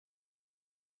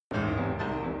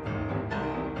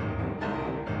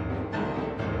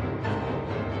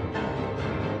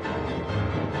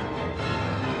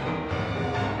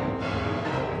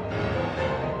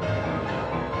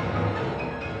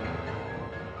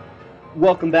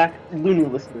Welcome back, Lunar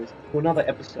listeners, to another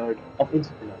episode of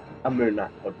Internet, a Moon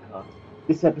Knight podcast.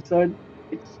 This episode,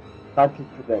 it's Sidekick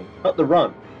Revenge, not the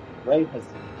run. Ray has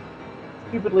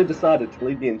stupidly decided to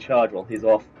leave me in charge while he's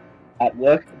off at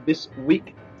work this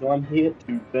week, so I'm here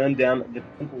to burn down the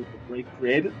temple that Ray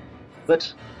created,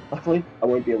 but luckily I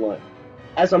won't be alone.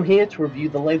 As I'm here to review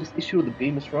the latest issue of the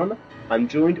Bemis Run, I'm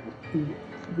joined with two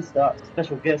superstar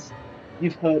special guests.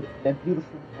 You've heard their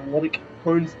beautiful melodic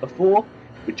tones before.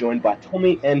 We're joined by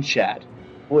Tommy and Chad.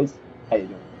 Boys, how you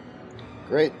doing?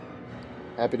 Great.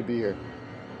 Happy to be here.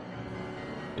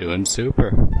 Doing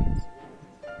super.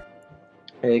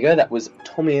 There you go, that was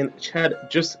Tommy and Chad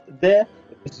just there.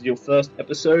 If this is your first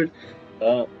episode,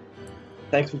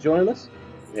 thanks for joining us.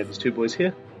 We have these two boys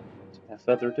here. So without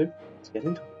further ado, let's get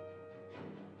into it.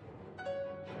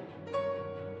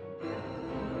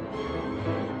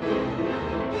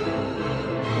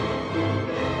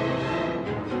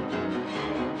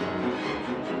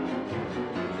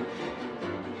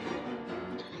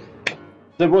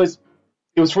 So boys,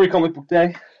 it was Free Comic Book Day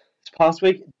this past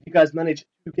week. Did you guys manage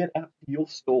to get out to your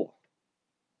store?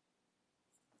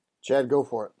 Chad, go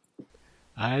for it.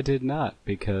 I did not,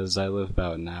 because I live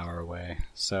about an hour away,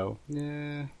 so,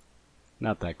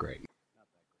 not that great.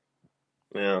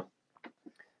 Yeah.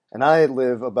 And I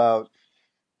live about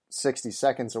 60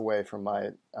 seconds away from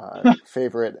my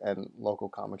favorite and local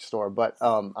comic store, but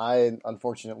I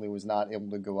unfortunately was not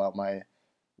able to go out. My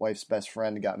wife's best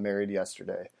friend got married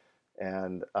yesterday,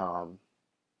 and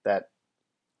that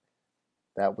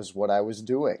was what I was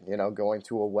doing, going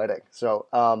to a wedding. So,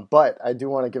 but I do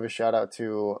want to give a shout out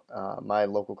to my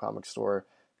local comic store,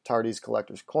 Tardy's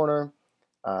Collector's Corner,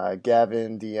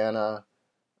 Gavin, Deanna,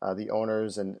 the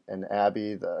owners, and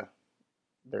Abby,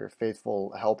 their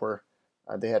faithful helper.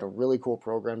 They had a really cool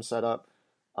program set up.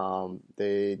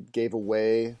 They gave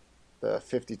away the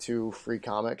 52 free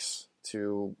comics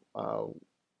to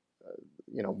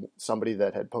somebody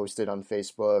that had posted on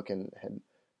Facebook and had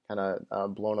kind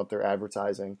of blown up their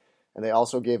advertising. And they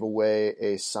also gave away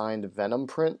a signed Venom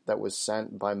print that was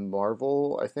sent by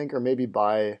Marvel, I think, or maybe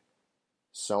by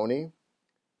Sony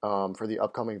for the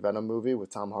upcoming Venom movie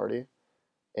with Tom Hardy.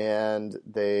 And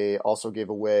they also gave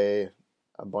away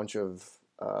a bunch of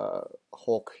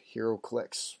Hulk hero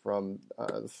clicks from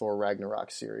the Thor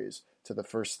Ragnarok series to the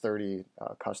first 30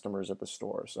 customers at the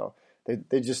store. So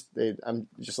I'm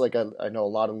just like, I know a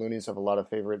lot of loonies have a lot of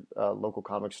favorite local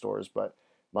comic stores, but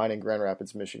mine in Grand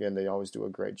Rapids, Michigan, they always do a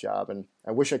great job. And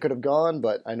I wish I could have gone,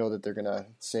 but I know that they're going to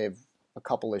save a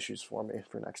couple issues for me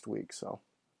for next week. So.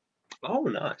 Oh,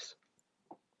 nice.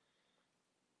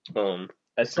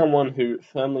 As someone who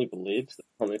firmly believes that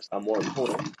comics are more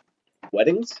important than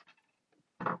weddings,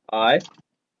 I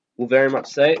will very much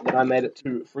say that I made it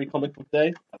to Free Comic Book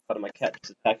Day. I've got my cat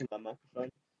is attacking my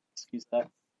microphone. Excuse that.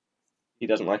 He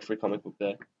doesn't like Free Comic Book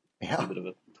Day. Yeah. A bit of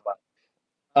a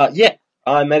twat. Yeah,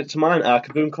 I made it to mine.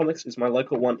 Kaboom Comics is my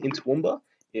local one in Toowoomba.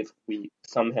 If we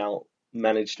somehow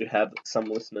manage to have some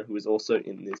listener who is also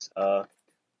in this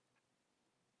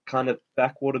kind of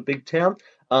backwater big town.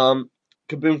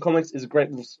 Kaboom Comics is a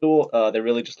great little store. They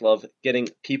really just love getting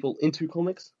people into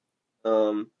comics.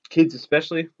 Kids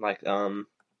especially. Like,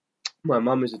 my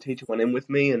mum who's a teacher went in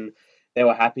with me and they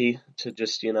were happy to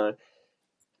just,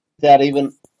 without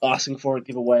even asking for it,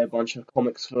 give away a bunch of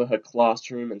comics for her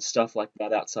classroom and stuff like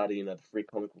that outside of, the free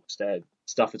comic book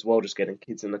stuff as well, just getting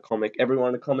kids in the comic. Everyone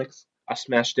in the comics. I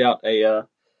smashed out a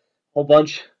whole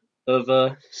bunch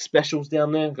of specials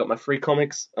down there. Got my free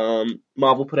comics.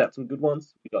 Marvel put out some good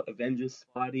ones. We got Avengers,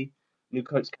 Spidey, New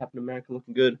Coats, Captain America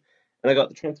looking good. And I got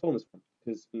the Transformers one,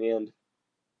 because in the end,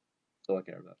 that's all I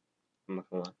care about. I'm not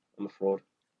gonna lie. I'm a fraud.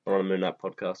 We're on a Moon Knight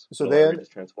podcast. So they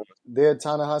had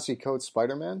Ta-Nehisi Coates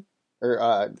Spider-Man?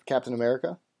 Or Captain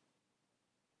America?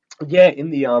 Yeah, in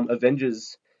the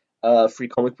Avengers Free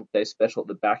Comic Book Day special at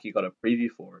the back, you got a preview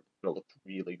for it, and it looked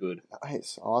really good.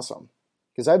 Nice, awesome.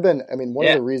 Because one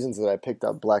of the reasons that I picked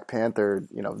up Black Panther,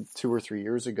 2 or 3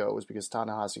 years ago was because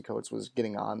Ta-Nehisi Coates was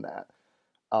getting on that.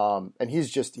 And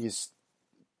he's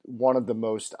one of the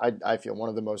most, I feel, one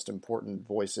of the most important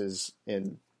voices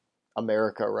in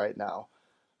America right now.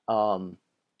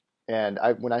 And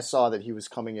when I saw that he was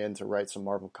coming in to write some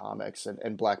Marvel comics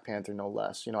and Black Panther no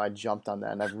less, I jumped on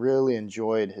that, and I've really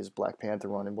enjoyed his Black Panther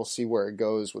run, and we'll see where it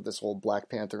goes with this whole Black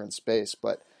Panther in space.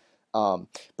 But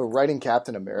writing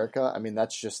Captain America,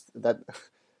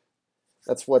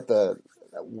 that's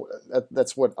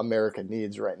what America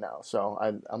needs right now. So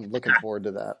I'm looking forward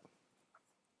to that.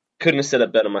 Couldn't have said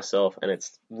it better myself, and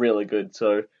it's really good.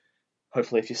 So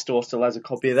hopefully, if your store still has a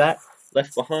copy of that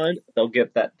left behind, they'll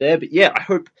get that there. But yeah, I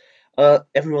hope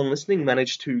everyone listening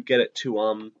managed to get it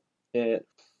to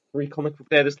Free Comic Book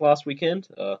Day this last weekend.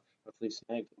 Hopefully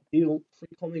snagged a deal, free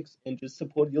comics, and just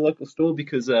support your local store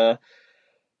because comic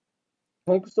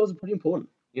book stores are pretty important,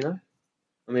 you know?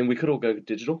 I mean, we could all go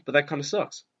digital, but that kind of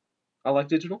sucks. I like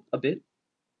digital a bit.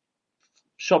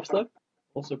 Shops, though,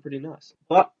 also pretty nice.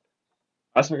 But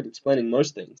I started explaining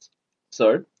most things.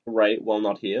 So, Ray, while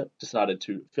not here, decided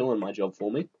to fill in my job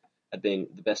for me at being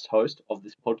the best host of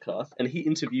this podcast, and he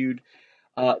interviewed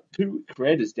two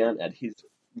creators down at his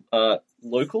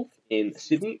local in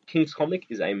Sydney. King's Comic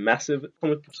is a massive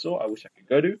comic book store I wish I could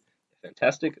go to. They're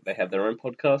fantastic. They have their own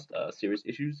podcast, Serious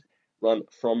Issues, run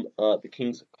from the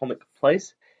King's Comic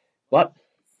place. But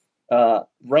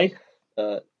Ray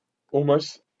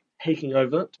almost taking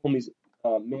over Tommy's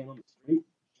man on the street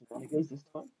shenanigans this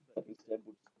time, but instead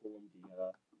we'll just call him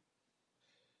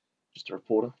just a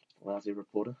reporter, a lousy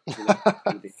reporter.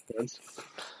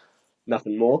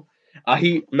 Nothing more.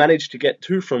 He managed to get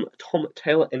two from Tom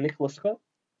Taylor and Nicola Scott.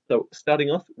 So starting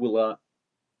off, we'll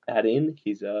add in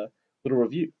his little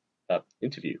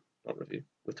interview, not review,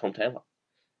 with Tom Taylor.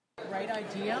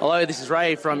 Hello, this is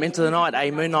Ray from Into the Night, a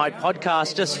Moon Knight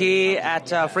podcast, just here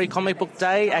at Free Comic Book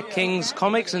Day at King's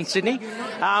Comics in Sydney.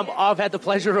 I've had the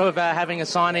pleasure of having a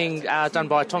signing done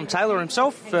by Tom Taylor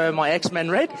himself for my X-Men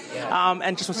Red.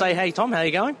 And just want to say, hey Tom, how are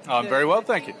you going? I'm very well,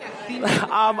 thank you.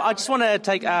 I just want to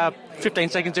take 15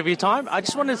 seconds of your time. I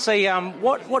just wanted to see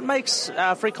what makes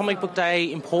Free Comic Book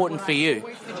Day important for you?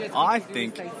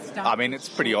 I mean, it's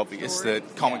pretty obvious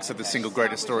that comics are the single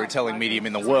greatest storytelling medium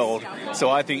in the world, so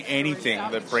I think anything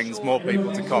that brings more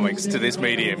people to comics, to this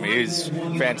medium, is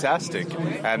fantastic,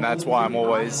 and that's why I'm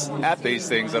always at these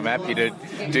things. I'm happy to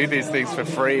do these things for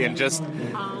free and just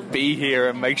be here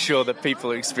and make sure that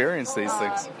people experience these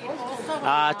things.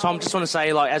 Tom, just want to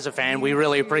say, as a fan, we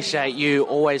really appreciate you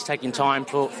always taking time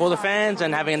for the fans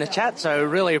and having a chat, so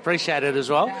really appreciate it as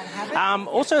well.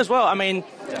 Also as well, I mean,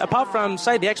 apart from,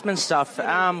 say, the X-Men stuff,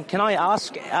 can I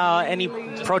ask any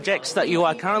projects that you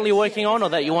are currently working on or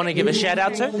that you want to give a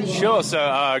shout-out to? Sure,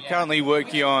 so currently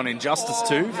working on Injustice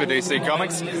 2 for DC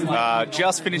Comics,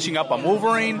 just finishing up on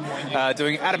Wolverine,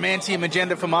 doing Adamantium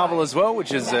Agenda for Marvel as well,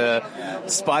 which is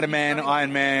Spider-Man,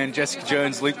 Iron Man, Jessica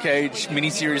Jones, Luke Cage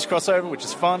miniseries crossover, which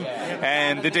is fun,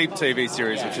 and the Deep TV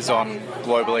series, which is on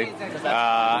globally,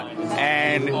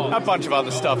 and a bunch of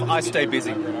other stuff. I stay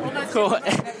busy. Cool.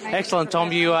 Excellent,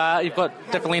 Tom. You've got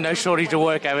definitely no shortage of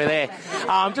work over there.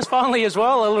 Just finally as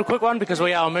well, a little quick one, because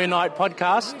we are a Moon Knight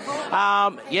podcast.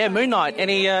 Moon Knight,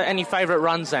 any favourite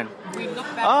runs then?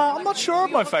 I'm not sure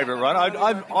of my favourite run.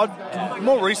 I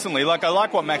more recently, I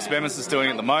like what Max Bemis is doing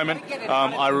at the moment.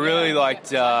 I really liked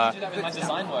the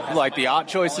art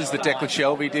choices that Declan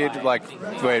Shelby did, where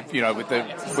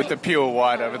with the pure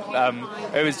white.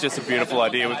 It was just a beautiful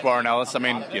idea with Warren Ellis. I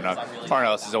mean, Warren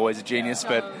Ellis is always a genius,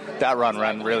 but that run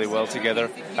ran really well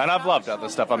together. And I've loved other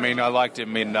stuff. I mean, I liked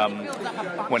him in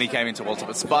when he came into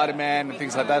Ultimate Spider-Man and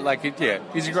things like that.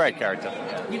 He's a great character.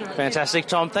 Fantastic,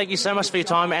 Tom. Thank you so much for your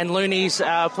time. And Loonies,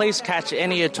 please catch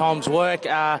any of Tom's work.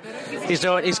 He's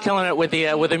killing it with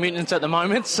the mutants at the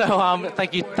moment. So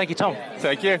thank you, Tom.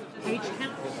 Thank you.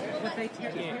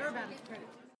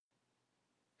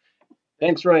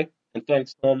 Thanks, Ray, and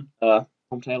thanks, Tom.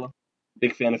 Tom Taylor,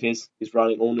 big fan of his. He's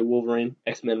writing all new Wolverine,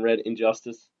 X-Men Red,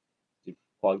 Injustice. He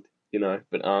plugged,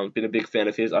 but been a big fan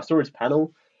of his. I saw his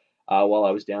panel while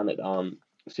I was down at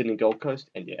Sydney Gold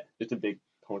Coast, and just a big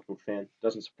comic book fan.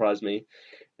 Doesn't surprise me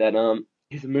that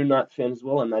he's a Moon Knight fan as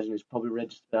well. I imagine he's probably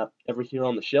read just about every hero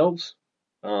on the shelves.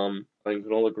 I think we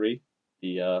can all agree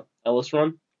the Ellis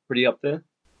run, pretty up there.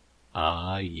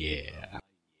 Yeah.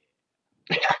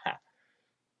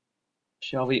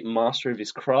 Shelby, master of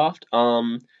his craft.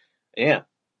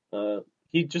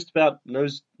 He just about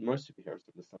knows most superheroes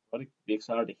of this stuff. I'd be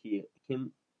excited to hear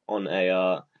him on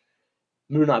a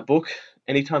Moon Knight book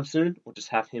anytime soon, or just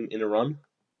have him in a run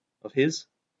of his.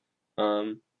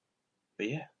 Well,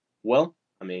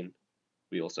 I mean,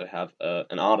 we also have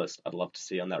an artist I'd love to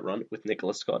see on that run with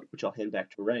Nicola Scott, which I'll hand back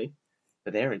to Ray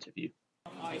for their interview.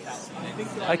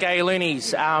 Okay,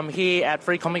 Loonies, here at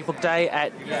Free Comic Book Day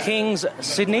at King's,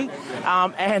 Sydney,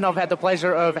 and I've had the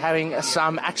pleasure of having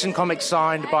some action comics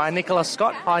signed by Nicola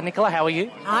Scott. Hi, Nicola, how are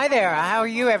you? Hi there, how are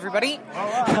you, everybody?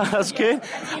 That's good.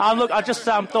 Look, I just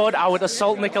thought I would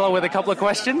assault Nicola with a couple of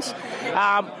questions.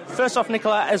 First off,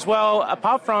 Nicola, as well,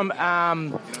 apart from,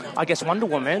 I guess, Wonder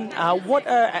Woman,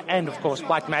 and of course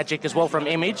Black Magic as well from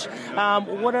Image,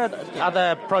 what are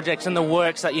other projects in the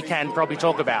works that you can probably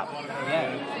talk about?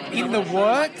 in the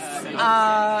works.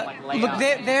 Look,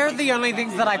 they're the only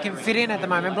things that I can fit in at the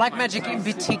moment. Black Magic in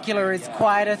particular is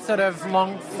quite a sort of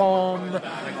long form,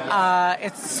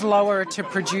 it's slower to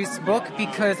produce book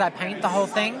because I paint the whole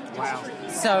thing. Wow.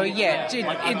 So yeah,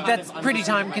 that's pretty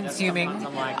time consuming.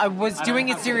 I was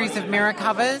doing a series of Mirror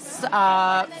covers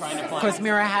because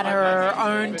Mirror had her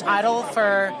own title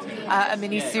for a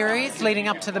mini-series leading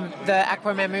up to the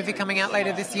Aquaman movie coming out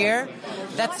later this year.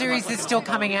 That series is still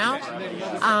coming out.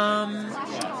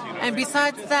 And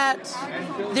besides that,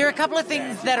 there are a couple of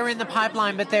things that are in the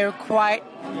pipeline, but they're quite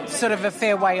sort of a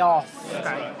fair way off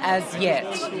as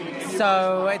yet.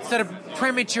 So it's sort of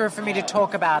premature for me to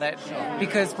talk about it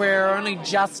because we're only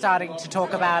just starting to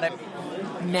talk about it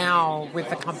now with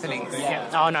the companies. Yeah.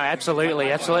 Oh, no,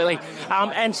 absolutely.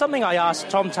 And something I asked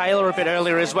Tom Taylor a bit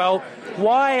earlier as well,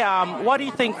 why do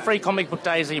you think Free Comic Book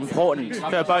Day is important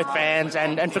for both fans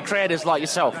and for creators like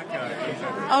yourself?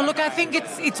 Oh, look, I think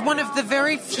it's one of the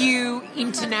very few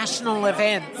international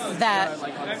events that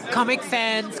comic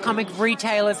fans, comic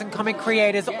retailers, and comic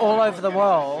creators all over the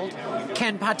world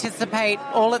can participate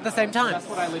all at the same time.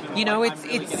 You know,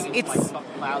 it's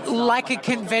like a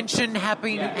convention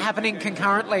happening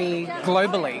concurrently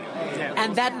globally,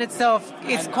 and that in itself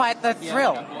is quite the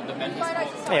thrill.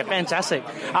 Yeah, fantastic.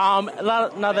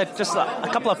 Just a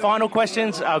couple of final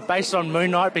questions based on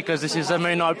Moon Knight, because this is a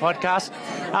Moon Knight podcast.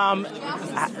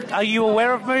 Are you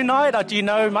aware of Moon Knight? Or do you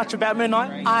know much about Moon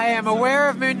Knight? I am aware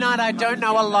of Moon Knight. I don't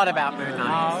know a lot about Moon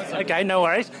Knight. Okay, no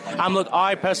worries. Look,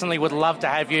 I personally would love to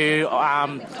have you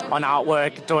on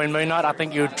artwork doing Moon Knight. I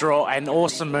think you would draw an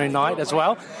awesome Moon Knight as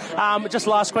well. Just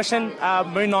last question,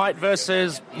 Moon Knight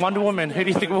versus Wonder Woman. Who do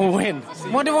you think will win?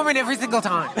 Wonder Woman every single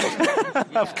time.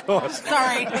 Of course.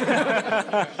 Sorry.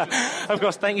 Of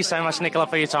course. Thank you so much, Nicola,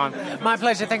 for your time. My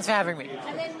pleasure. Thanks for having me.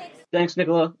 Thanks,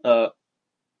 Nicola.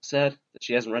 Sad that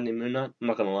she hasn't read any Moon Knight. I'm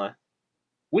not gonna lie.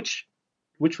 Which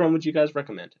one would you guys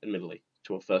recommend, admittedly,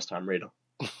 to a first-time reader?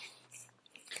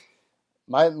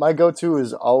 My go-to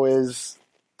is always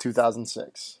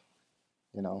 2006.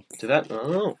 You know. To that?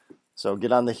 Oh. So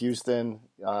get on the Houston.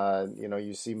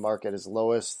 You see Mark at his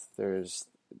lowest. There's,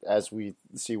 as we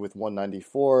see with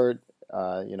 194,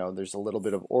 there's a little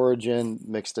bit of origin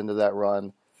mixed into that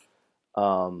run.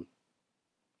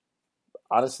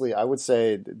 Honestly, I would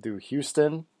say do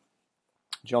Houston,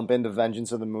 jump into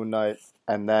Vengeance of the Moon Knight,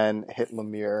 and then hit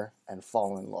Lemire and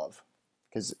fall in love.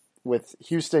 Because with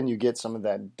Houston, you get some of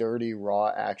that dirty,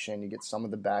 raw action. You get some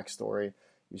of the backstory.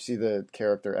 You see the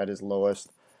character at his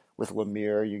lowest. With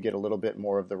Lemire, you get a little bit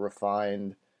more of the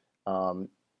refined,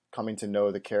 coming to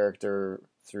know the character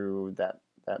through that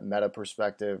meta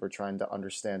perspective, or trying to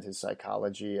understand his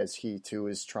psychology as he too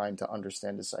is trying to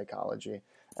understand his psychology.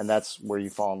 And that's where you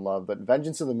fall in love. But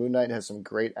Vengeance of the Moon Knight has some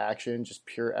great action, just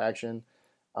pure action.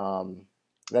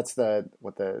 That's the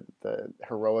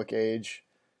Heroic Age,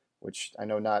 which I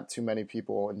know not too many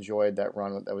people enjoyed that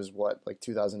run. That was like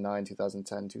 2009,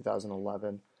 2010,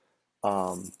 2011.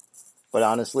 But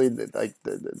honestly, the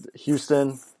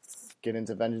Houston, get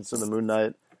into Vengeance of the Moon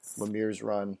Knight, Lemire's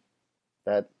run,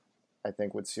 that I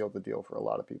think would seal the deal for a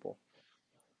lot of people.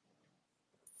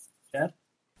 Chad?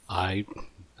 I'm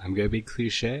going to be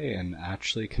cliche and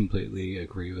actually completely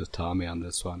agree with Tommy on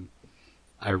this one.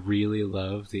 I really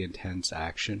love the intense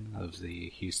action of the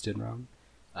Houston run.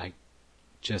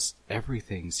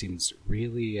 Everything seems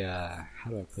really, how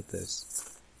do I put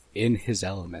this? In his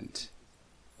element.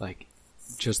 Like,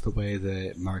 just the way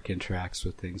that Mark interacts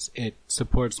with things. It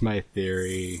supports my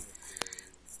theory,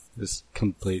 this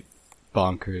complete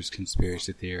bonkers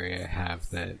conspiracy theory I have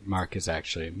that Mark is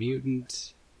actually a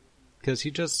mutant. Because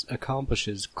he just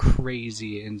accomplishes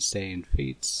crazy, insane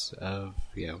feats of,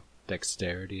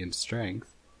 dexterity and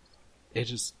strength.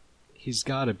 He's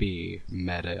got to be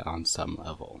meta on some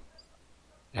level.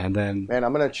 And then, man,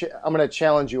 I'm gonna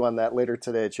challenge you on that later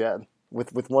today, Chad.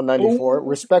 With 194, ooh.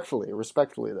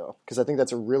 respectfully though, because I think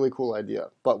that's a really cool idea.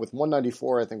 But with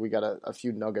 194, I think we got a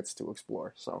few nuggets to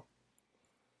explore. So,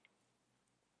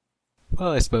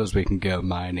 well, I suppose we can go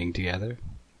mining together.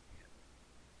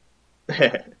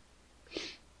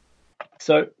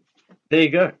 So, there you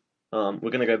go. We're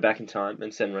going to go back in time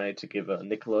and send Ray to give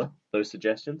Nicola those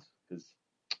suggestions, because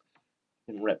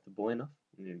he didn't rep the boy enough.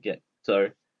 So,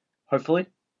 hopefully,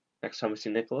 next time we see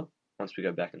Nicola, once we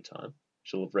go back in time,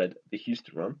 she'll have read the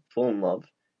Houston run, fall in love,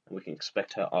 and we can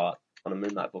expect her art on a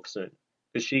Moon Knight book soon.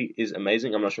 Because she is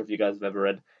amazing. I'm not sure if you guys have ever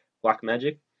read Black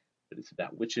Magic, but it's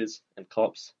about witches and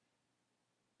cops.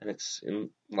 And it's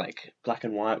in like black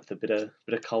and white with a bit of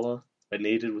color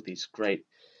needed, with these great,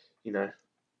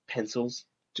 pencils.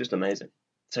 Just amazing.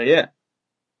 So yeah,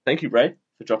 thank you, Ray,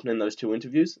 for dropping in those 2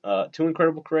 interviews. Two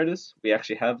incredible creators. We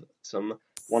actually have some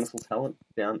wonderful talent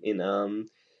down in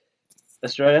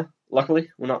Australia.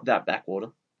 Luckily, we're not that backwater.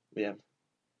 We have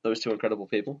those 2 incredible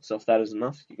people. So if that is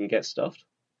enough, you can get stuffed.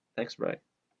 Thanks, Ray.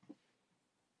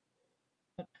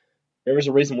 There is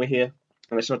a reason we're here,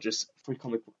 and it's not just Free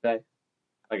Comic Book Day,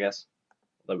 I guess.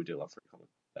 Although we do love Free Comic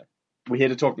Book Day. We're here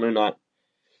to talk Moon Knight.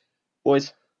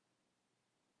 Boys,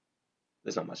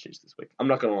 there's not much news this week. I'm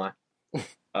not gonna lie.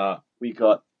 We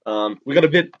got a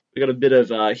bit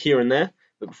of here and there,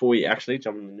 but before we actually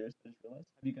jump into the news, I just realized,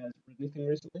 have you guys read anything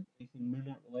recently? Anything Moon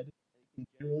Knight related? Anything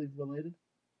generally related?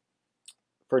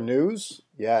 For news,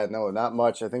 yeah, no, not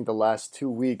much. I think the last 2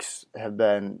 weeks have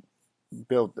been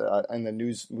built in the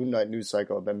Moon Knight news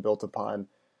cycle have been built upon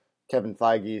Kevin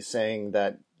Feige saying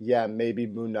that, yeah, maybe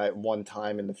Moon Knight one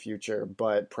time in the future,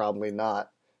 but probably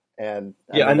not. And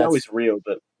yeah, I know it's real,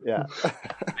 but yeah,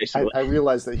 I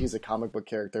realize that he's a comic book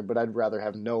character, but I'd rather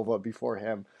have Nova before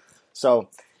him. So,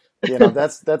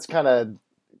 that's kind of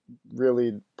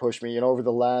really pushed me, over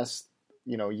the last,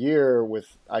 year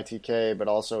with ITK, but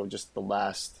also just the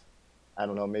last, I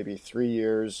don't know, maybe 3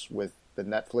 years with the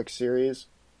Netflix series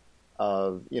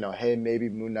of, hey, maybe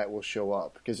Moon Knight will show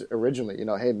up. Because originally,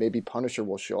 hey, maybe Punisher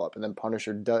will show up, and then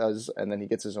Punisher does, and then he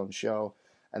gets his own show.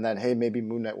 And then, hey, maybe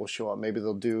Moon Knight will show up. Maybe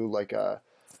they'll do like a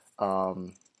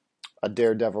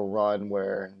Daredevil run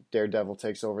where Daredevil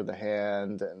takes over the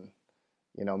hand, and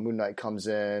Moon Knight comes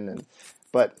in.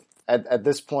 But at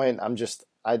this point,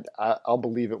 I'll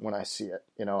believe it when I see it.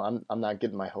 I'm not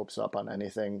getting my hopes up on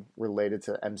anything related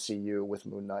to MCU with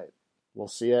Moon Knight. We'll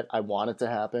see it. I want it to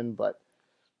happen, but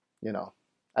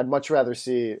I'd much rather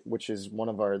see, which is one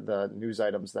of the news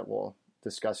items that we'll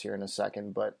discuss here in a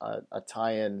second, but a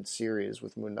tie-in series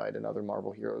with Moon Knight and other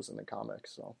Marvel heroes in the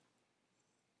comics. So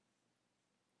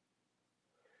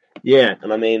yeah,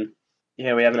 and I mean,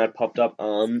 yeah, we haven't had popped up.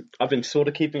 I've been sort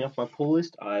of keeping up my pull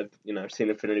list. I've seen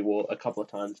Infinity War a couple of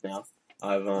times now.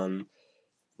 I've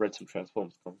read some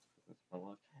Transformers comics,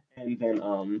 and then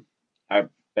I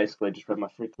basically just read my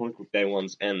Free Comic Book Day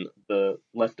ones and the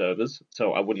leftovers,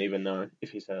 so I wouldn't even know if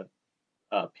he's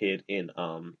appeared in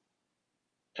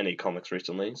any comics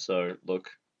recently. So look,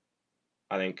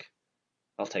 I think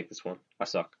I'll take this one. I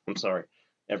suck. I'm sorry,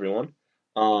 everyone.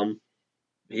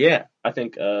 Yeah, I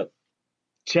think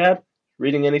Chad,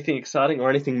 reading anything exciting or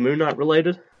anything Moon Knight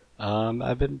related?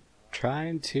 I've been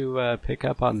trying to pick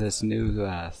up on this new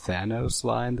Thanos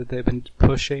line that they've been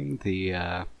pushing,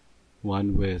 the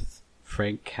one with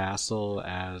Frank Castle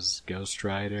as Ghost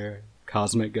Rider,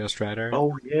 Cosmic Ghost Rider.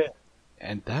 Oh yeah,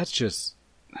 and that's just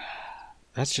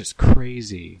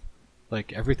crazy.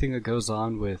 Like everything that goes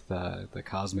on with the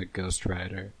Cosmic Ghost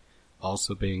Rider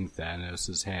also being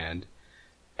Thanos' hand,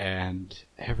 and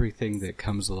everything that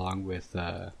comes along with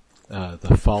the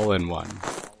Fallen One.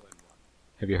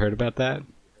 Have you heard about that?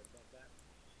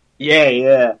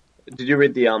 Yeah. Did you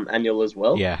read the annual as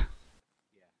well? Yeah.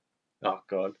 Oh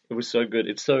god, it was so good.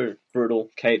 It's so brutal.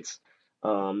 Cates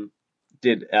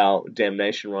did our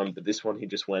Damnation run, but this one he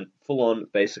just went full on,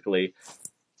 basically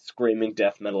screaming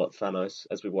death metal at Thanos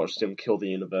as we watched him kill the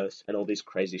universe and all these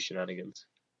crazy shenanigans.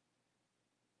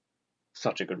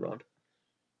 Such a good run.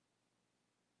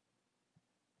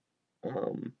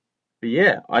 But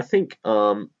yeah, I think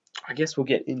I guess we'll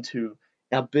get into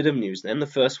our bit of news then. The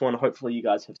first one, hopefully you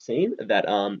guys have seen, that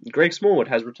Greg Smallwood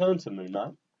has returned to Moon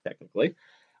Knight, technically.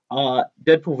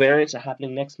 Deadpool variants are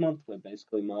happening next month, where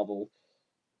basically Marvel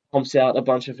pumps out a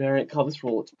bunch of variant covers for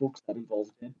all its books that involve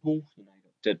Deadpool. You got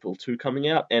Deadpool 2 coming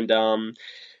out, and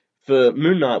for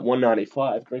Moon Knight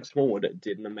 195, Greg Smallwood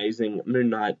did an amazing Moon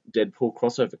Knight Deadpool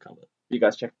crossover cover. You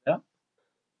guys check it out?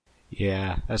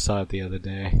 Yeah, I saw it the other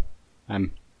day.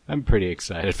 I'm pretty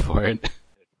excited for it.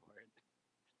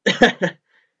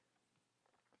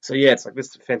 So yeah, it's like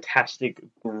this fantastic,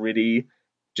 gritty,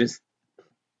 just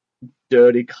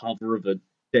dirty cover of a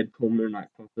Deadpool Moon Knight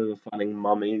crossover fighting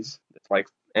mummies. It's like,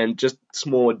 and just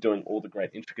Smallwood doing all the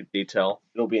great intricate detail.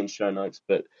 It'll be in show notes,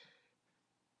 but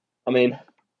I mean,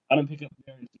 I don't pick up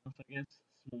variants enough, I guess.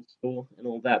 Small store and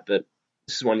all that, but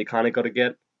this is one you kind of got to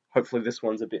get. Hopefully, this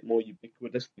one's a bit more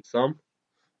ubiquitous than some.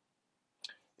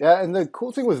 Yeah, and the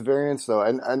cool thing with variants, though,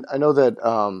 and I know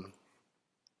that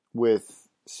with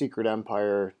Secret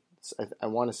Empire, I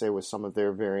want to say with some of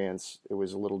their variants, it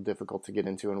was a little difficult to get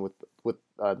into, and with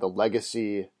the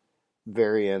legacy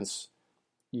variants,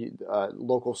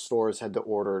 local stores had to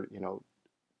order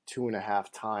 2.5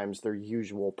 times their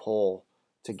usual pull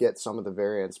to get some of the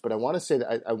variants. But I want to say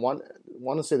that I want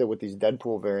to say that with these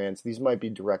Deadpool variants, these might be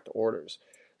direct orders.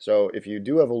 So if you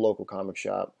do have a local comic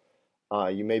shop,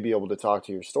 you may be able to talk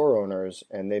to your store owners,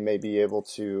 and they may be able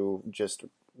to just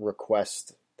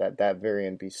request that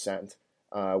variant be sent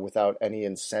without any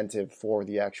incentive for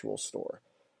the actual store.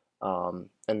 And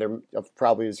there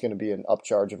probably is going to be an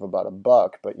upcharge of about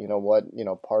 $1, but you know what?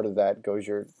 Part of that goes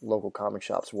your local comic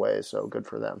shop's way, so good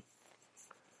for them.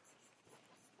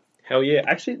 Hell yeah.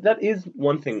 Actually, that is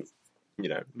one thing,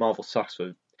 Marvel sucks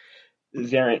for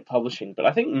variant publishing, but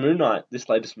I think Moon Knight, this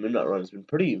latest Moon Knight run, has been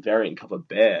pretty variant cover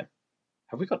bare.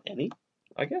 Have we got any?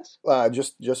 I guess.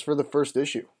 Just for the first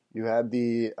issue, you had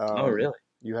the Oh, really?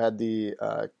 You had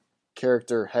the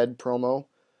character head promo.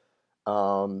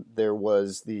 There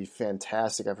was the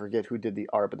fantastic, I forget who did the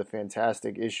art, but the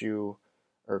fantastic issue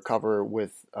or cover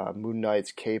with Moon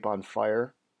Knight's cape on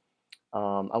fire.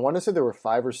 I want to say there were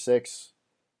 5 or 6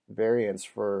 variants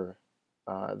for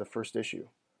the first issue.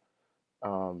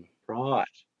 Right.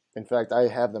 In fact, I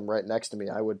have them right next to me.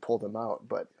 I would pull them out,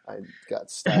 but I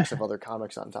got stacks of other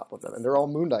comics on top of them. And they're all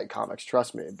Moon Knight comics,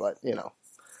 trust me. But,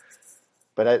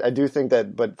 But I do think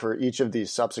that, but for each of these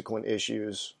subsequent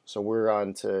issues, so we're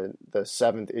on to the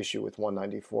 7th issue with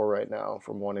 194 right now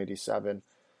from 187.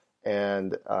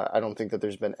 And I don't think that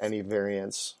there's been any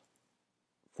variance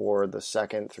for the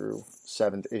 2nd through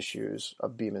 7th issues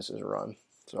of Bemis's run.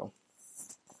 So,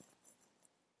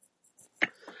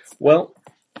 well,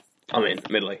 I mean,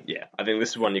 admittedly, yeah. I think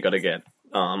this is one you got to get.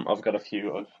 I've got a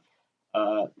few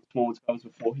of Smallwood's covers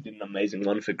before. He did an amazing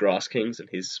one for Grass Kings, and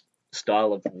his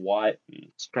style of white and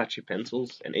scratchy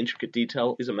pencils and intricate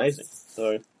detail is amazing.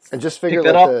 So, and just figure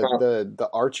that like up. the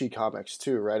Archie comics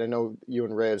too, right? I know you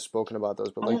and Ray have spoken about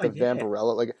those, but like yeah.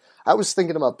 Vampirella, like I was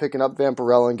thinking about picking up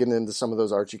Vampirella and getting into some of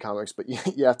those Archie comics, but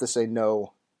you have to say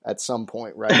no at some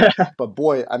point, right? But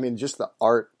boy, I mean, just the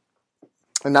art.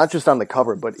 And not just on the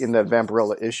cover, but in the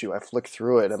Vampirella issue, I flicked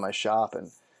through it in my shop,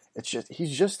 and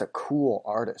he's just a cool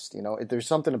artist, There's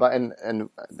something about, and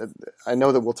I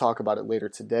know that we'll talk about it later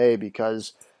today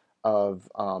because of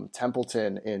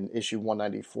Templeton in issue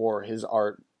 194. His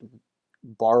art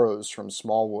borrows from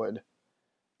Smallwood,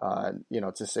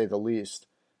 to say the least.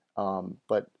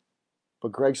 But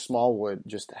Greg Smallwood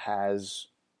just has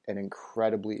an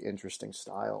incredibly interesting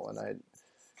style,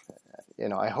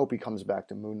 and I hope he comes back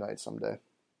to Moon Knight someday.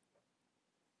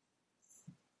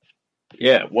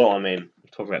 Yeah, well, I mean,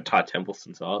 talk about Ty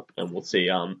Templeton's art, and we'll see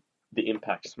the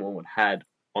impact Smallwood had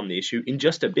on the issue in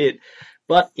just a bit.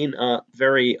 But in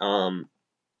very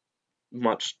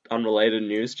much unrelated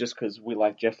news, just because we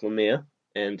like Jeff Lemire,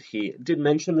 and he did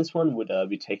mention this one would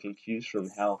be taking cues from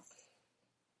how,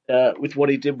 with what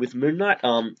he did with Moon Knight,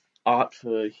 art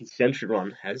for his Sentry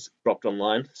run has dropped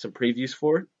online. Some previews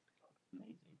for it.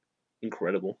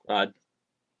 Incredible.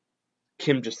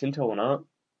 Kim Jacinto on art.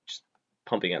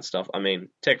 Pumping out stuff. I mean,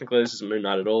 technically this isn't Moon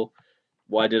Knight at all.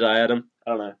 Why did I add him? I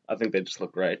don't know. I think they just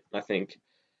look great. I think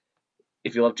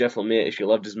if you love Jeff Lemire, if you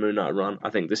loved his Moon Knight run,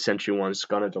 I think this Sentry one's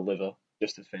going to deliver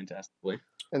just as fantastically.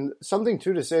 And something,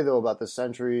 too, to say, though, about the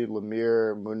Sentry,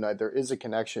 Lemire, Moon Knight, there is a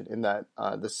connection in that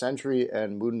the Sentry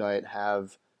and Moon Knight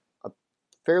have a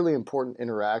fairly important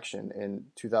interaction in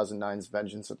 2009's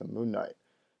Vengeance of the Moon Knight.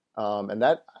 And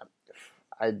that,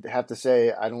 I'd have to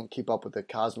say, I don't keep up with the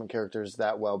Cosmic characters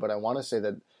that well, but I want to say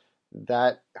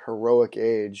that heroic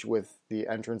age with the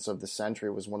entrance of the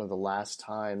Sentry was one of the last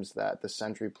times that the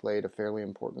Sentry played a fairly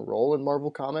important role in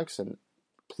Marvel Comics, and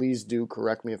please do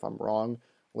correct me if I'm wrong,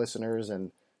 listeners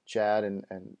and Chad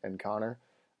and Connor.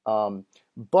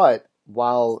 But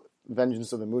while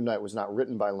Vengeance of the Moon Knight was not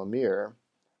written by Lemire,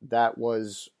 that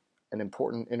was an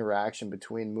important interaction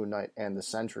between Moon Knight and the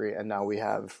Sentry, and now we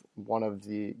have one of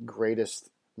the greatest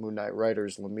Moon Knight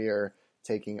writers, Lemire,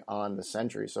 taking on the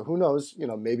Sentry. So who knows,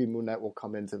 maybe Moon Knight will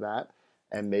come into that,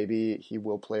 and maybe he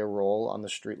will play a role on the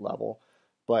street level.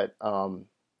 But, I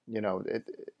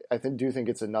do think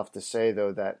it's enough to say,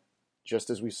 though, that just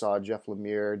as we saw Jeff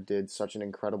Lemire did such an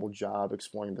incredible job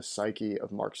exploring the psyche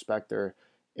of Mark Spector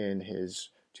in his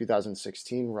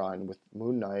 2016 run with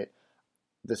Moon Knight,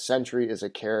 the Sentry is a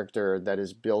character that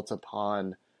is built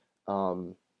upon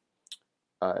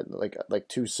like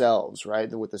two selves, right?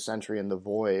 With the Sentry and the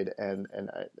Void, and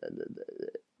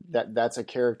that's a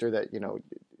character that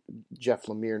Jeff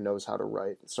Lemire knows how to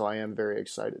write. So I am very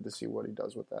excited to see what he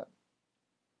does with that.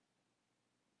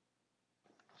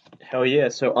 Hell yeah!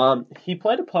 So he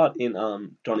played a part in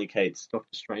Johnny Cates' Doctor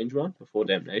Strange run before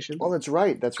Damnation. Oh, that's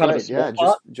right. That's kind right. Of a small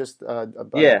part. Just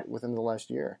about within the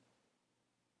last year.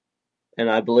 And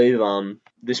I believe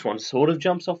this one sort of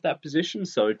jumps off that position,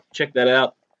 so check that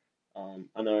out. I'm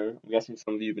guessing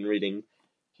some of you have been reading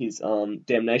his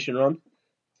Damnation run,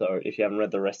 so if you haven't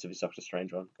read the rest of his Doctor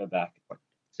Strange run, go back.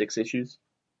 6 issues.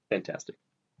 Fantastic.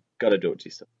 Gotta do it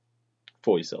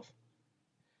for yourself.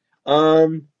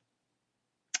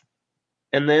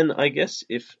 And then I guess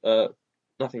if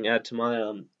nothing to add to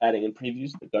my adding in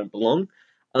previews that don't belong,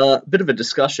 a bit of a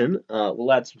discussion.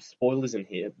 We'll add some spoilers in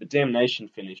here, but Damnation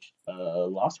finished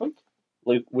last week,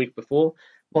 week before,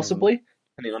 possibly,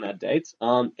 depending on our dates.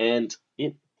 And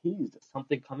it teased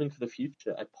something coming for the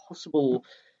future, a possible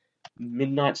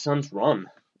Midnight Suns run.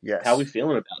 Yes. How are we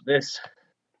feeling about this?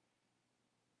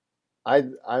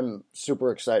 I'm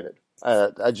super excited.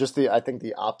 I think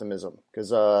the optimism,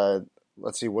 because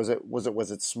let's see, was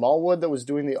it Smallwood that was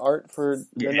doing the art for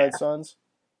Midnight Suns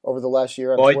over the last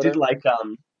year on Well, Twitter? I did like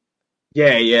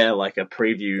like a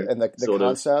preview and the sort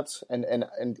concepts, and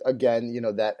again,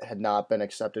 that had not been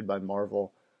accepted by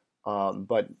Marvel,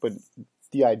 but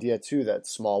the idea too that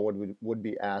Smallwood would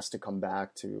be asked to come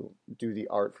back to do the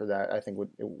art for that, I think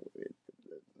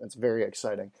it's very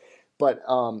exciting. But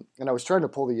and I was trying to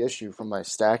pull the issue from my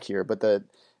stack here, but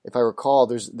if I recall,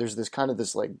 there's this kind of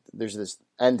there's this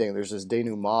ending, there's this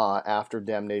denouement after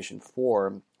Damnation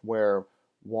 4 where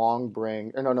Wong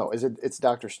is it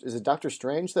Doctor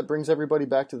Strange that brings everybody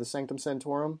back to the Sanctum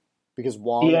Sanctorum because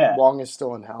Wong is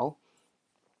still in hell,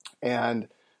 and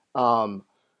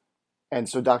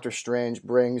so Doctor Strange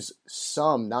brings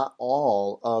some, not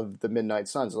all, of the Midnight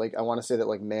Suns. Like, I want to say that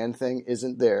like Man-Thing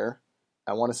isn't there.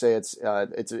 I want to say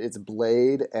it's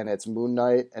Blade and it's Moon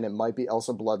Knight and it might be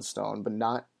Elsa Bloodstone, but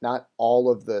not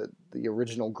all of the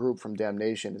original group from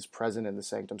Damnation is present in the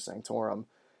Sanctum Sanctorum,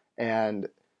 and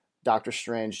Doctor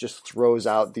Strange just throws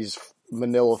out these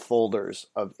manila folders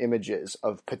of images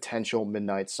of potential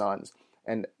Midnight Suns,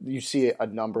 and you see a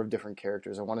number of different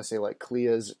characters. I want to say like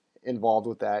Clea's involved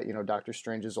with that, Doctor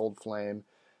Strange's old flame.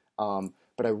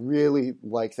 But I really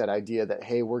like that idea that,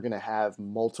 hey, we're going to have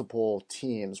multiple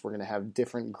teams. We're going to have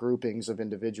different groupings of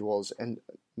individuals, and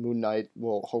Moon Knight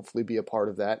will hopefully be a part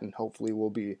of that, and hopefully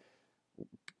will be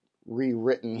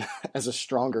rewritten as a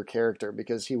stronger character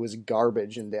because he was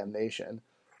garbage in Damnation.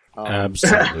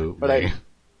 Absolutely. But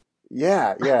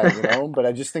but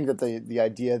I just think that the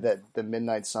idea that the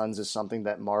Midnight Suns is something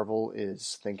that Marvel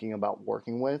is thinking about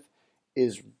working with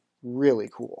is really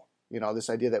cool. This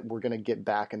idea that we're going to get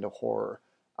back into horror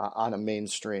on a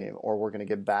mainstream, or we're going to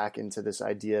get back into this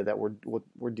idea that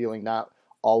we're dealing not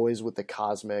always with the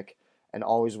cosmic and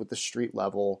always with the street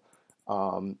level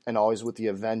and always with the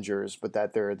Avengers, but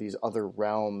that there are these other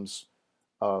realms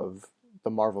of the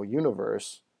Marvel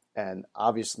Universe, and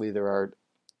obviously there are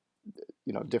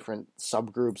different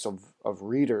subgroups of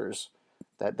readers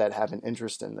that have an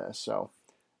interest in this. So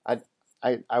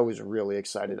I was really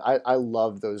excited. I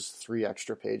love those 3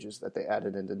 extra pages that they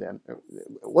added into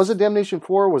Was it Damnation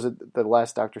 4 or was it the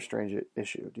last Doctor Strange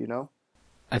issue? Do you know?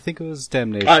 I think it was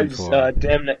Damnation 4.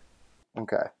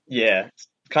 Okay. Yeah. It's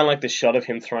kind of like the shot of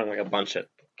him throwing like a bunch of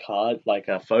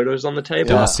photos on the table.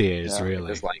 Dossiers, really.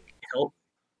 Just like help.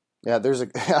 Yeah, there's a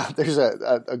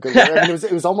good one. I mean,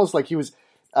 it was almost like he was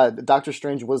Doctor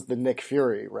Strange was the Nick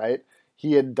Fury, right?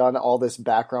 He had done all this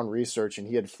background research and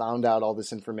he had found out all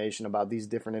this information about these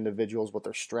different individuals, what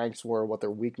their strengths were, what their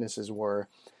weaknesses were.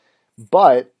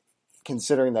 But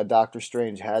considering that Doctor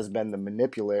Strange has been the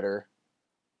manipulator,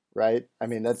 right? I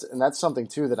mean, that's something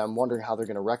too that I'm wondering how they're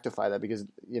going to rectify that, because,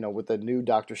 with the new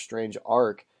Doctor Strange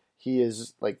arc, he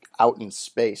is like out in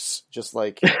space, just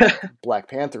like Black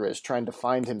Panther is, trying to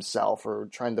find himself or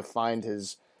trying to find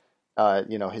his,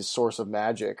 his source of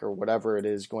magic or whatever it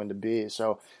is going to be.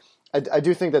 So I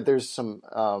do think that there's some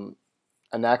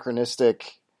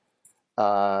anachronistic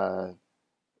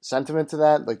sentiment to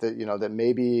that, like that, that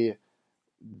maybe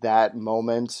that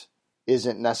moment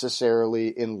isn't necessarily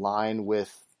in line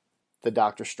with the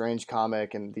Doctor Strange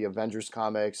comic and the Avengers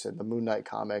comics and the Moon Knight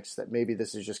comics, that maybe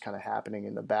this is just kind of happening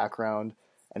in the background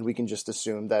and we can just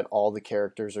assume that all the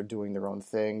characters are doing their own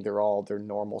thing. They're all their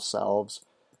normal selves,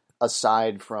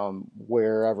 aside from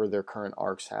wherever their current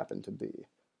arcs happen to be.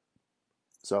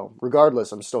 So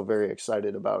regardless, I'm still very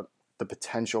excited about the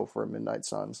potential for Midnight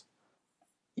Suns.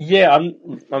 Yeah,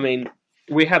 I mean,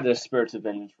 we have the Spirits of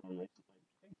Vengeance from this.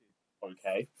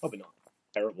 Okay, probably not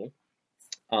terrible.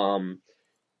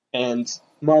 And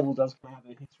Marvel does kind of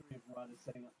have a history of writers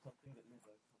setting up something that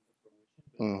never comes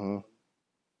to fruition.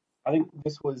 I think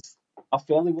this was a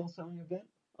fairly well-selling event.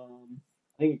 I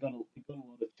think it got a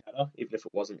lot of chatter, even if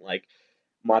it wasn't like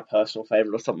my personal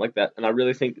favorite or something like that. And I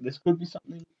really think this could be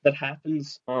something that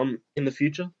happens in the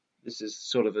future. This is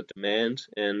sort of a demand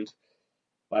and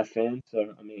by fans.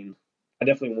 So I mean, I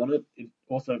definitely want it. It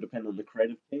also depends on the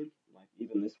creative team. Like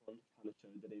even this one kind of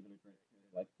showed that even a great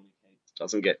creator like Tony Cates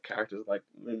doesn't get characters like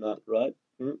Midnight, right?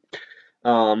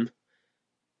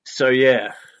 So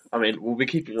yeah, I mean, we'll be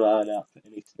keeping an eye out for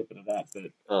any snippet of that,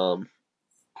 but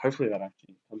hopefully that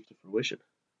actually comes to fruition.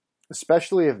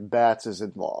 Especially if Bats is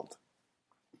involved.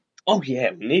 Oh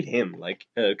yeah, we need him. Like,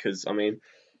 because I mean,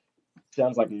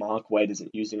 sounds like Mark Waid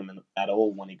isn't using him at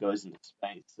all when he goes into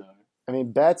space. So I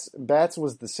mean, Bats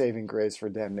was the saving grace for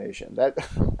Damnation. That,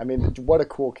 I mean, what a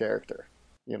cool character,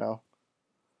 you know?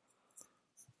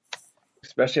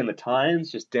 especially in the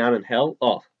Times, just down in hell.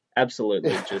 Oh,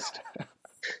 absolutely, just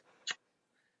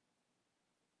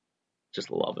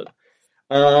love it.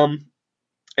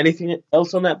 Anything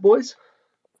else on that, boys?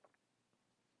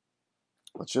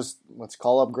 Let's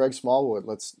call up Greg Smallwood.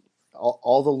 Let's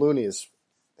all the loonies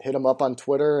hit him up on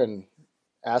Twitter and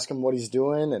ask him what he's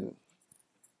doing and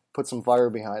put some fire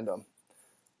behind him.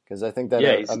 Because I think that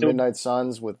Yeah, a he's still Midnight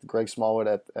Suns with Greg Smallwood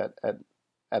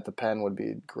at the pen would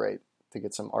be great to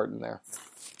get some art in there.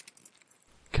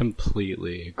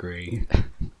 Completely agree.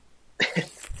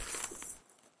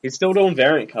 he's still doing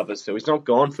variant covers, so he's not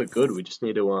gone for good. We just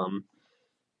need to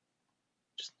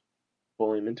just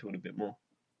pull him into it a bit more.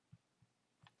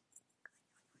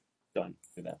 Don't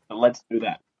do that, but let's do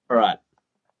that. All right,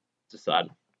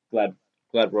 decided. Glad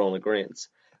we're all in agreement.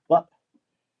 But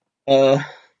while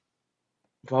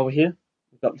we're here,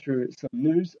 we've gotten through some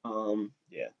news.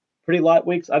 Yeah, pretty light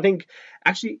weeks. I think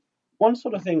actually one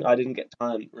sort of thing I didn't get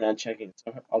time around checking,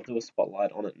 so I'll do a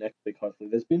spotlight on it next week. Hopefully,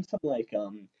 there's been some like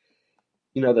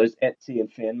those Etsy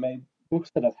and fan made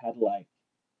books that have had like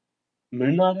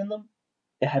Moon Knight in them.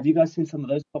 Have you guys seen some of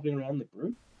those popping around the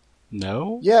group?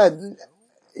 No?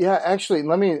 Yeah, actually,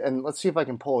 let's see if I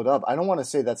can pull it up. I don't want to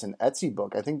say that's an Etsy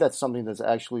book. I think that's something that's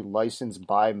actually licensed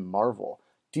by Marvel.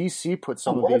 DC put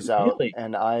some of these out, really?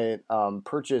 and I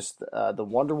purchased the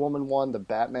Wonder Woman one, the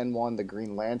Batman one, the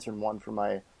Green Lantern one for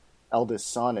my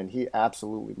eldest son, and he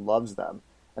absolutely loves them.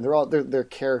 And they're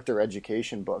character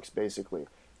education books, basically.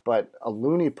 But a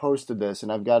loony posted this,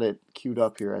 and I've got it queued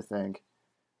up here, I think.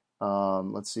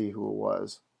 Let's see who it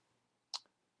was.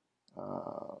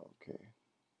 Okay.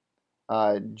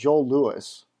 Joel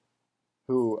Lewis,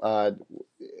 who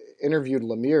interviewed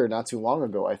Lemire not too long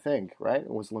ago, I think, right? It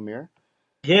was Lemire?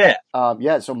 Yeah.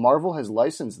 So Marvel has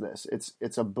licensed this.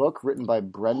 It's a book written by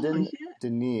Brendan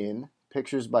Deneen,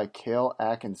 pictures by Cale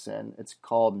Atkinson. It's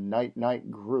called Night Night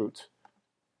Groot.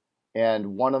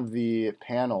 And one of the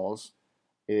panels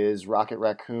is Rocket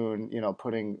Raccoon,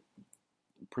 putting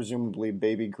presumably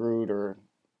baby Groot or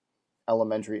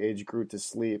elementary age Groot to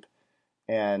sleep.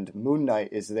 And Moon Knight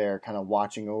is there kind of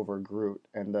watching over Groot.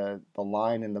 And the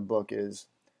line in the book is,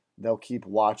 they'll keep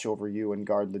watch over you and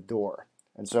guard the door.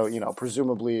 And so,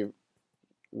 presumably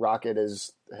Rocket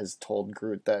has told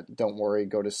Groot that, don't worry,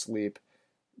 go to sleep.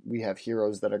 We have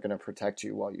heroes that are going to protect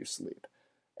you while you sleep.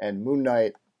 And Moon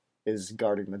Knight is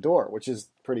guarding the door, which is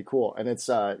pretty cool. And it's,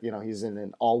 he's in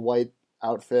an all-white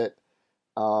outfit.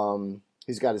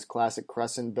 He's got his classic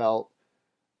crescent belt.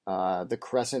 The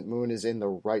crescent moon is in the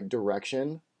right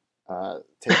direction.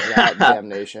 Take that,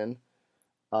 Damnation.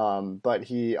 But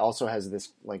he also has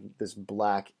this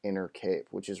black inner cape,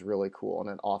 which is really cool,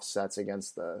 and it offsets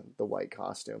against the white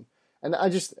costume. And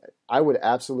I would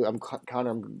absolutely, Connor,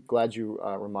 I'm glad you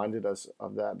reminded us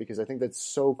of that, because I think that's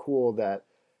so cool that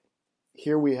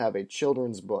here we have a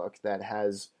children's book that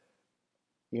has,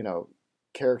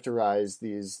 characterized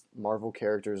these Marvel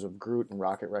characters of Groot and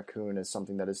Rocket Raccoon as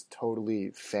something that is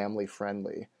totally family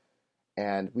friendly.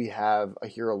 And we have a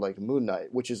hero like Moon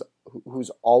Knight,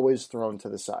 who's always thrown to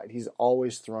the side. He's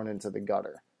always thrown into the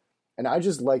gutter. And I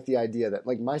just like the idea that,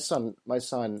 like, my son,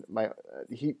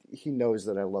 he knows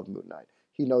that I love Moon Knight.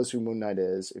 He knows who Moon Knight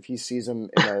is. If he sees him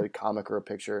in a comic or a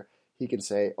picture, he can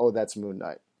say, "Oh, that's Moon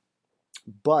Knight."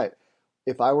 But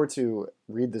if I were to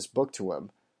read this book to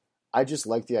him, I just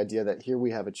like the idea that here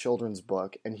we have a children's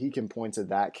book, and he can point to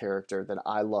that character that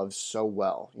I love so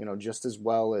well, just as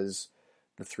well as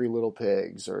the Three Little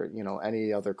Pigs or,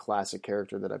 any other classic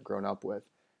character that I've grown up with.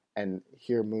 And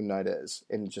here Moon Knight is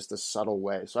in just a subtle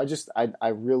way. So I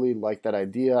really like that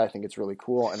idea. I think it's really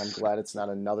cool. And I'm glad it's not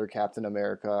another Captain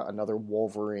America, another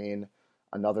Wolverine,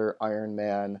 another Iron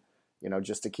Man,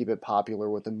 just to keep it popular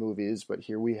with the movies. But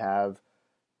here we have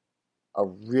a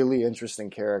really interesting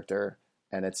character,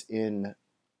 and it's in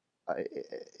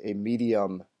a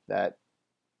medium that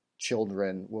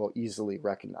children will easily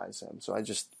recognize him. So I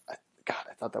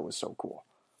thought that was so cool.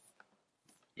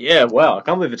 Yeah, wow, I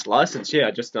can't believe it's licensed. Yeah,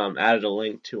 I just added a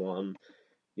link to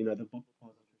the book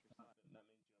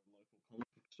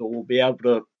so we'll be able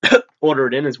to order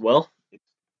it in as well. It's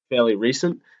fairly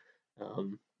recent.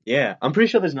 Yeah, I'm pretty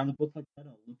sure there's another book like that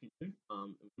I'll look into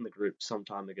in the group some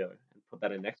time ago and put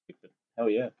that in next week. But hell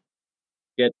yeah,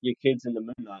 get your kids in the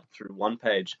Moon Knight through one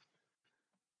page.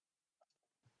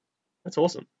 That's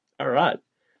awesome. All right.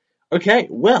 Okay,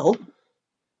 well,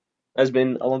 there's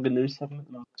been a longer news segment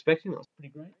than I was expecting. That was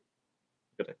pretty great.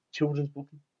 Got a children's book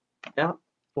out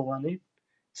for all I need.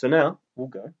 So now we'll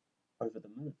go over the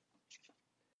moon.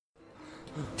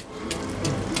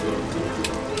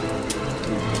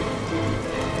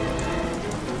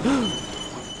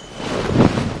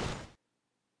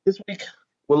 This week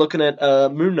we're looking at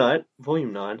Moon Knight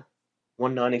Volume 9,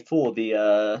 194,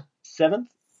 the seventh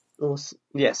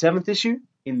issue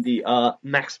in the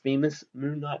Max Bemis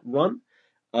Moon Knight run.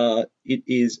 It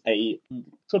is a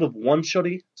sort of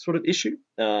one-shotty sort of issue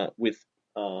with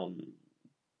Todd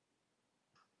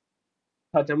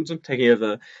Templeton taking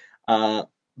over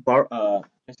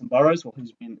Jason Burrows while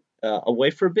he's been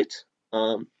away for a bit.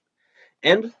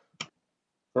 And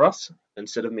for us,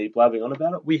 instead of me blabbing on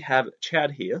about it, we have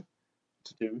Chad here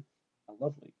to do a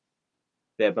lovely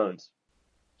bare bones.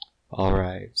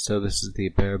 Alright, so this is the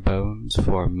bare bones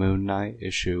for Moon Knight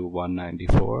issue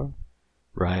 194.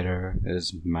 Writer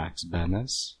is Max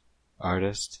Bemis.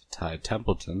 Artist, Ty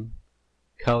Templeton.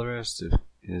 Colorist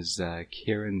is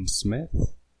Kieran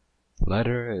Smith.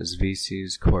 Letterer is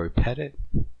VC's Corey Pettit.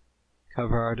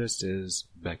 Cover artist is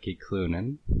Becky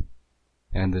Cloonan.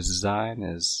 And the design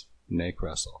is Nick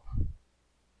Russell.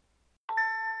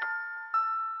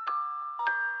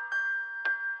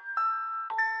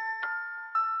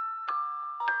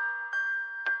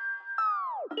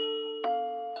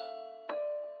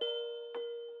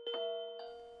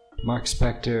 Mark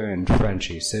Spector and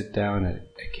Frenchie sit down at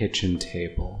a kitchen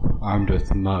table, armed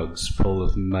with mugs full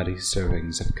of muddy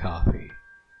servings of coffee.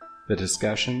 The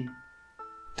discussion?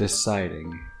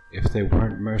 Deciding, if they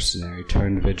weren't mercenary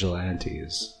turned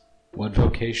vigilantes, what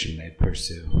vocation they'd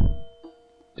pursue.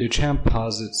 Duchamp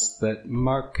posits that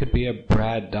Mark could be a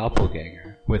Brad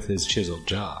doppelganger with his chiseled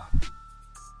jaw.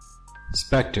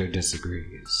 Spector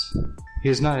disagrees. He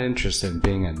is not interested in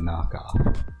being a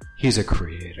knockoff. He's a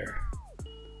creator.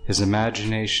 His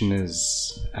imagination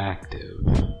is active,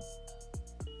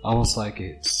 almost like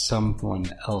it's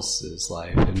someone else's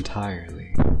life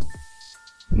entirely.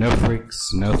 No freaks,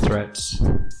 no threats,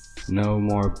 no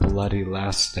more bloody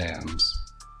last stands.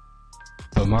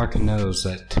 But Mark knows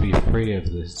that to be free of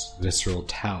his visceral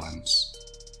talents,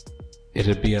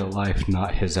 it'd be a life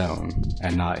not his own,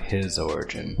 and not his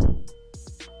origin.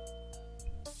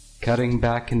 Cutting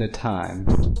back into time,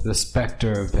 the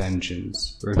Spectre of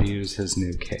Vengeance reviews his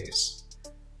new case.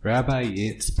 Rabbi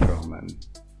Yitz Perlman,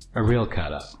 a real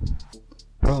cut-up.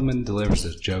 Perlman delivers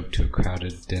a joke to a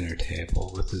crowded dinner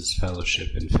table with his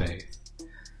fellowship in faith.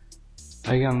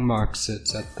 A young Mark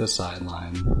sits at the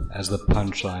sideline as the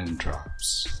punchline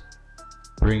drops,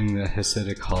 bringing the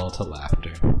Hasidic hall to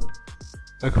laughter.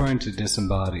 According to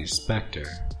Disembodied Spectre,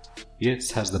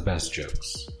 Yitz has the best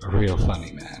jokes, a real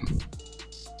funny man.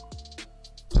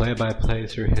 Play by play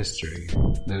through history,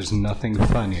 there's nothing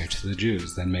funnier to the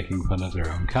Jews than making fun of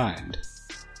their own kind.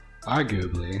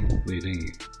 Arguably,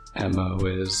 leading MO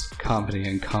is comedy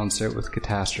in concert with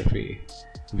catastrophe,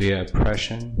 via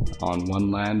oppression on one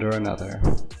land or another.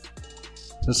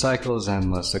 The cycle is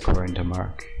endless according to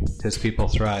Mark. His people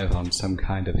thrive on some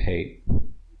kind of hate.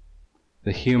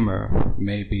 The humor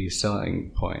may be a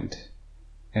selling point,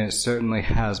 and it certainly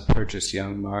has purchased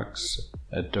young Mark's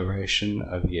adoration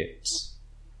of Yeats.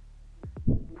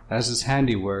 As his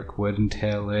handiwork would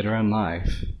entail later in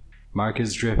life, Mark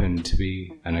is driven to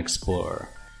be an explorer,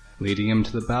 leading him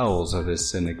to the bowels of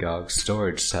his synagogue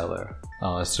storage cellar, a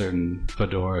la certain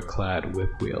fedora-clad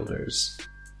whip-wielders.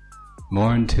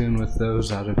 More in tune with those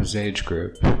out of his age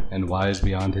group, and wise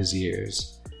beyond his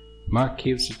years, Mark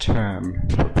keeps a term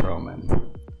for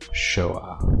Perlman,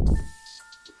 Shoah.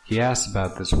 He asks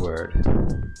about this word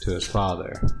to his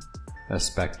father, a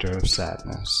specter of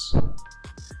sadness,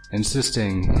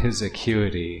 insisting his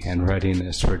acuity and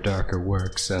readiness for darker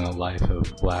works and a life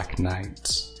of black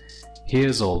nights. He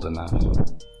is old enough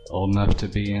to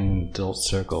be in adult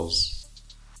circles,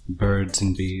 birds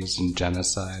and bees and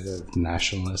genocide of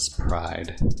nationalist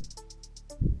pride.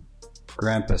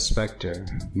 Grandpa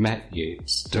Spector met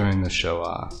Yeats during the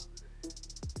Shoah,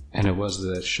 and it was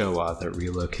the Shoah that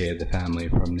relocated the family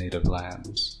from native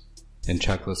lands in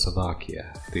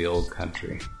Czechoslovakia, the old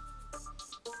country.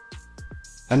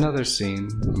 Another scene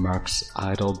marks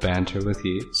idle banter with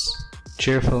Yeats,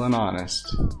 cheerful and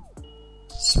honest.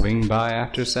 Swing by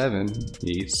after 7,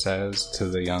 Yeats says to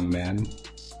the young man.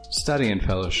 Study and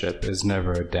fellowship is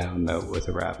never a down note with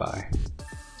a rabbi.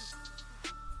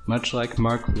 Much like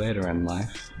Mark later in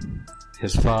life,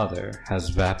 his father has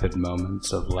vapid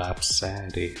moments of lapsed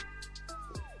sanity.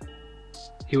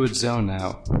 He would zone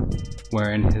out,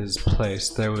 where in his place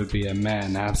there would be a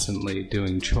man absently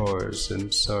doing chores in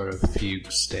sort of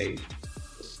fugue state.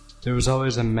 There was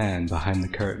always a man behind the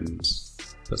curtains,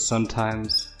 but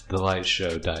sometimes the light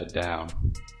show died down.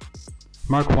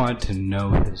 Mark wanted to know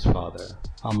his father,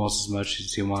 almost as much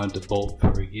as he wanted to bolt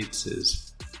for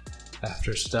Yeats's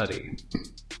after study.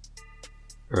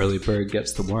 Early bird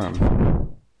gets the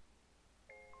worm.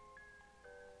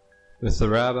 With the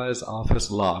rabbi's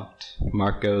office locked,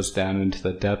 Mark goes down into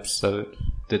the depths of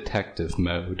detective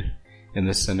mode in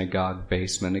the synagogue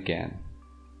basement again.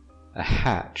 A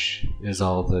hatch is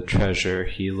all the treasure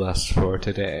he lusts for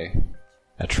today,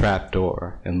 a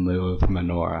trapdoor in lieu of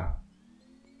menorah.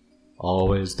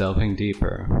 Always delving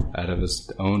deeper, out of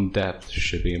his own depth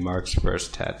should be Mark's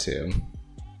first tattoo.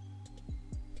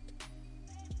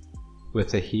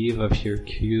 With a heave of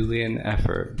Herculean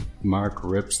effort, Mark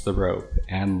rips the rope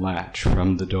and latch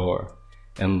from the door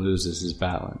and loses his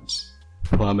balance,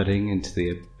 plummeting into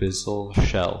the abyssal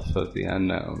shelf of the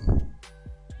unknown.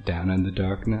 Down in the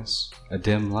darkness, a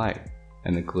dim light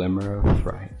and a glimmer of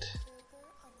fright.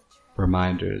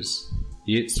 Reminders: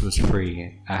 Yeats was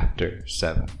free after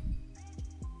 7.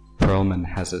 Perlman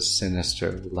has a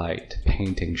sinister light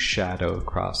painting shadow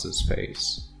across his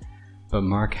face, but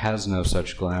Mark has no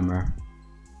such glamour.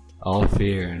 All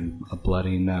fear and a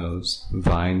bloody nose,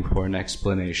 vying for an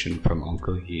explanation from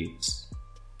Uncle Yeats.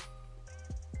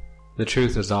 The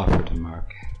truth is offered to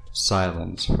Mark,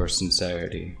 silence for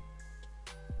sincerity.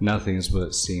 Nothing is what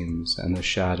it seems, and the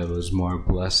shadow is more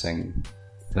blessing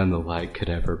than the light could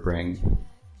ever bring.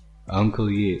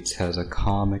 Uncle Yeats has a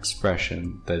calm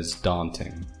expression that is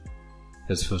daunting,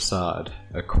 his facade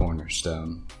a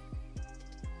cornerstone.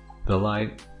 The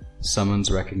light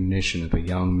summons recognition of a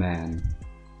young man,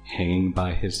 hanging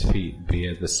by his feet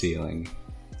via the ceiling.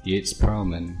 Yeats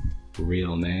Perlman,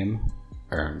 real name,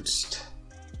 Ernst.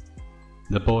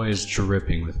 The boy is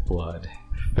dripping with blood,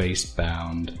 face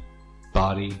bound,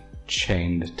 body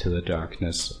chained to the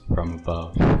darkness from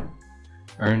above.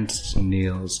 Ernst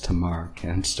kneels to Mark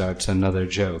and starts another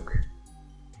joke.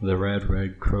 The red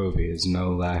Crovy is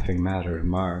no laughing matter to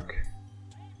Mark.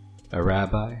 A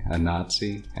rabbi, a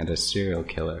Nazi, and a serial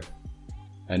killer.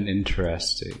 An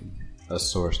interesting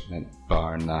assortment,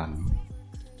 bar none.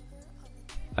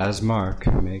 As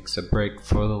Mark makes a break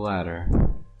for the ladder,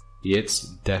 Yeats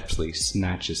deftly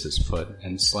snatches his foot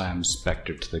and slams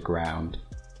Spectre to the ground.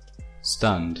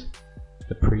 Stunned,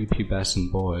 the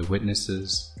prepubescent boy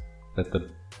witnesses that the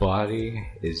body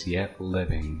is yet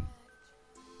living,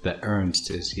 that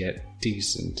Ernst is yet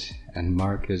decent, and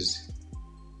Mark is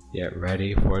yet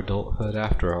ready for adulthood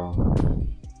after all.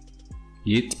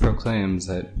 Yeats proclaims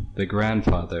that the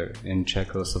grandfather in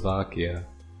Czechoslovakia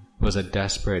was a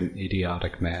desperate and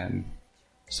idiotic man.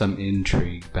 Some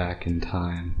intrigue back in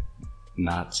time.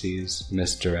 Nazis,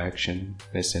 misdirection,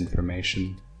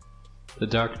 misinformation. The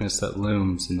darkness that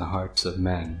looms in the hearts of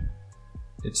men.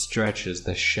 It stretches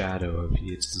the shadow of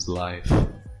Yeats's life.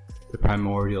 The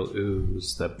primordial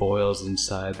ooze that boils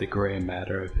inside the gray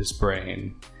matter of his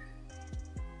brain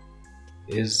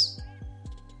is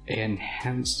an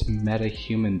enhanced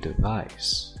meta-human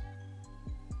device.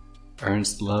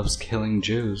 Ernst loves killing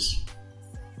Jews.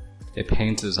 It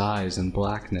paints his eyes in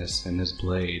blackness and his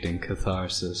blade in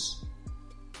catharsis.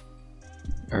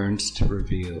 Ernst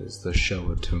reveals the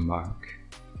Shoah to Mark,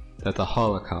 that the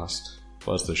Holocaust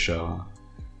was the Shoah,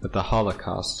 that the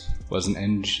Holocaust was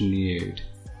engineered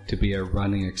to be a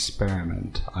running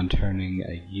experiment on turning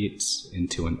a Yeats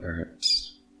into an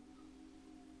Ernst.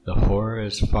 The horror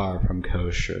is far from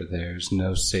kosher, there's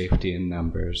no safety in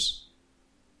numbers.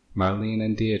 Marlene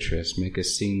and Beatrice make a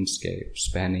scenescape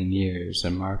spanning years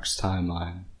in Mark's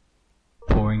timeline,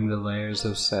 pouring the layers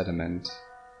of sediment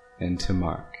into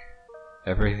Mark.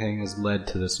 Everything has led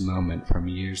to this moment from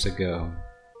years ago.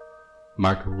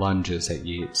 Mark lunges at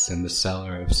Yeats in the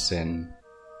cellar of sin,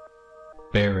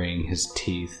 burying his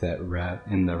teeth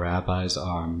in the rabbi's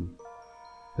arm,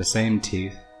 the same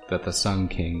teeth that the Sun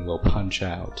King will punch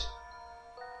out.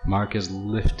 Mark is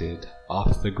lifted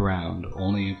off the ground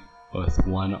only with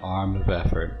one arm of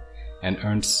effort, and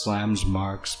Ernst slams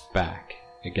Mark's back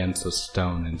against the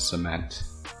stone and cement.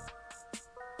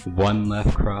 One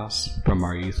left cross from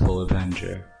our youthful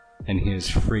avenger, and he is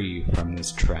free from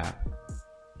this trap.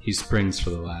 He springs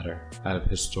for the ladder, out of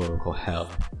historical hell.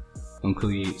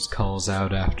 Uncle Yeats calls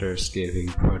out after escaping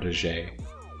protege,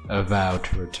 a vow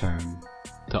to return,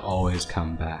 to always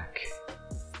come back.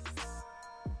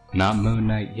 Not Moon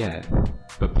Knight yet,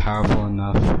 but powerful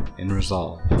enough in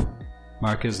resolve.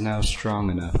 Mark is now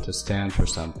strong enough to stand for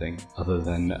something other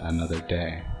than another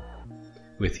day,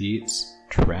 with Yeats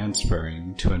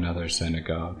transferring to another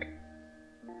synagogue.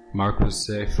 Mark was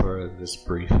safe for this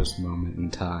briefest moment in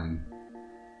time.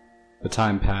 The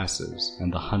time passes,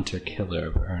 and the hunter-killer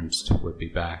of Ernst would be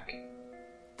back.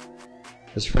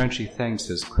 As Frenchie thanks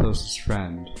his closest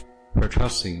friend for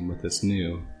trusting him with this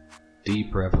new,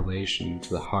 deep revelation to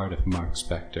the heart of Mark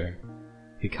Spector.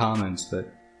 He comments that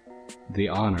the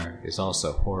honor is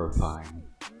also horrifying.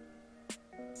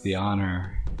 The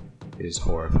honor is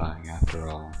horrifying after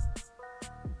all.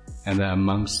 And that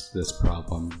amongst this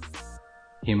problem,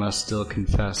 he must still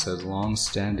confess his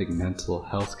long-standing mental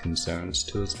health concerns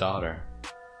to his daughter,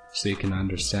 so he can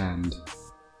understand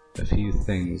a few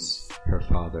things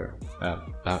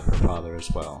about her father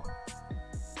as well.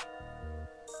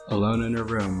 Alone in her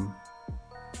room,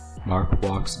 Mark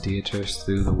walks Beatrice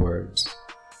through the words,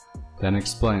 then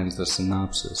explains the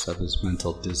synopsis of his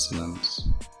mental dissonance.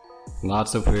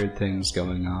 Lots of weird things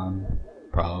going on,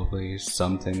 probably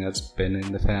something that's been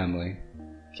in the family,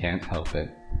 can't help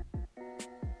it.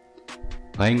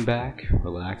 Laying back,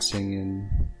 relaxing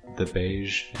in the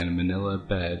beige and manila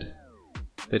bed,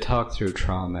 they talk through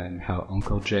trauma and how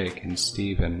Uncle Jake and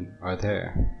Stephen are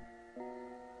there.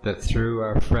 That through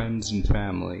our friends and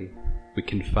family, we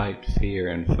can fight fear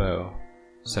and foe,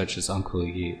 such as Uncle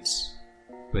Yeats,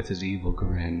 with his evil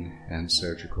grin and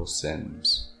surgical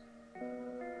sins.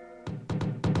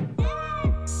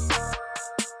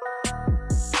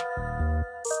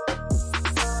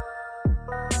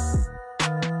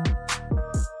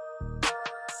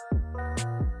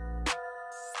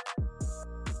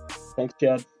 Thanks,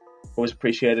 Chad. Always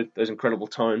appreciated those incredible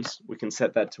tones. We can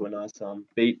set that to a nice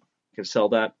beat. We can sell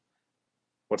that.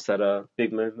 What's that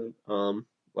big movement?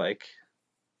 Like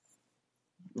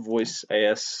voice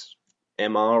ASMR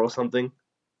or something.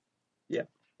 Yeah,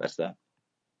 that's that.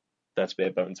 That's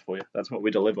bare bones for you. That's what we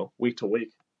deliver week to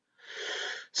week.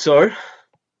 So,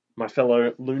 my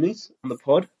fellow loonies on the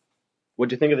pod, what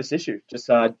do you think of this issue? Just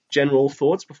general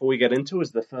thoughts before we get into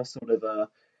is the first sort of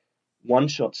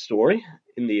one-shot story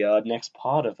in the next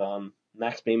part of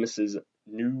Max Bemis's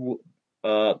new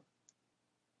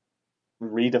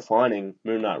redefining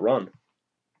Moon Knight run.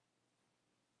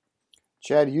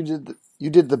 Chad, you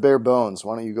did the bare bones.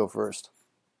 Why don't you go first?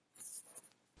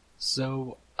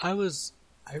 So I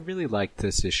really liked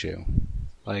this issue.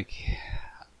 Like,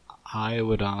 I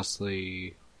would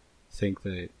honestly think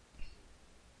that,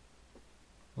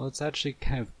 well, it's actually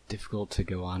kind of difficult to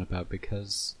go on about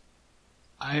because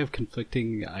I have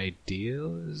conflicting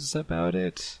ideas about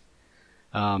it.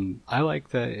 I like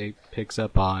that it picks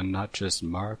up on not just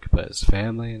Mark, but his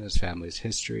family and his family's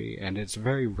history, and it's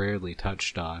very rarely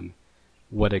touched on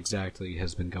what exactly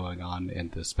has been going on in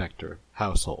the Spector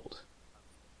household.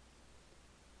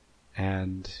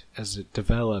 And as it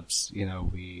develops,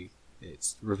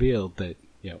 it's revealed that,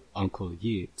 Uncle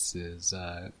Yeats is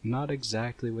not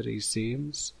exactly what he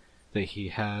seems, that he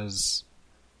has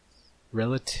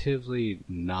relatively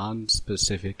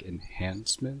non-specific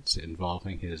enhancements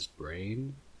involving his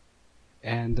brain,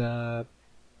 and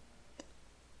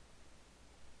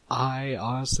I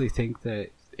honestly think that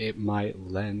it might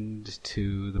lend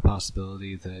to the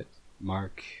possibility that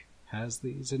Mark has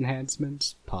these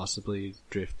enhancements, possibly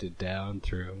drifted down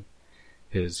through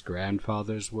his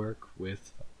grandfather's work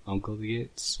with Uncle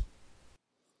Yeats.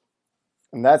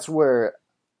 And that's where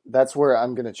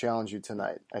I'm going to challenge you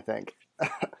tonight, I think.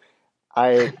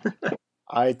 I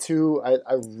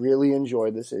really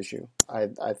enjoyed this issue. I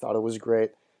thought it was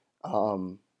great.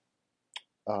 Now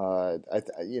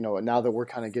that we're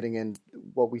kind of getting in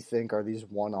what we think are these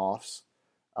one-offs,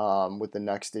 with the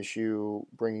next issue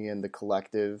bringing in the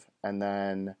collective, and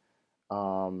then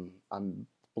I'm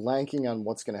blanking on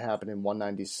what's going to happen in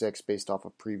 196 based off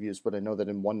of previews, but I know that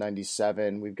in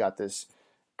 197 we've got this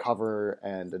cover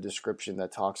and a description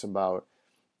that talks about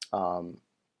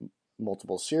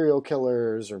multiple serial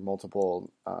killers or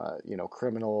multiple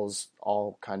criminals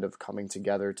all kind of coming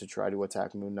together to try to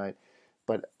attack Moon Knight.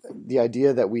 But the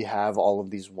idea that we have all of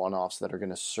these one-offs that are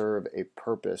going to serve a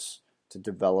purpose to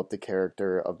develop the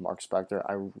character of Mark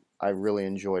Spector, I really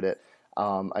enjoyed it.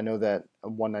 I know that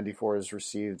 194 has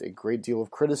received a great deal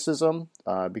of criticism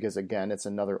because, again, it's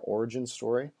another origin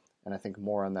story, and I think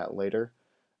more on that later.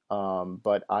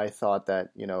 But I thought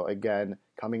that, again,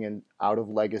 coming in out of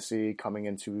Legacy, coming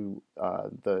into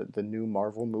the new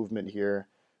Marvel movement here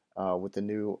with the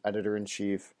new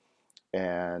editor-in-chief,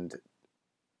 and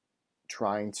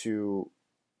trying to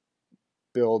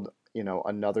build,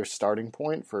 another starting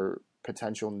point for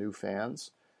potential new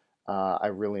fans, I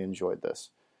really enjoyed this.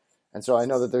 And so I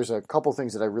know that there's a couple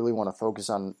things that I really want to focus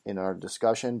on in our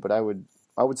discussion, but I would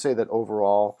say that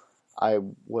overall I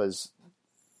was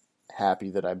happy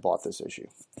that I bought this issue.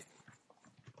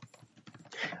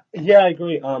 Yeah, I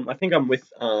agree. I think I'm with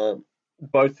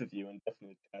both of you, and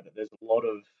definitely Chad, that there's a lot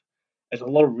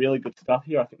of really good stuff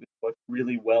here. I think this works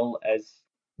really well as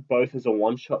both as a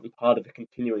one shot and part of a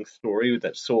continuing story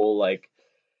that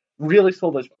really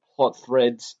saw those plot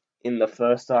threads in the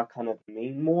first arc kind of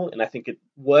mean more, and I think it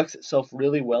works itself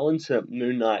really well into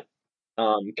Moon Knight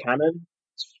canon.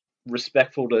 It's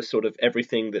respectful to sort of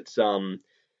everything that's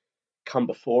come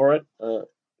before it,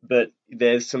 but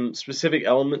there's some specific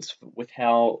elements with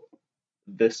how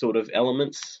the sort of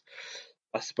elements,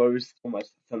 I suppose,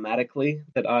 almost thematically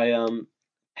that I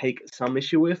take some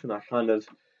issue with, and I kind of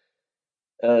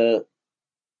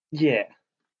yeah,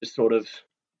 just sort of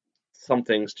some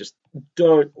things just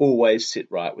don't always sit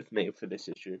right with me for this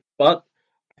issue. But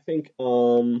I think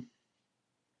I'm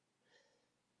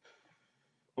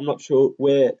not sure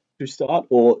where to start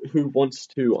or who wants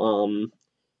to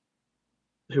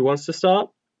start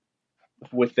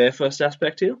with their first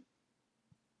aspect here.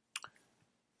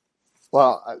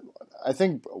 Well, I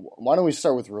think why don't we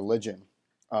start with religion,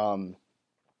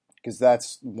 because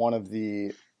that's one of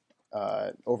the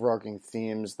overarching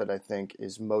themes that I think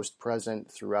is most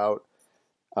present throughout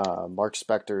Mark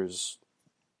Spector's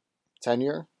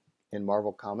tenure in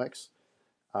Marvel Comics.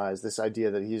 Is this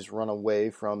idea that he's run away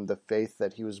from the faith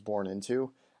that he was born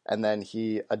into, and then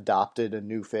he adopted a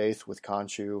new faith with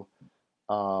Khonshu.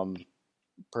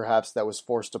 Perhaps that was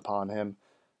forced upon him,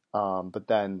 but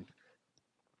then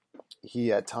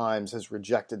he at times has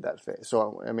rejected that faith.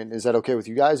 So, I mean, is that okay with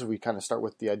you guys if we kind of start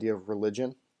with the idea of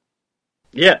religion?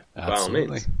 Yeah, Absolutely.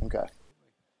 by all means. Okay.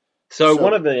 So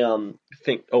one of the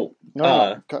thing. Oh,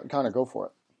 No, kind of go for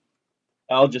it.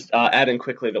 I'll just add in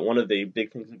quickly that one of the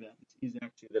big things about this is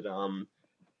actually that I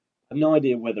have no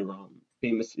idea whether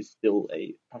Bemis is still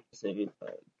a practicing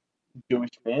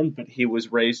Jewish man, but he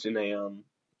was raised in a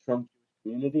strong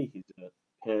Jewish community. His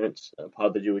parents part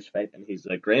of the Jewish faith, and his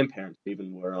grandparents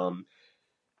even were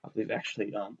I believe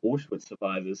actually Auschwitz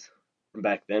survivors from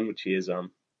back then, which he is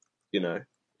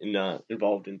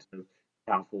involved into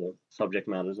powerful subject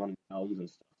matters on films and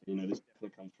stuff. This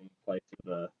definitely comes from a place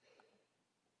of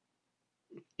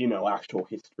actual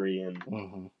history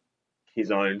and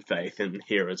his own faith in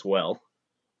here as well.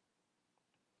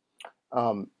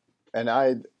 And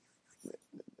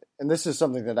this is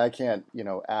something that I can't,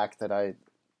 act that I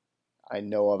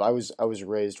know of. I was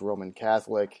raised Roman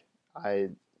Catholic. I,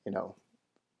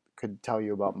 could tell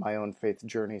you about my own faith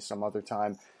journey some other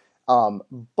time.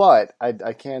 But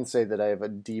I can say that I have a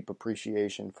deep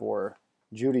appreciation for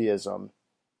Judaism,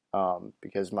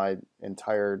 because my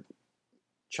entire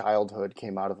childhood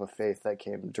came out of a faith that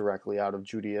came directly out of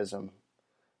Judaism,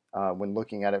 when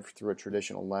looking at it through a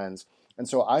traditional lens. And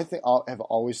so I have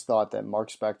always thought that Mark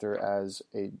Spector as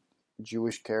a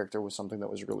Jewish character was something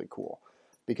that was really cool,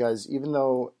 because even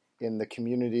though in the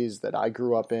communities that I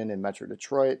grew up in Metro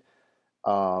Detroit,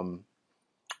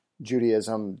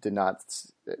 Judaism did not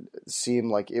seem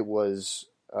like it was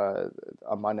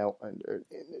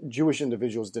Jewish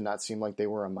individuals did not seem like they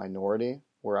were a minority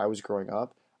where I was growing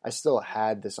up. I still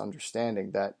had this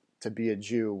understanding that to be a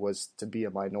Jew was to be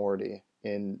a minority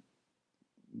in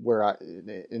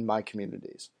my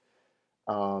communities.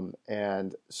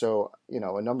 And so,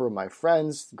 a number of my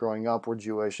friends growing up were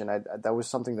Jewish, and that was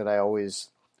something that I always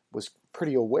was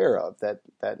pretty aware of, that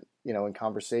in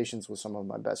conversations with some of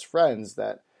my best friends,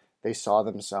 that they saw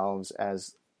themselves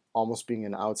as almost being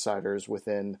an outsiders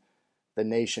within the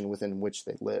nation within which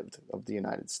they lived, of the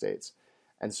United States.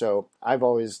 And so I've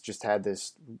always just had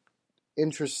this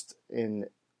interest in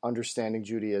understanding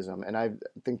Judaism, and I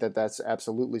think that that's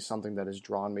absolutely something that has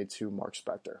drawn me to Mark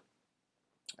Spector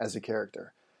as a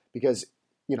character, because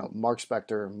Mark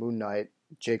Spector, Moon Knight,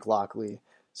 Jake Lockley,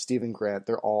 Stephen Grant,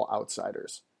 they're all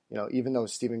outsiders. Even though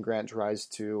Stephen Grant tries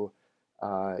to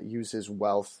use his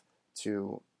wealth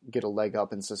to get a leg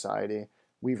up in society,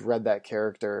 we've read that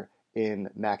character in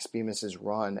Max Bemis's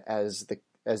run as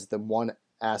the one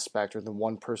aspect or the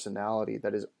one personality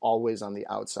that is always on the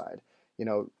outside.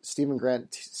 Stephen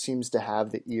Grant seems to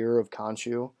have the ear of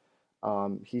Khonshu.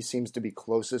 He seems to be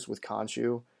closest with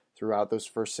Khonshu throughout those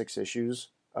first 6 issues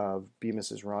of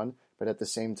Bemis's run, but at the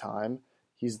same time,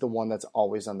 he's the one that's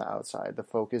always on the outside. The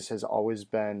focus has always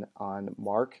been on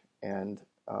Mark and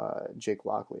Jake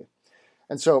Lockley.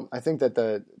 And so I think that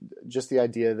the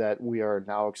idea that we are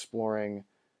now exploring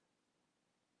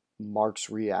Mark's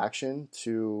reaction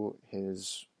to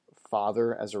his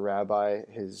father as a rabbi,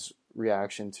 his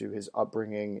reaction to his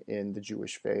upbringing in the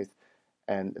Jewish faith,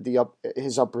 and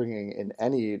his upbringing in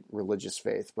any religious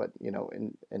faith, but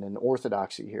in an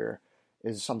orthodoxy here,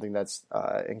 is something that's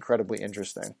incredibly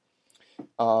interesting.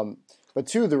 But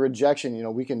two, the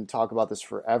rejection, we can talk about this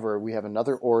forever. We have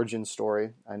another origin story.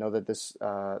 I know that this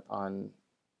on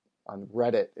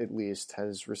Reddit at least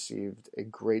has received a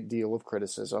great deal of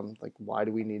criticism. Like, why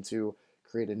do we need to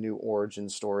create a new origin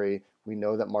story? We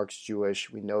know that Mark's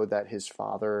Jewish. We know that his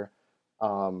father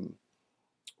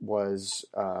was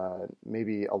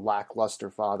maybe a lackluster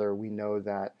father. We know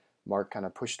that Mark kind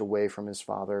of pushed away from his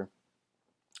father,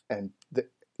 and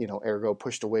ergo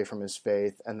pushed away from his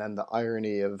faith, and then the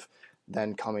irony of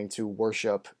then coming to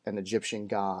worship an Egyptian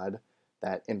god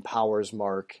that empowers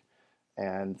Mark,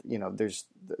 and there's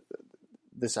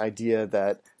this idea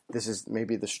that this is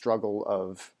maybe the struggle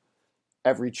of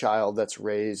every child that's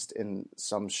raised in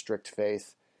some strict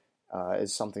faith.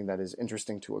 Is something that is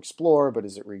interesting to explore, but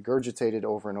is it regurgitated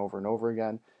over and over and over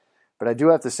again? But I do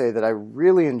have to say that I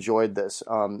really enjoyed this.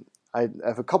 I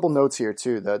have a couple notes here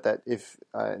too, that if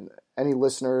any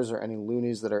listeners or any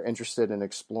loonies that are interested in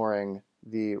exploring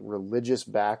the religious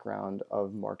background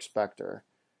of Mark Spector,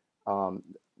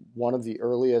 one of the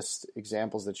earliest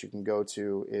examples that you can go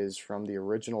to is from the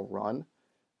original run,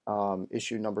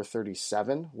 issue number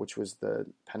 37, which was the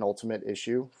penultimate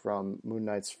issue from Moon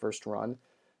Knight's first run.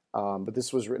 But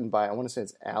this was written by, I want to say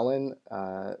it's Alan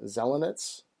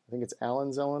Zelenitz. I think it's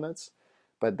Alan Zelenitz.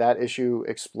 But that issue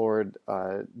explored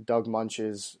Doug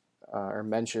Mensch's,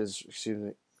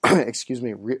 excuse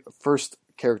me, first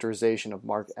characterization of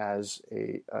Mark as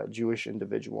a Jewish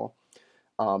individual.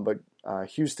 But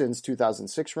Houston's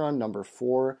 2006 run, number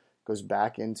 4, goes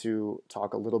back into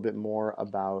talk a little bit more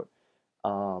about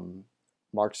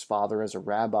Mark's father as a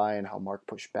rabbi and how Mark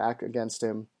pushed back against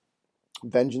him.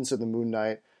 Vengeance of the Moon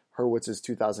Knight, Hurwitz's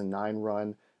 2009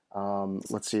 run.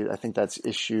 Let's see, I think that's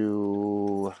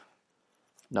issue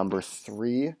number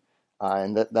 3.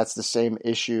 And that's the same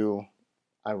issue,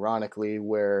 ironically,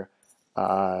 where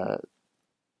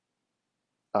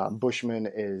Bushman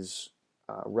is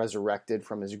resurrected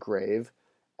from his grave.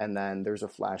 And then there's a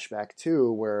flashback,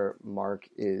 too, where Mark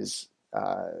is,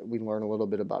 we learn a little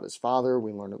bit about his father,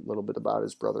 we learn a little bit about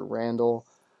his brother Randall,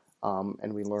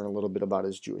 and we learn a little bit about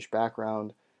his Jewish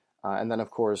background. And then, of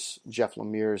course, Jeff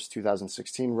Lemire's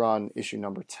 2016 run, issue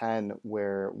number 10,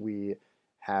 where we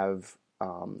have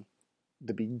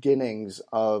the beginnings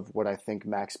of what I think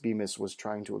Max Bemis was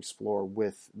trying to explore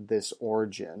with this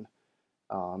origin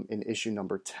in issue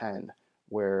number 10,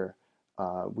 where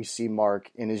we see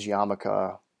Mark in his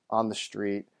yarmulke on the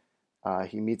street.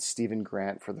 He meets Stephen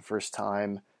Grant for the first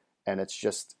time, and it's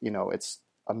just, it's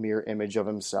a mirror image of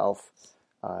himself.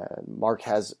 Mark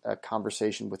has a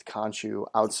conversation with Khonshu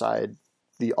outside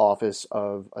the office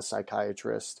of a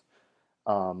psychiatrist.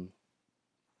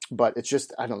 But it's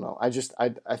just, I don't know. I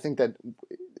think that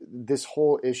this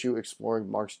whole issue exploring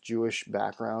Mark's Jewish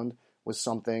background was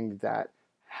something that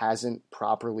hasn't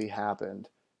properly happened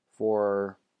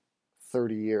for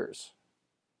 30 years.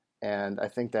 And I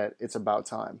think that it's about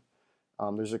time.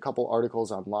 There's a couple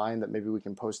articles online that maybe we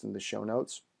can post in the show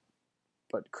notes,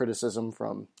 but criticism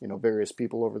from various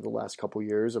people over the last couple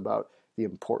years about the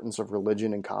importance of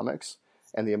religion in comics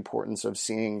and the importance of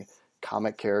seeing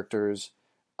comic characters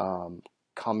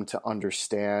come to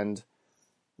understand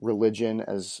religion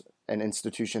as an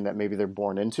institution that maybe they're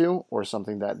born into or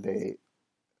something that they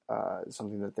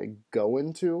go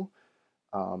into.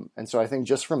 And so I think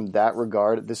just from that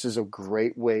regard, this is a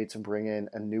great way to bring in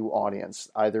a new audience,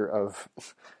 either of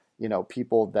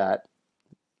people that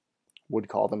would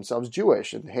call themselves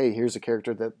Jewish, and hey, here's a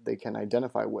character that they can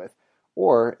identify with,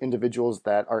 or individuals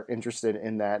that are interested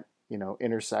in that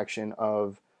intersection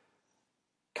of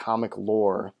comic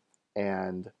lore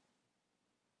and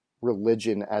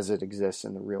religion as it exists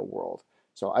in the real world.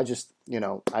 So I just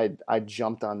I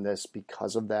jumped on this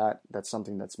because of that. That's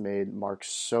something that's made Mark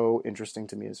so interesting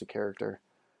to me as a character,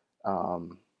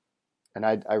 and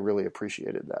I really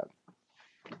appreciated that.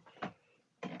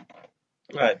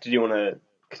 All right, did you want to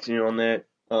continue on that,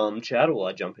 Chad, or will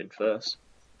I jump in first?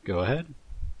 Go ahead.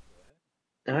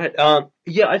 All right.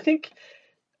 Yeah, I think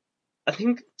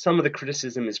some of the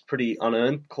criticism is pretty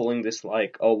unearned, calling this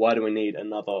like, oh, why do we need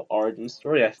another origin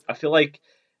story? I feel like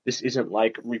this isn't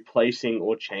like replacing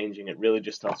or changing. It really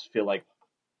just does feel like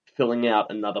filling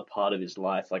out another part of his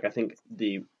life. Like, I think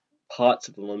the parts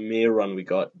of the Lemire run we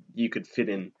got, you could fit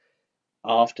in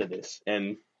after this.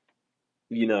 And,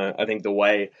 I think the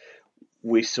way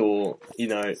we saw,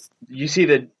 you see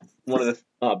that one of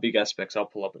the big aspects I'll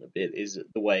pull up in a bit is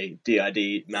the way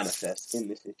DID manifests in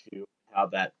this issue, how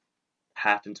that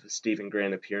happens with Stephen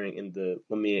Grant appearing in the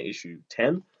Lemire issue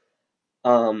 10,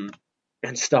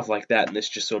 and stuff like that, and this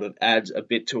just sort of adds a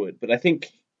bit to it. But I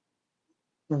think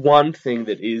one thing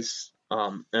that is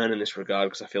earned in this regard,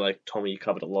 because I feel like, Tommy, you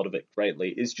covered a lot of it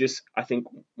greatly, is just, I think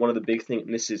one of the big things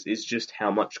in this is just how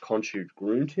much Khonshu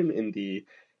groomed him in the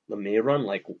Lemire run.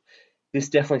 Like, this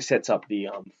definitely sets up the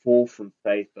fall from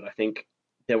faith, but I think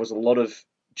there was a lot of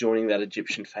joining that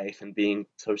Egyptian faith and being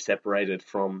so separated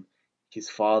from his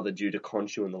father due to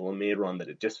Khonshu and the Lemire run that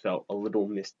it just felt a little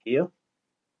missed here.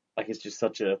 like it's just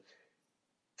such a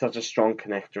strong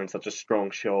connector and such a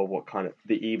strong show of what kind of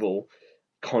the evil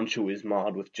Conchu is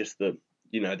marred with just the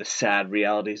the sad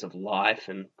realities of life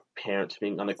and parents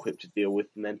being unequipped to deal with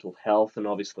mental health, and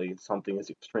obviously something as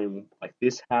extreme like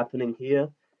this happening here,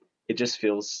 it just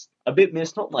feels a bit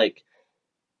missed. Not like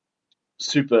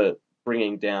super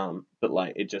bringing down, but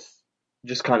like it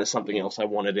just kind of something else I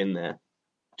wanted in there,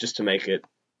 just to make it,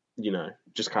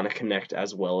 just kind of connect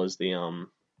as well as the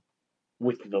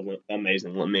with the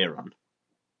amazing Lemire run.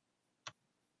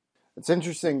 It's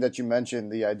interesting that you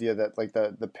mentioned the idea that like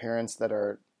the parents that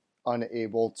are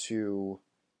unable to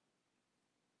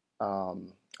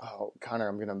Connor,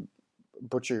 I'm gonna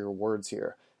butcher your words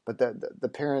here, but the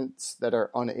parents that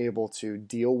are unable to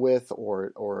deal with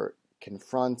or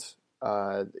confront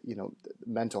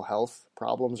mental health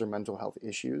problems or mental health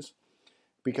issues,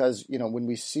 because when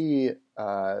we see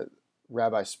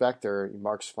Rabbi Specter,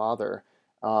 Mark's father,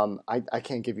 I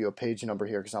can't give you a page number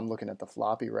here because I'm looking at the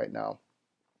floppy right now.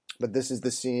 But this is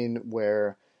the scene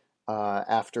where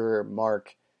after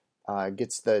Mark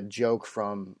gets the joke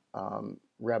from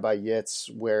Rabbi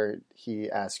Yitz, where he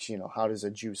asks, how does a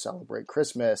Jew celebrate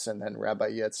Christmas? And then Rabbi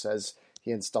Yitz says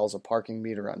he installs a parking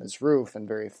meter on his roof, and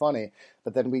very funny.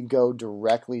 But then we go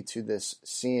directly to this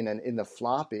scene, and in the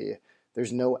floppy,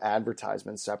 there's no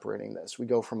advertisement separating this. We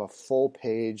go from a full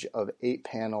page of 8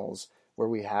 panels where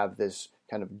we have this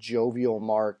kind of jovial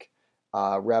Mark.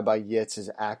 Rabbi Yitz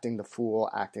is acting the fool,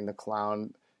 acting the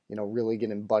clown, really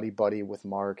getting buddy-buddy with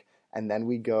Mark. And then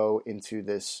we go into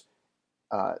this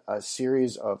a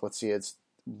series of, let's see, it's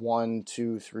 1,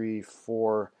 2, 3,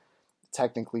 4,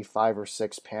 technically 5 or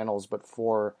 6 panels, but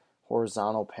 4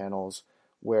 horizontal panels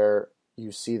where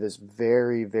you see this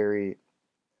very, very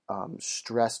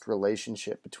stressed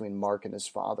relationship between Mark and his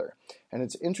father. And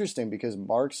it's interesting because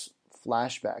Mark's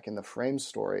flashback in the Frame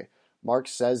story, Mark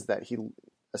says that he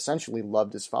essentially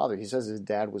loved his father. He says his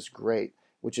dad was great,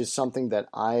 which is something that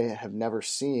I have never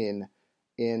seen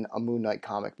in a Moon Knight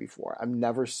comic before. I've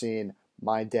never seen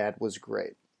my dad was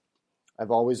great. I've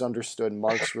always understood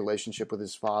Mark's relationship with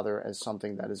his father as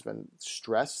something that has been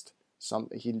stressed.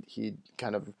 He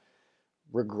kind of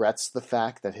regrets the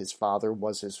fact that his father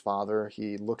was his father.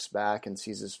 He looks back and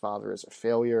sees his father as a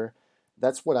failure.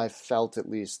 That's what I've felt, at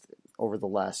least over the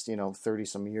last 30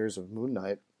 some years of Moon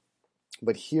Knight.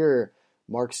 But here,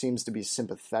 Mark seems to be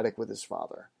sympathetic with his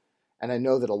father. And I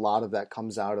know that a lot of that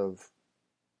comes out of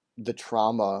the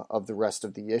trauma of the rest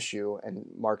of the issue, and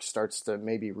Mark starts to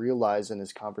maybe realize in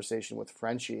his conversation with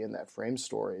Frenchie in that Frame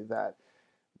story that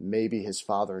maybe his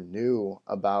father knew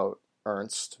about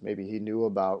Ernst, maybe he knew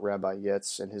about Rabbi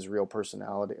Yitz and his real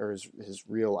personality or his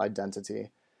real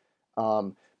identity.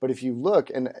 But if you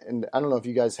look, and I don't know if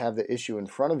you guys have the issue in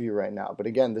front of you right now, but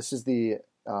again, this is the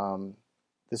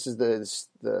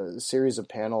series of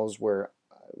panels where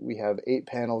we have 8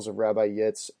 panels of Rabbi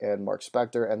Yitz and Mark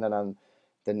Specter, and then on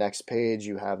the next page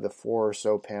you have the 4 or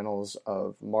so panels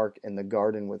of Mark in the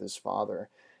garden with his father.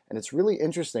 And it's really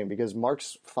interesting because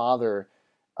Mark's father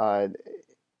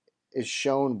is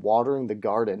shown watering the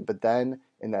garden, but then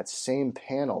in that same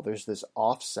panel there's this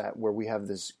offset where we have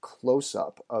this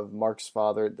close-up of Mark's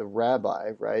father, the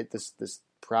rabbi, right? This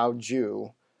proud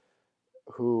Jew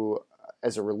who,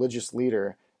 as a religious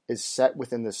leader, is set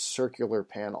within this circular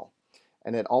panel.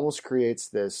 And it almost creates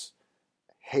this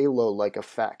halo-like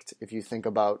effect if you think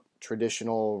about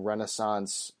traditional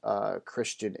Renaissance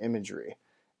Christian imagery.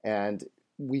 And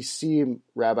we see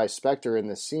Rabbi Specter in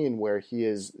the scene where he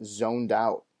is zoned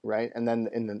out, right? And then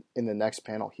in the next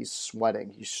panel, he's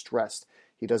sweating, he's stressed,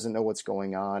 he doesn't know what's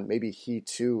going on. Maybe he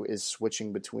too is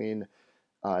switching between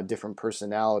different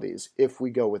personalities. If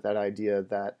we go with that idea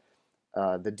that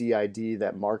the DID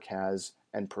that Mark has,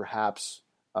 and perhaps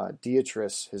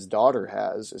Beatrice, his daughter,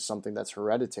 has, is something that's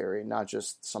hereditary, not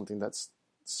just something that's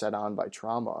set on by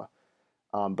trauma.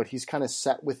 But he's kind of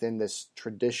set within this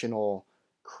traditional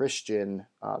Christian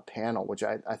panel, which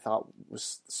I thought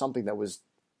was something that was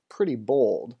pretty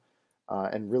bold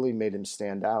and really made him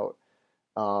stand out.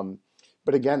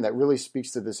 But again, that really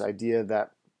speaks to this idea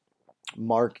that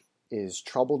Mark is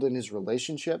troubled in his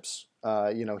relationships.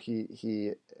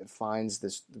 He finds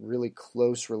this really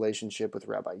close relationship with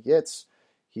Rabbi Yitz.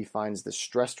 He finds this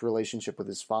stressed relationship with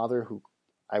his father, who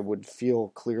I would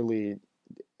feel clearly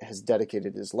has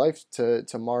dedicated his life to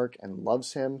Mark and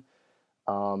loves him.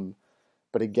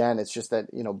 But again, it's just that,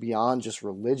 beyond just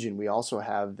religion, we also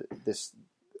have this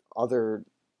other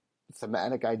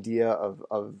thematic idea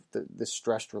of the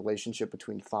stressed relationship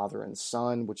between father and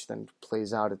son, which then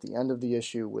plays out at the end of the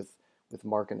issue with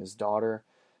Mark and his daughter.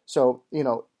 So,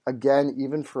 again,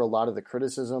 even for a lot of the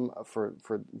criticism for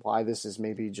why this is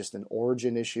maybe just an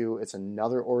origin issue, it's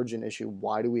another origin issue.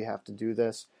 Why do we have to do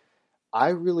this? I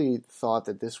really thought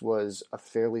that this was a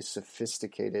fairly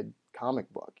sophisticated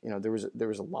comic book. You know, there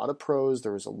was a lot of prose,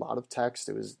 there was a lot of text,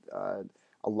 there was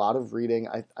a lot of reading.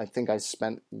 I think I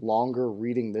spent longer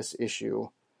reading this issue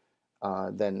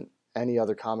than any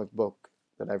other comic book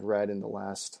that I've read in the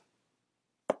last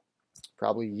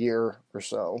probably year or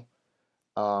so.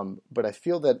 But I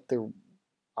feel that there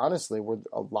honestly were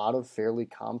a lot of fairly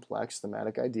complex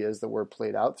thematic ideas that were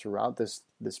played out throughout this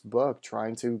book,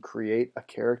 trying to create a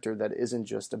character that isn't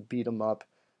just a beat 'em up,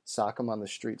 sock 'em on the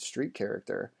street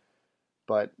character.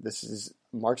 But this is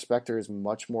Mark Spector is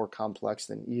much more complex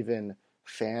than even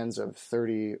fans of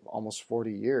 30, almost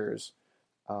 40 years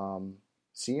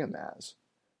see him as.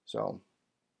 So,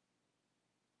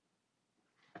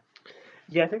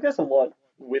 Yeah, I think there's a lot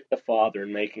with the father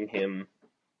and making him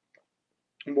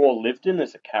more lived in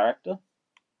as a character.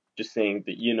 Just seeing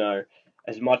that, you know,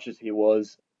 as much as he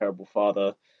was a terrible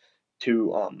father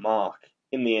to Mark,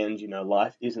 in the end, you know,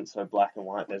 life isn't so black and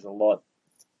white. There's a lot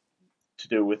to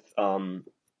do with Rabbi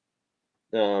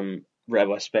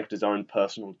Spector's own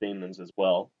personal demons as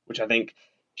well, which I think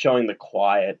showing the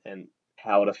quiet and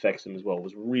how it affects him as well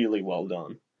was really well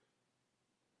done.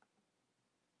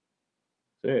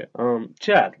 So yeah,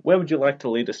 Chad, where would you like to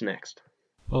lead us next?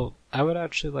 Well, I would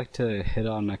actually like to hit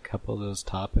on a couple of those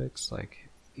topics, like,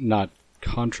 not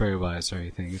contrary-wise or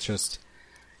anything, it's just,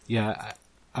 yeah,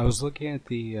 I was looking at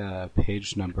the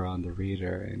page number on the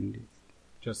reader, and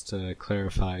just to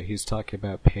clarify, he's talking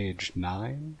about page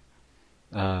 9,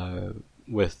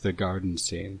 with the garden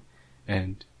scene,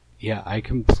 and yeah, I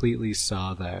completely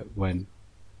saw that when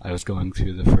I was going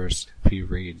through the first few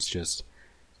reads, just,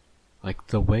 like,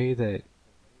 the way that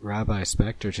Rabbi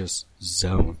Spector just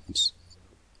zones.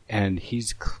 And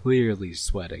he's clearly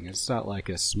sweating. It's not like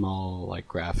a small, like,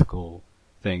 graphical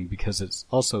thing, because it's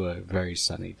also a very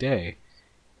sunny day.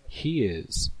 He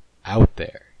is out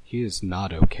there. He is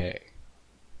not okay.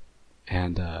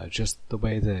 And just the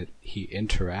way that he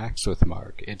interacts with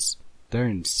Mark, they're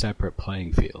in separate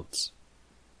playing fields.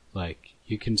 Like,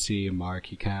 you can see Mark,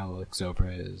 he kind of looks over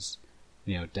his,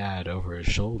 dad over his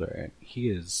shoulder, and he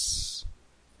is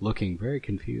looking very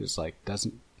confused, like,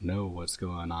 doesn't know what's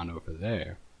going on over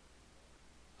there.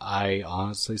 I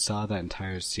honestly saw that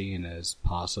entire scene as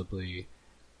possibly,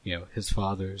 his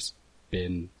father's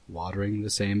been watering the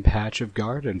same patch of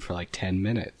garden for like 10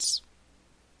 minutes.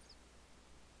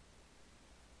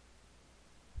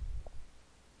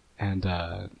 And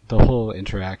the whole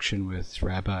interaction with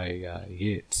Rabbi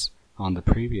Yitz on the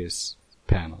previous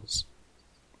panels,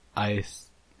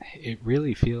 it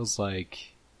really feels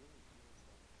like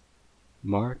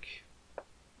Mark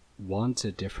wants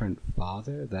a different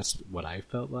father. That's what I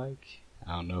felt like.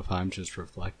 I don't know if I'm just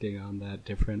reflecting on that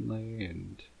differently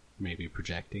and maybe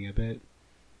projecting a bit,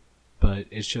 but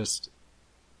it's just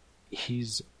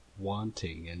he's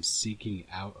wanting and seeking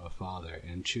out a father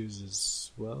and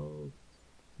chooses, well,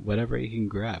 whatever he can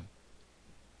grab.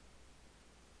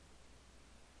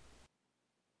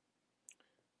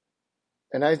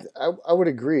 And I would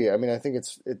agree. I mean, I think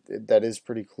that is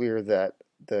pretty clear that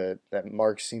that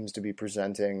Mark seems to be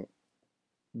presenting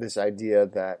this idea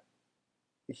that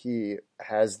he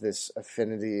has this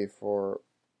affinity for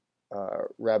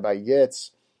Rabbi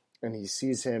Yitz, and he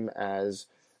sees him as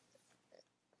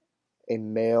a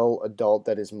male adult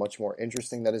that is much more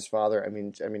interesting than his father. I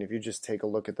mean, if you just take a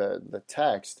look at the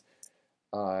text,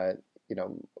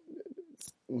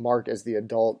 Mark as the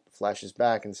adult flashes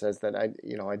back and says that I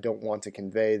don't want to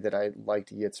convey that I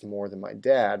liked Yitz more than my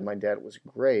dad. My dad was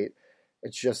great.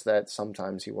 It's just that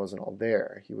sometimes he wasn't all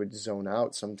there. He would zone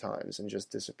out sometimes and just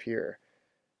disappear,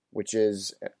 which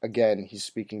is, again, he's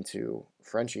speaking to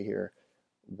Frenchie here,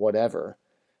 whatever.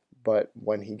 But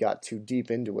when he got too deep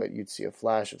into it, you'd see a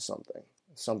flash of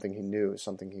something he knew,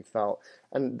 something he felt.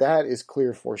 And that is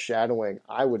clear foreshadowing,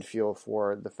 I would feel,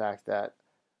 for the fact that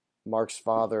Mark's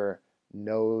father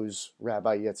knows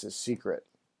Rabbi Yitz's secret,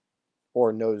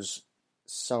 or knows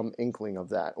some inkling of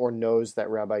that, or knows that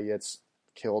Rabbi Yitz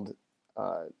killed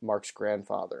Mark's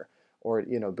grandfather, or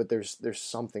but there's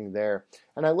something there.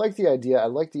 And I like the idea, I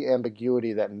like the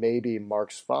ambiguity that maybe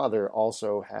Mark's father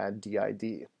also had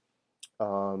DID,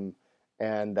 and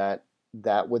that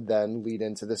would then lead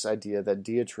into this idea that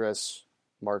Beatrice,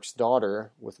 Mark's daughter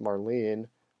with Marlene,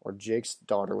 or Jake's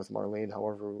daughter with Marlene,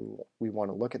 however we want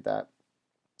to look at that,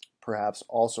 perhaps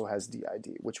also has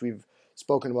DID, which we've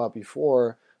spoken about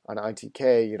before on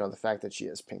ITK, the fact that she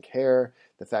has pink hair,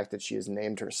 the fact that she has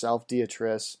named herself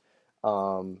Beatrice.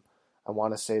 I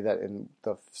want to say that in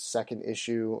the second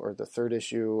issue or the third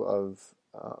issue of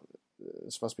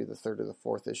this must be the third or the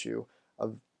fourth issue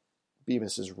of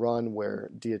Bemis's run, where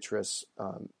Beatrice,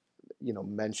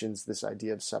 mentions this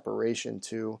idea of separation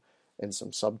too, in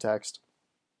some subtext.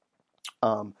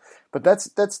 But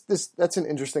that's an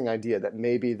interesting idea, that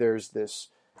maybe there's this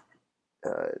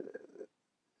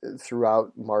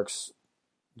throughout Mark's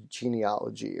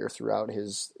genealogy, or throughout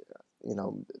his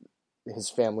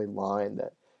family line,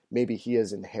 that maybe he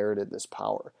has inherited this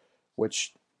power,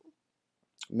 which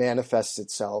manifests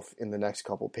itself in the next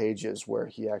couple pages, where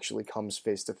he actually comes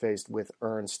face to face with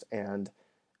Ernst, and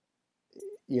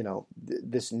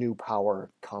this new power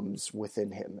comes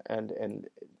within him, and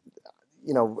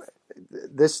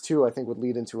this too, I think, would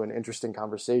lead into an interesting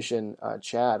conversation,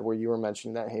 Chad, where you were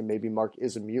mentioning that, hey, maybe Mark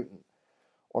is a mutant,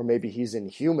 or maybe he's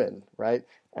inhuman, right?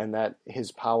 And that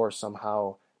his power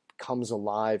somehow comes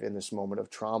alive in this moment of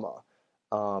trauma.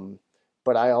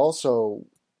 But I also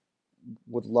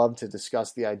would love to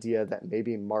discuss the idea that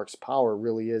maybe Mark's power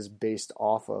really is based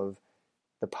off of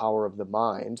the power of the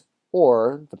mind,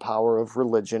 or the power of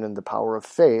religion and the power of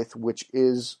faith, which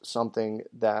is something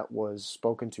that was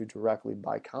spoken to directly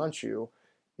by Khonshu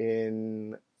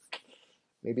in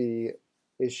maybe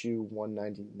issue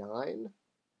 199,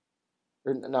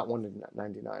 or not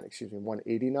 199, excuse me,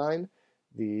 189,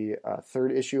 the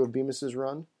third issue of Bemis's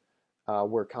run,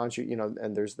 where Khonshu,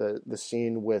 and there's the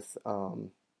scene with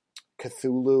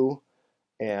Cthulhu,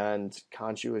 and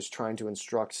Khonshu is trying to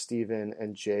instruct Stephen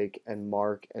and Jake and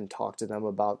Mark and talk to them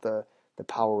about the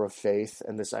power of faith,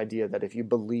 and this idea that if you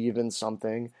believe in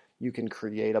something, you can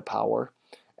create a power.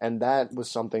 And that was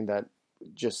something that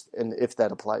and if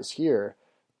that applies here,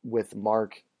 with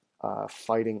Mark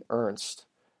fighting Ernst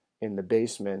in the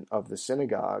basement of the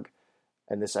synagogue,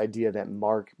 and this idea that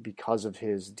Mark, because of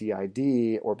his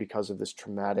DID, or because of this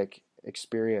traumatic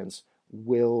experience,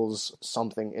 wills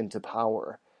something into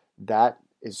power, that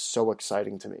is so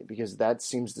exciting to me, because that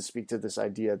seems to speak to this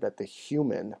idea that the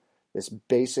human, this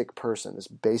basic person, this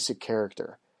basic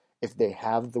character, if they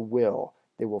have the will,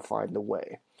 they will find the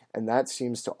way. And that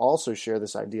seems to also share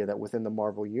this idea that within the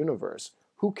Marvel Universe,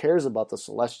 who cares about the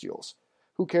Celestials?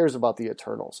 Who cares about the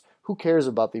Eternals? Who cares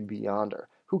about the Beyonder?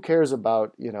 Who cares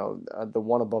about, the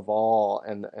One Above All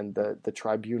and the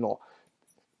Tribunal?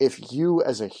 If you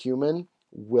as a human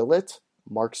will it,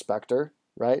 Mark Spector,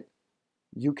 right,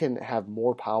 you can have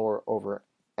more power over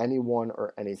anyone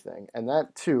or anything. And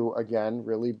that too, again,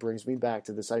 really brings me back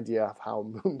to this idea of how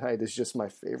Moon Knight is just my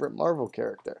favorite Marvel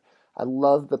character. I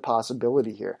love the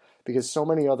possibility here, because so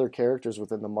many other characters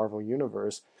within the Marvel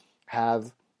Universe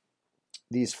have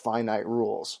these finite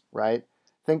rules, right?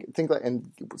 Think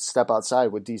and step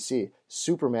outside with DC.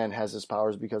 Superman has his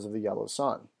powers because of the yellow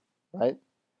sun, right?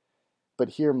 But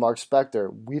here, Mark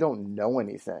Spector, we don't know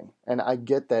anything. And I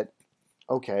get that,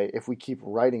 okay, if we keep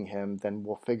writing him, then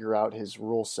we'll figure out his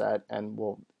rule set and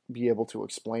we'll be able to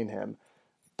explain him.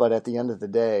 But at the end of the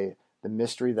day, the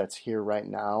mystery that's here right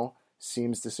now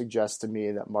seems to suggest to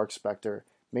me that Mark Spector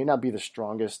may not be the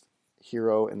strongest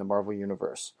hero in the Marvel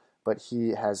Universe, but he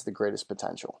has the greatest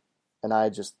potential. And I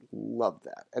just love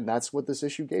that. And that's what this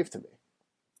issue gave to me.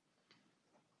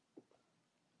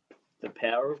 The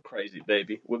power of crazy,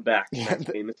 baby. We're back. Yeah,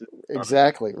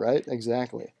 exactly, right?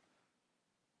 Exactly.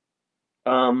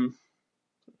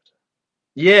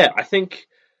 Yeah,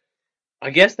 I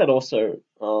guess that also,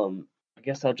 I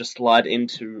guess I'll just slide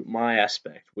into my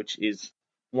aspect, which is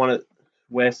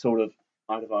where sort of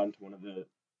I divide into one of the,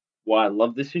 why I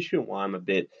love this issue and why I'm a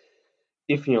bit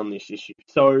iffy on this issue.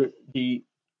 So the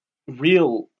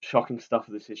real shocking stuff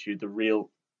of this issue, the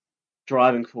real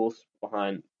driving force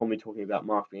behind me talking about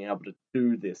Mark being able to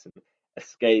do this and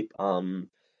escape Uncle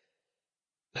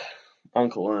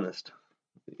Ernest,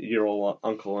 you're all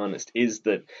Uncle Ernest, is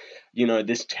that,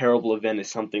 this terrible event is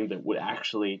something that would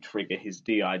actually trigger his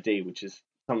DID, which is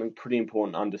something pretty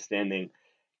important, understanding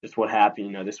just what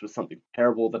happened. This was something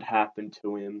terrible that happened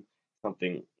to him,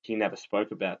 something he never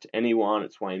spoke about to anyone.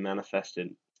 It's why he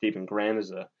manifested Stephen Grant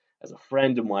as a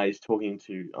friend, and why he's talking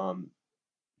to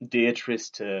Beatrice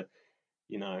to,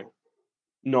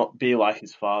 not be like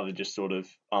his father, just sort of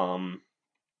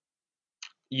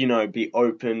be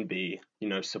open, be,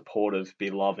 supportive, be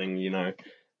loving,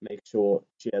 make sure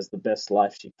she has the best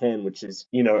life she can, which is,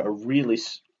 a really,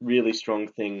 really strong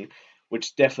thing,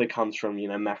 which definitely comes from,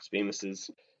 Max Bemis's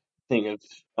thing of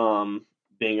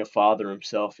being a father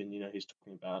himself, and, he's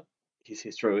talking about his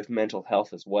history with mental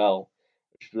health as well,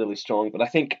 which is really strong. But I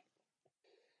think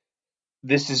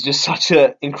this is just such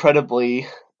a incredibly,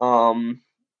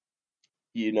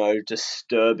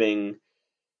 disturbing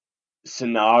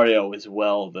scenario as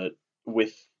well, that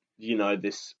with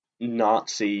this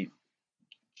Nazi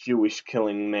Jewish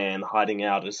killing man hiding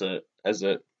out as as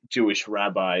a Jewish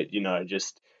rabbi,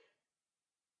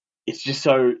 it's just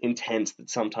so intense that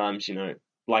sometimes,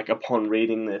 like upon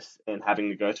reading this and having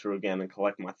to go through again and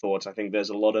collect my thoughts, I think there's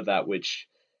a lot of that which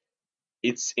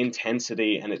its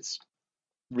intensity and its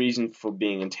reason for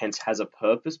being intense has a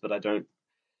purpose, but it's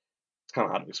kind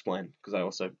of hard to explain because I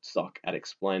also suck at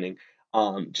explaining.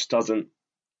 Just doesn't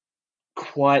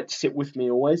quite sit with me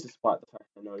always, despite the fact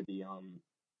I know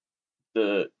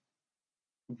the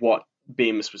what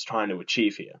Bemis was trying to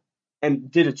achieve here,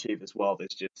 and did achieve as well.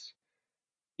 There's just,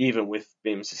 even with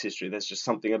Bemis's history, there's just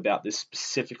something about this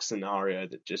specific scenario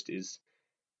that just is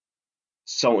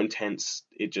so intense.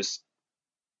 It just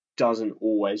doesn't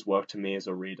always work to me as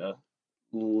a reader,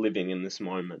 living in this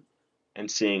moment and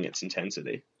seeing its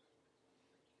intensity.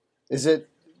 Do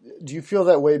you feel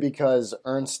that way because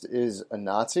Ernst is a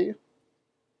Nazi?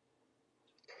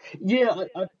 Yeah,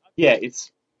 yeah,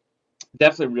 it's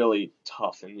definitely really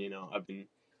tough, and I've been,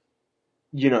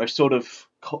 sort of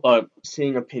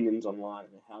seeing opinions online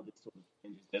and how this sort of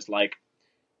changes. There's like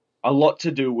a lot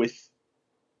to do with,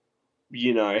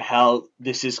 how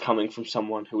this is coming from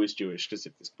someone who is Jewish, because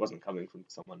if this wasn't coming from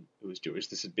someone who is Jewish,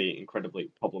 this would be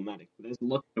incredibly problematic. But there's a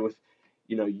lot to do with,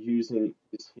 using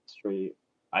this history,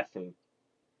 I think,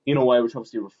 in a way which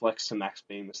obviously reflects to Max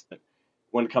Bemis, that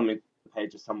when coming to the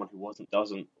page as someone who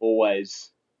doesn't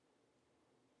always,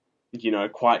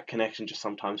 quiet connection just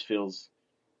sometimes feels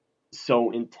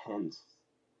so intense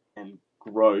and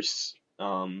gross,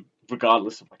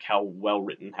 regardless of like how well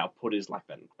written, how put is, like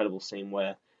that incredible scene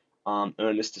where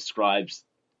Ernest describes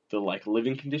the like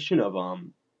living condition of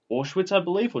Auschwitz, I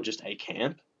believe, or just a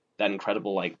camp. That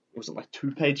incredible, like, was it like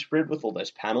 2-page spread with all those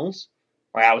panels?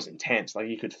 Like, that was intense. Like,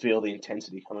 you could feel the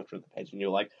intensity coming from the page, and you're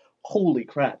like, holy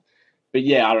crap. But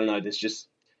yeah, I don't know. There's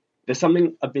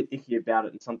something a bit icky about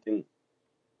it, and something,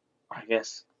 I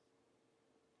guess,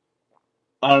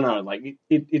 I don't know. Like,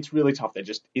 it's really tough. There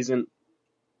just isn't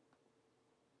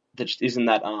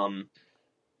that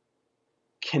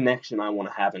connection I want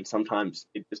to have, and sometimes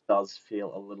it just does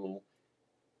feel a little,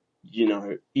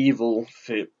 evil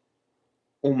for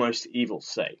almost evil's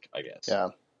sake, I guess. Yeah.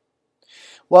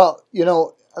 Well,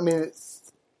 I mean,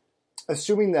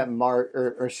 assuming that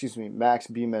Max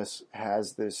Bemis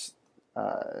has this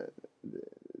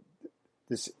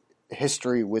this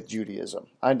history with Judaism.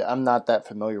 I'm not that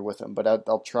familiar with him, but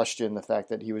I'll trust you in the fact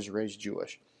that he was raised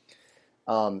Jewish.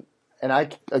 And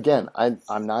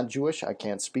I'm not Jewish. I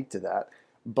can't speak to that.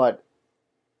 But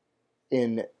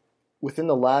within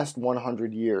the last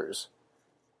 100 years,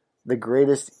 the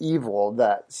greatest evil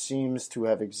that seems to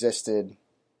have existed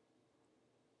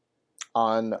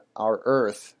on our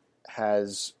earth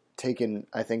has taken,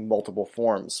 I think, multiple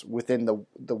forms within the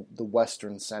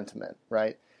Western sentiment,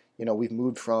 right? We've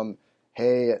moved from,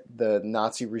 hey, the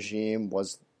Nazi regime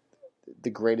was the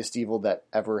greatest evil that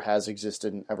ever has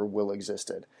existed and ever will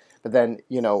existed. But then,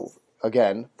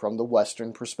 again, from the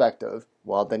Western perspective,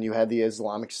 well, then you had the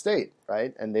Islamic State,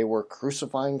 right? And they were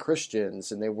crucifying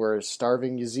Christians, and they were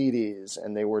starving Yazidis,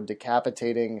 and they were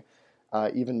decapitating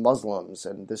even Muslims,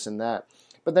 and this and that.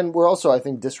 But then we're also, I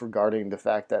think, disregarding the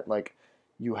fact that, like,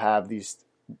 you have these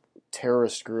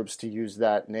terrorist groups, to use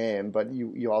that name, but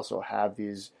you also have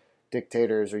these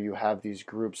dictators, or you have these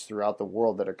groups throughout the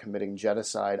world that are committing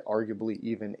genocide, arguably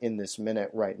even in this minute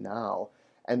right now.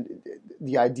 And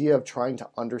the idea of trying to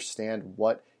understand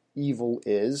what evil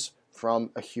is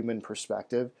from a human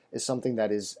perspective is something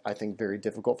that is, I think, very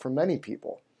difficult for many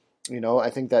people. I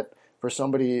think that for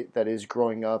somebody that is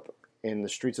growing up in the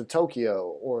streets of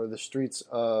Tokyo, or the streets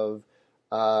of,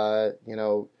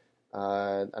 London,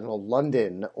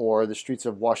 or the streets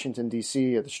of Washington,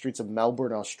 D.C., or the streets of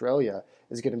Melbourne, Australia,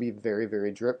 is going to be very,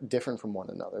 very different from one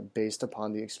another based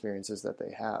upon the experiences that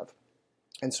they have.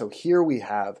 And so here we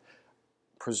have,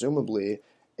 presumably,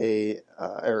 an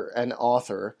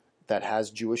author that has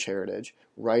Jewish heritage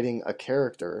writing a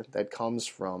character that comes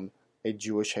from a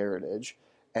Jewish heritage,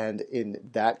 and in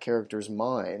that character's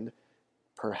mind,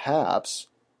 perhaps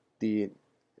the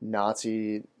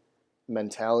Nazi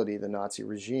mentality, the Nazi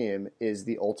regime, is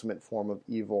the ultimate form of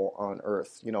evil on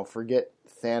Earth. Forget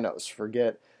Thanos,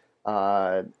 forget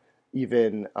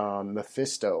even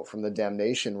Mephisto from the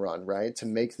Damnation run, right? To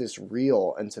make this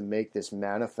real and to make this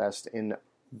manifest in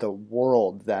the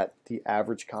world that the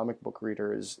average comic book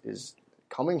reader is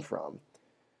coming from,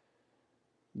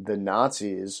 the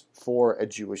Nazis, for a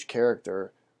Jewish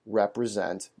character,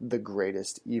 represent the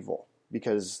greatest evil,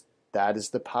 because that is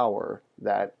the power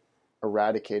that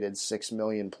eradicated 6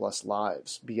 million plus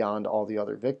lives beyond all the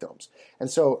other victims.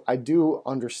 And so I do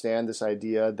understand this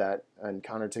idea that, and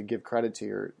Connor, to give credit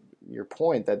to your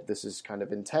point, that this is kind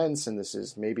of intense, and this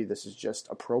is just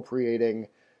appropriating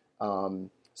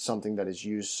something that is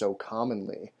used so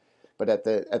commonly. But at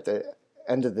the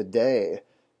end of the day,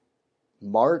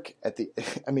 Mark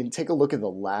take a look at the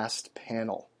last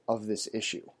panel of this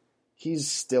issue. He's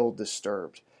still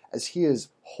disturbed as he is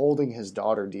holding his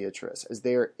daughter Beatrice, as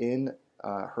they are in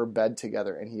her bed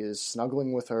together, and he is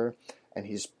snuggling with her, and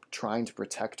he's trying to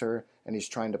protect her, and he's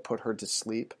trying to put her to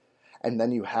sleep. And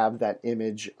then you have that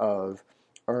image of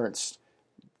Ernst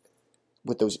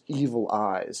with those evil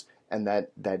eyes, and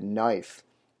that knife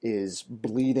is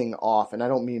bleeding off. And I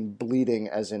don't mean bleeding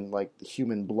as in like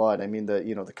human blood. I mean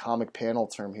the comic panel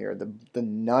term here. The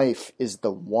knife is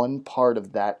the one part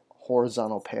of that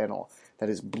horizontal panel that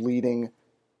is bleeding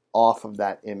off of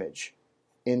that image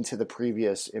into the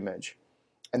previous image,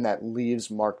 and that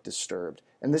leaves Mark disturbed.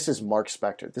 And this is Mark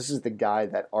Spector. This is the guy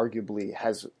that arguably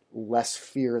has less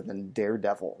fear than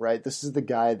Daredevil, right? This is the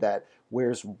guy that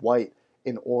wears white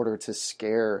in order to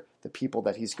scare the people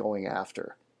that he's going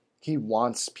after. He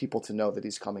wants people to know that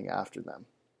he's coming after them.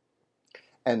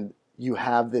 And you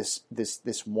have this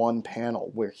one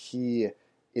panel where he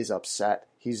is upset.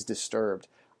 He's disturbed.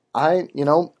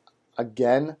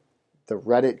 Again, the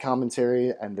Reddit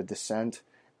commentary and the dissent,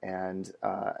 and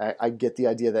I get the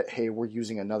idea that, hey, we're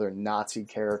using another Nazi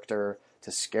character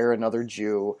to scare another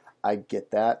Jew. I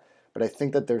get that. But I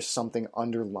think that there's something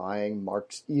underlying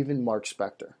Mark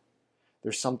Spector.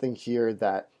 There's something here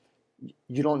that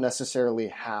you don't necessarily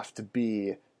have to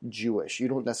be Jewish. You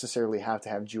don't necessarily have to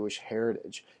have Jewish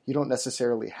heritage. You don't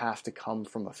necessarily have to come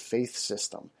from a faith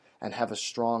system and have a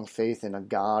strong faith in a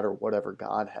God or whatever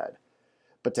Godhead.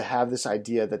 But to have this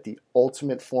idea that the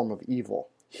ultimate form of evil,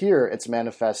 here it's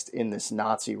manifest in this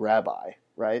Nazi rabbi,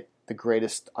 right? The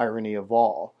greatest irony of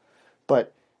all.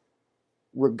 But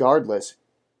regardless,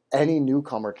 any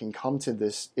newcomer can come to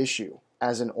this issue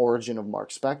as an origin of Mark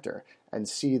Spector and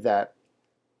see that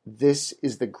this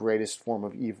is the greatest form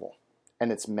of evil,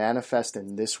 and it's manifest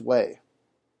in this way.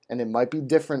 And it might be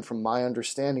different from my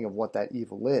understanding of what that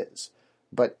evil is,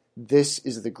 but this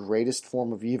is the greatest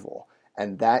form of evil,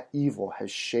 and that evil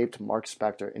has shaped Mark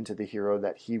Spector into the hero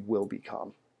that he will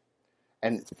become.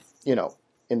 And,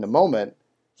 in the moment,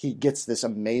 he gets this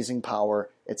amazing power.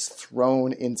 It's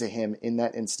thrown into him in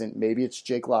that instant. Maybe it's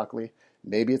Jake Lockley,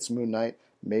 maybe it's Moon Knight,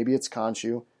 maybe it's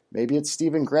Khonshu, maybe it's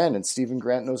Stephen Grant, and Stephen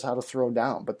Grant knows how to throw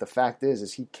down. But the fact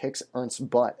is he kicks Ernst's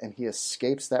butt, and he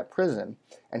escapes that prison,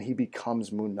 and he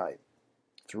becomes Moon Knight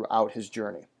throughout his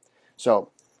journey. So,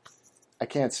 I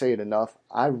can't say it enough.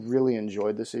 I really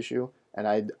enjoyed this issue,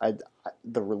 and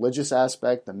the religious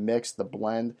aspect, the mix, the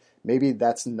blend, maybe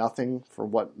that's nothing for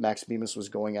what Max Bemis was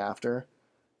going after,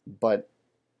 but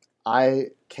I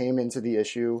came into the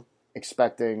issue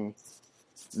expecting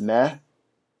meh,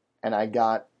 and I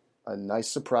got a nice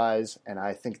surprise, and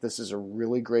I think this is a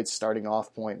really great starting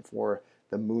off point for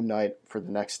the Moon Knight for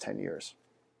the next 10 years.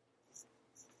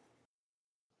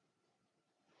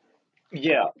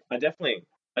 Yeah, I definitely,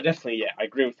 I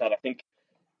agree with that. I think,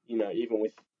 even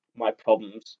with my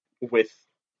problems with,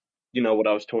 what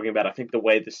I was talking about, I think the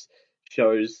way this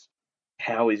shows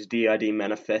how his DID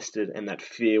manifested and that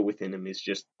fear within him is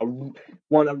just a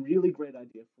really great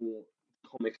idea for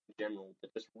comics in general,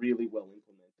 but just really well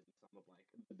implemented. Some of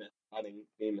the best writing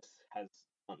Bemis has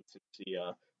done since he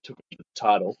took the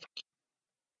title.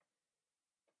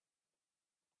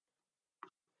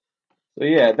 So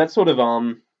yeah, that's sort of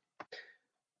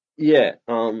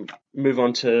move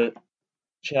on to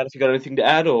Chad, if you got anything to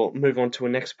add, or move on to a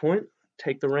next point.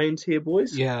 Take the reins here,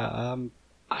 boys. Yeah,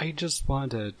 I just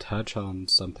wanted to touch on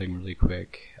something really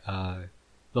quick. The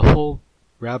whole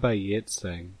Rabbi Yates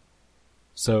thing.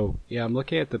 So, yeah, I'm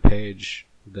looking at the page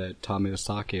that Tommy was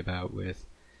talking about with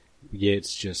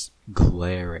Yates just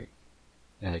glaring.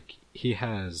 Like, he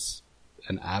has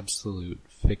an absolute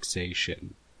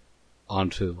fixation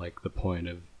onto, the point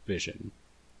of vision.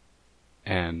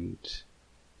 And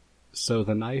so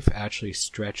the knife actually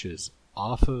stretches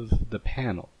off of the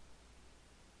panel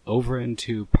over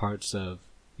into parts of,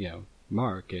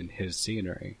 Mark and his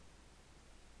scenery.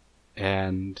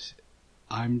 And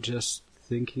I'm just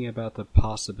thinking about the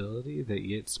possibility that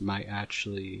Yates might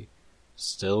actually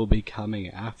still be coming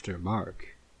after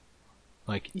Mark.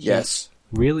 Yes.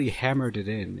 Really hammered it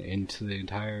into the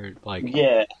entire,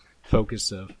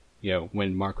 focus of,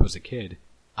 when Mark was a kid,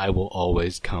 I will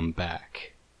always come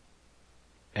back.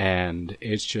 And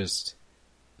it's just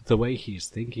the way he's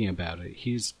thinking about it.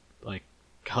 He's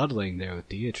cuddling there with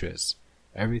Beatrice.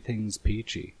 Everything's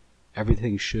peachy.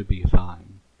 Everything should be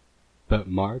fine. But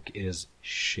Mark is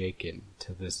shaken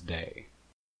to this day.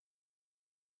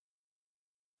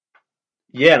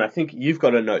 Yeah, and I think you've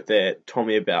got a note there,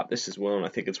 Tommy, about this as well, and I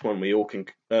think it's one we all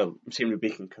seem to be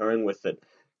concurring with, that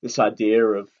this idea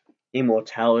of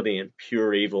immortality and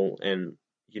pure evil and,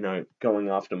 going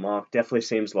after Mark definitely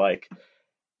seems like,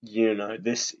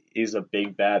 this is a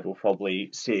big bad we'll probably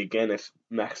see again if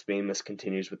Max Bemis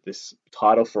continues with this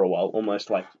title for a while. Almost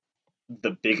like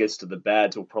the biggest of the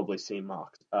bads we'll probably see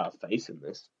Mark face in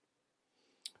this.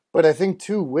 But I think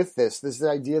too with this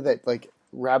idea that like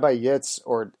Rabbi Yitz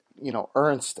or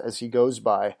Ernst as he goes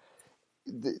by,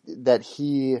 that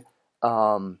he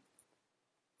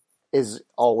is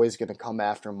always going to come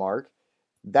after Mark.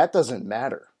 That doesn't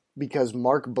matter because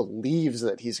Mark believes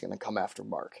that he's going to come after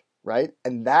Mark, right?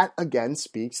 And that again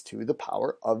speaks to the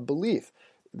power of belief.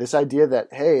 This idea that,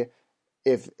 hey,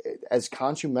 if, as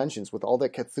Khonshu mentions, with all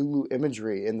that Cthulhu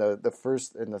imagery in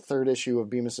the third issue of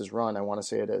Bemis's run, I want to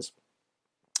say it is,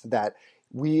 that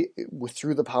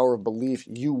through the power of belief,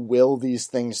 you will these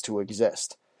things to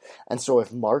exist. And so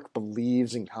if Mark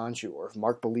believes in Khonshu, or if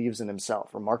Mark believes in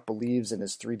himself, or Mark believes in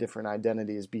his 3 different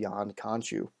identities beyond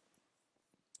Khonshu,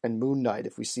 and Moon Knight,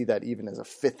 if we see that even as a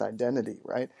 5th identity,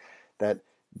 right, that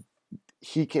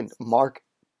Mark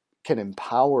can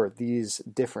empower these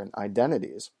different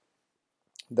identities.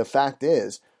 The fact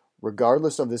is,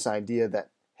 regardless of this idea that,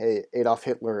 hey, Adolf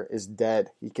Hitler is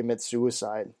dead, he commits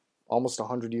suicide almost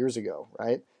 100 years ago,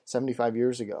 right, 75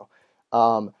 years ago,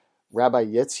 Rabbi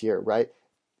Yitz here, right,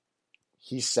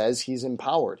 he says he's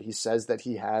empowered. He says that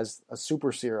he has a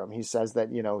super serum. He says that,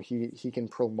 he can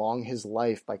prolong his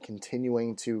life by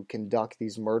continuing to conduct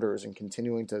these murders and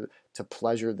continuing to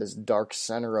pleasure this dark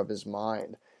center of his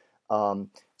mind.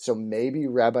 So maybe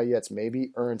Rabbi Yitz,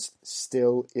 maybe Ernst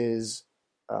still is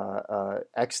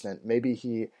extant. Maybe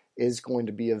he is going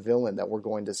to be a villain that we're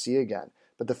going to see again.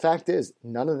 But the fact is,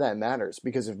 none of that matters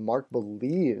because if Mark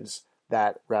believes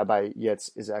that Rabbi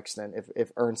Yitz is extant,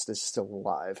 if Ernst is still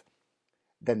alive,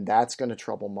 then that's going to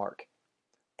trouble Mark.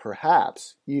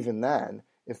 Perhaps, even then,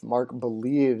 if Mark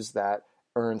believes that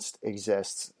Ernst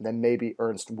exists, then maybe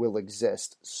Ernst will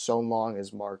exist so long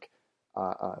as Mark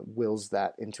wills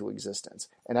that into existence.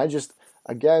 And I just,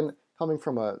 again, coming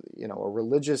from a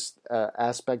religious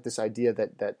aspect, this idea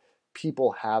that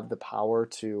people have the power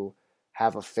to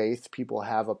have a faith, people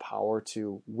have a power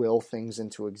to will things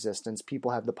into existence, people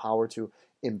have the power to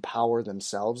empower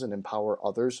themselves and empower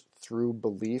others through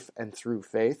belief and through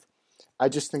faith. I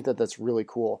just think that that's really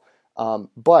cool.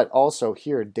 But also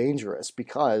here dangerous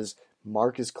because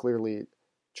Mark is clearly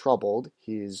troubled.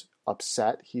 He's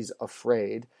upset. He's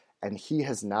afraid. And he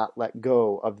has not let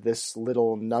go of this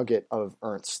little nugget of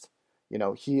Ernst.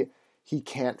 He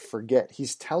can't forget.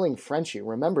 He's telling Frenchie,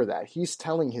 remember that. He's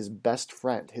telling his best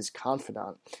friend, his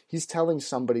confidant. He's telling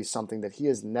somebody something that he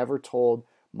has never told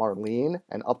Marlene,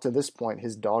 and up to this point,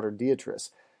 his daughter Beatrice.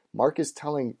 Mark is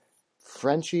telling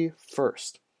Frenchie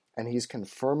first, and he's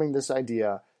confirming this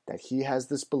idea that he has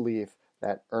this belief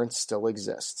that Ernst still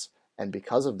exists. And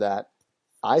because of that,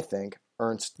 I think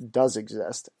Ernst does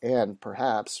exist and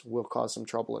perhaps will cause some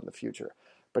trouble in the future.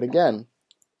 But again,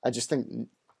 I just think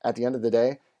at the end of the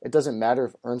day, it doesn't matter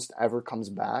if Ernst ever comes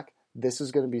back. This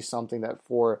is going to be something that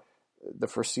for the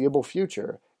foreseeable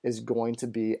future is going to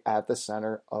be at the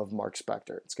center of Mark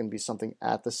Spector. It's going to be something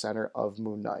at the center of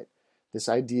Moon Knight. This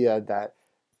idea that,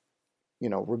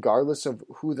 regardless of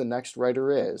who the next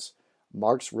writer is,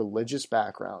 Mark's religious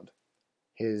background,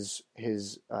 his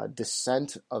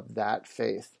descent of that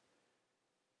faith,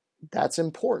 that's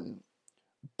important.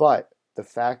 But the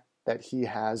fact that he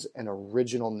has an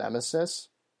original nemesis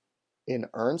in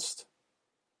Ernst,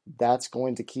 that's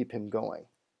going to keep him going.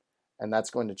 And that's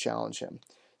going to challenge him.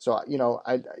 So,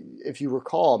 if you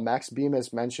recall, Max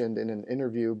Bemis mentioned in an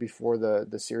interview before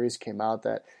the series came out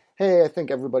that, hey, I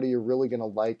think everybody are really going to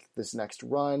like this next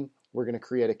run. We're going to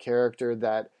create a character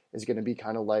that is going to be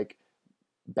kind of like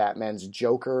Batman's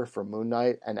Joker for Moon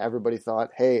Knight. And everybody thought,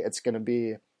 hey, it's going to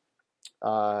be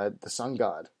the Sun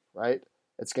God, right?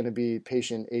 It's going to be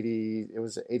Patient 80, it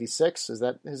was 86, is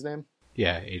that his name?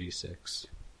 Yeah, 86.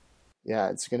 Yeah,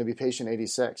 it's going to be Patient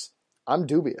 86. I'm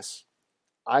dubious.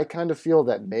 I kind of feel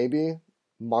that maybe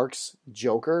Mark's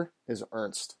Joker is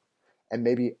Ernst. And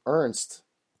maybe Ernst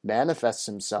manifests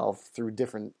himself through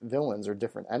different villains or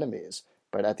different enemies.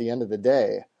 But at the end of the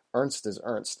day, Ernst is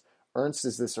Ernst. Ernst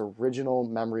is this original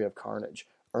memory of carnage.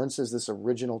 Ernst is this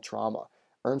original trauma.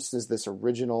 Ernst is this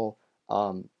original,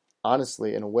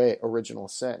 honestly, in a way, original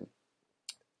sin.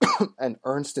 And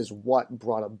Ernst is what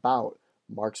brought about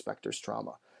Mark Spector's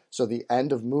trauma. So the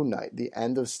end of Moon Knight, the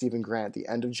end of Stephen Grant, the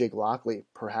end of Jake Lockley,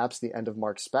 perhaps the end of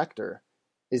Mark Spector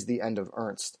is the end of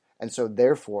Ernst. And so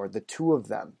therefore, the two of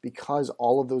them, because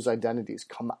all of those identities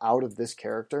come out of this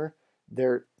character,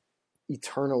 they're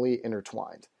eternally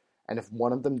intertwined. And if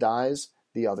one of them dies,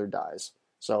 the other dies.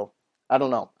 So I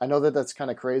don't know. I know that that's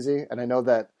kind of crazy. And I know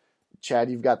that Chad,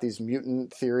 you've got these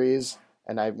mutant theories,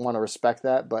 and I want to respect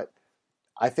that, but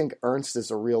I think Ernst is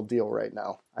a real deal right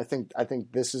now. I think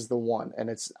this is the one, and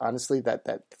it's honestly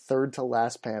that third to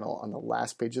last panel on the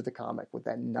last page of the comic with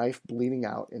that knife bleeding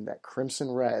out in that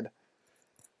crimson red.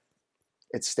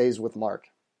 It stays with Mark.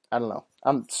 I don't know.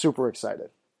 I'm super excited.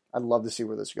 I'd love to see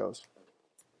where this goes.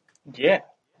 Yeah,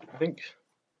 I think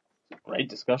it's a great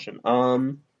discussion.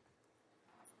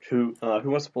 Who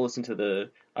wants to pull us into the?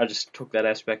 I just took that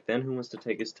aspect. Then who wants to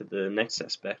take us to the next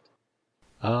aspect?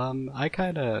 I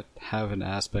kind of have an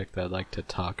aspect that I'd like to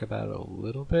talk about a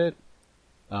little bit.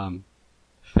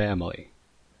 Family.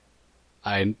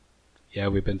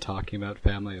 We've been talking about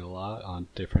family a lot on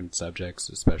different subjects,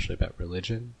 especially about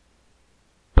religion.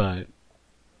 But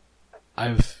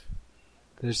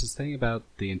there's this thing about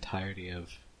the entirety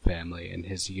of family and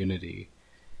his unity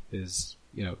is,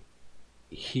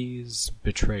 he's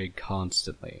betrayed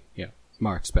constantly,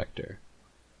 Mark Spector,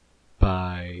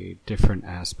 by different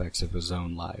aspects of his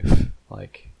own life,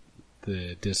 like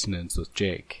the dissonance with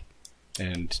Jake,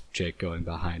 and Jake going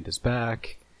behind his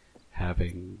back,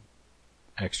 having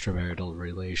extramarital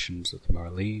relations with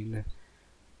Marlene.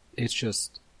 It's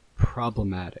just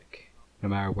problematic. No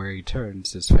matter where he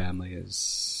turns, his family is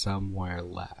somewhere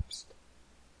lapsed.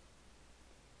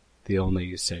 The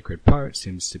only sacred part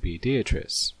seems to be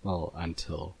Beatrice, well,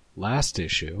 until last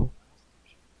issue,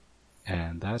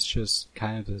 and that's just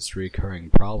kind of this recurring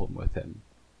problem with him.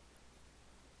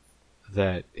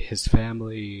 That his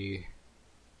family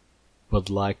would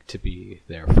like to be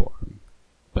there for him,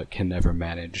 but can never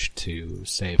manage to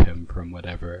save him from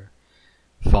whatever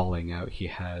falling out he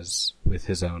has with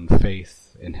his own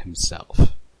faith in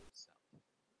himself.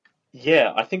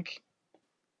 Yeah, I think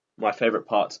my favorite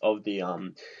parts of the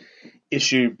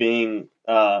issue being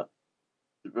the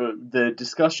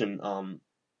discussion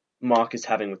Mark is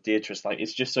having with Beatrice. Like,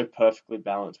 it's just so perfectly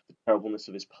balanced with the terribleness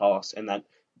of his past and that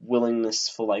willingness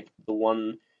for like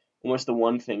almost the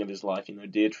one thing of his life.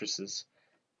 Beatrice's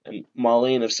and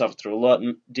Marlene have suffered through a lot,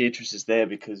 and Beatrice is there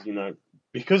because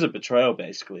of betrayal,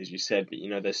 basically, as you said.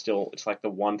 But there's still, it's like the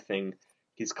one thing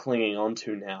he's clinging on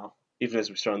to now, even as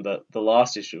we saw in the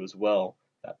last issue as well,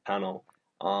 that panel.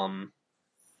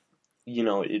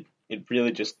 It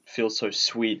really just feels so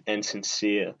sweet and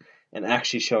sincere, and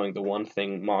actually showing the one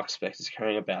thing Mark Spector is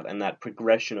caring about, and that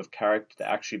progression of character to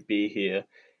actually be here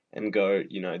and go,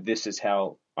 this is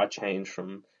how I change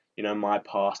from, my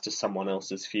past to someone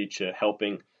else's future,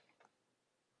 helping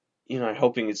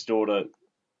his daughter,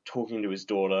 talking to his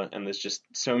daughter, and there's just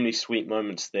so many sweet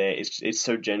moments there. It's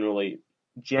so genuinely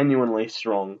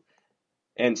strong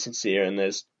and sincere, and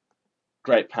there's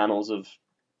great panels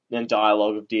and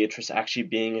dialogue of Beatrice actually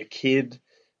being a kid,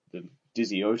 the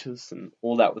Dizzy Otis, and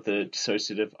all that with the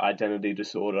dissociative identity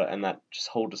disorder, and that just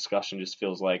whole discussion just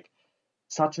feels like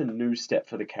such a new step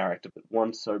for the character, but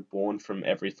one so born from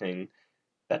everything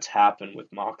that's happened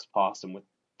with Mark's past and with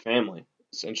family,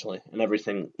 essentially, and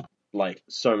everything like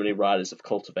so many writers have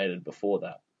cultivated before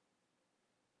that.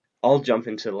 I'll jump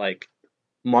into like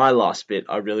my last bit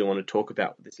I really want to talk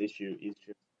about with this issue is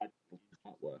just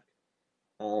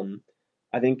artwork.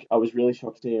 I think I was really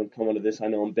shocked to see him come onto this. I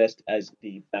know him best as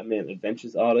the Batman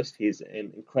Adventures artist. He's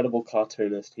an incredible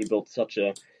cartoonist. He built such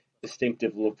a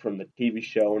distinctive look from the TV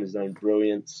show and his own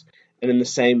brilliance. And in the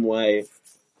same way,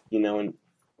 and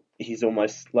he's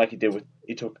almost like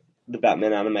he took the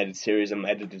Batman animated series and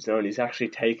made it his own. He's actually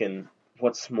taken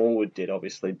what Smallwood did,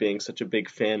 obviously, being such a big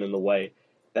fan in the way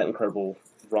that incredible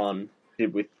run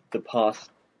did with the past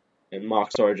and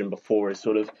Mark's origin before, is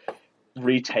sort of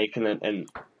retaken it and,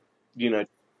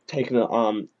 taken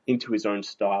it into his own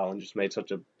style and just made such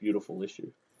a beautiful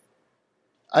issue.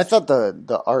 I thought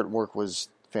the artwork was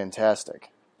fantastic,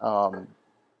 and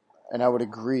I would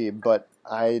agree, but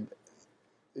I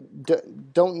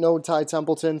don't know Ty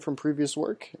Templeton from previous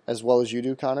work as well as you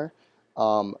do, Connor,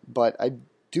 but I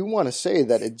do want to say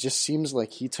that it just seems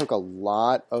like he took a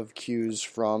lot of cues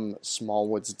from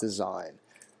Smallwood's design.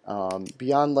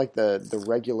 Beyond like the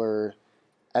regular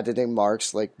editing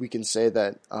marks, like we can say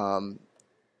that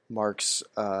Mark's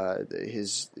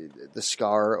the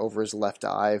scar over his left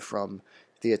eye from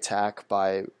the attack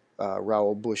by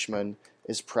Raoul Bushman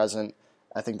is present.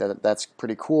 I think that's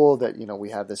pretty cool that we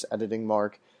have this editing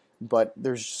mark, but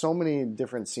there's so many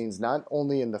different scenes, not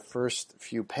only in the first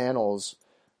few panels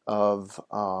of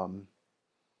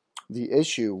the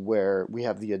issue where we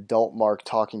have the adult Mark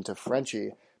talking to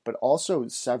Frenchie, but also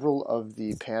several of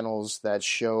the panels that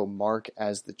show Mark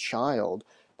as the child.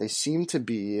 They seem to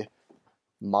be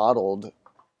modeled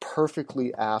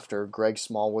perfectly after Greg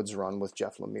Smallwood's run with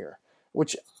Jeff Lemire,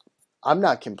 which I'm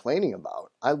not complaining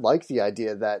about. I like the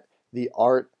idea that the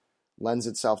art lends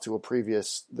itself to a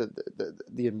previous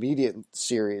the immediate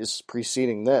series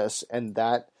preceding this, and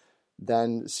that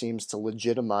then seems to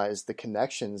legitimize the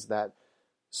connections that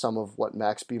some of what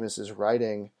Max Bemis is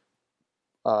writing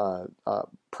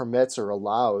permits or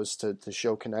allows to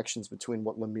show connections between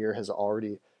what Lemire has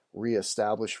already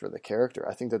reestablished for the character.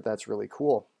 I think that that's really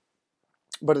cool.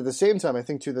 But at the same time, I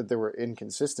think too that there were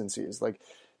inconsistencies, like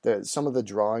some of the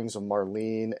drawings of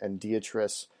Marlene and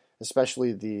Beatrice,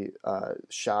 especially the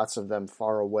shots of them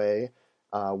far away,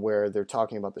 where they're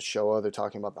talking about the Shoah, they're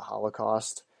talking about the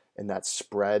Holocaust, and that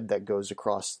spread that goes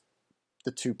across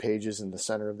the 2 pages in the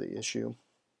center of the issue.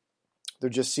 There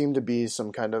just seemed to be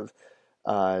some kind of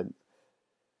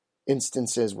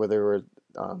instances where there were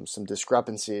some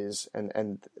discrepancies,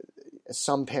 and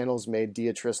some panels made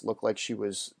Beatrice look like she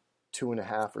was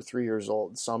 2.5 or 3 years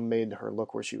old. Some made her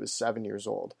look where she was 7 years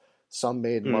old. Some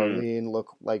made Marlene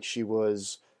look like she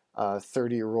was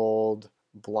 30-year-old,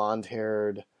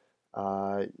 blonde-haired,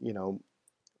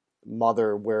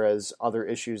 mother, whereas other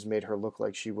issues made her look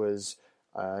like she was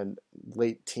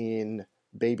late teen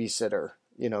babysitter,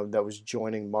 that was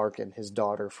joining Mark and his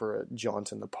daughter for a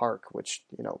jaunt in the park, which,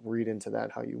 read into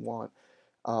that how you want.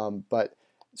 But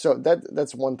so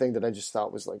that's one thing that I just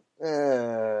thought was like,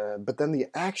 but then the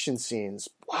action scenes,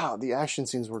 wow, the action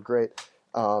scenes were great.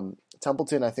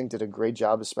 Templeton, I think, did a great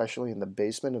job, especially in the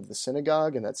basement of the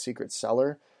synagogue and that secret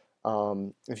cellar.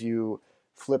 If you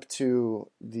flip to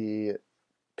the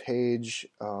page,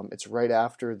 it's right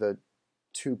after the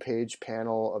 2-page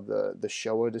panel of the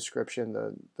Shoah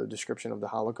description, the description of the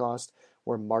Holocaust,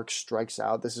 where Mark strikes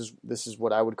out. This is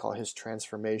what I would call his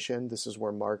transformation. This is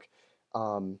where Mark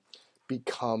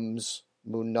becomes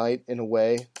Moon Knight in a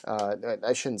way.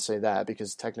 I shouldn't say that,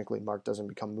 because technically Mark doesn't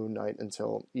become Moon Knight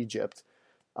until Egypt.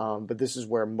 But this is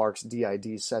where Mark's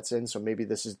DID sets in, so maybe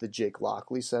this is the Jake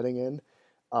Lockley setting in.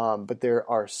 But there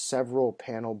are several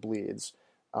panel bleeds,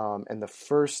 and the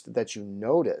first that you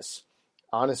notice,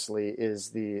 honestly,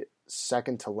 is the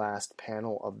second to last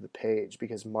panel of the page,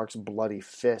 because Mark's bloody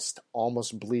fist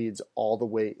almost bleeds all the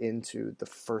way into the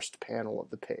first panel of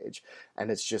the page,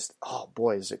 and it's just, oh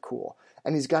boy, is it cool.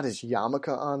 And he's got his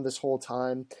yarmulke on this whole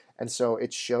time, and so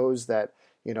it shows that,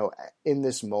 in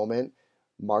this moment,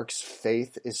 Mark's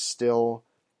faith is still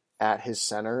at his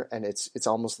center, and it's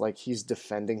almost like he's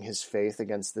defending his faith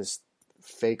against this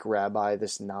fake rabbi,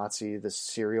 this Nazi, this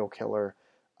serial killer.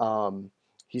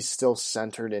 He's still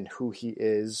centered in who he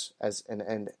is as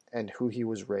and who he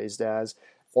was raised as.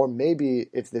 Or maybe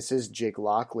if this is Jake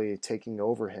Lockley taking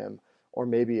over him, or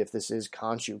maybe if this is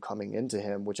Khonshu coming into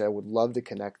him, which I would love to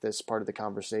connect this part of the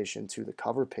conversation to the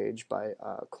cover page by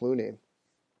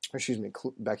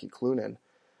Becky Cloonan.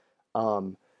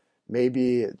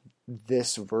 Maybe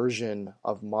this version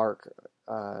of Mark,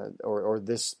 or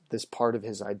this part of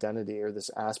his identity, or this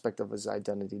aspect of his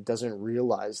identity, doesn't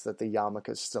realize that the yarmulke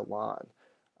is still on.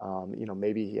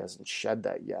 Maybe he hasn't shed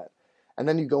that yet. And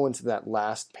then you go into that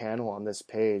last panel on this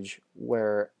page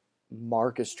where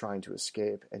Mark is trying to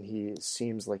escape, and he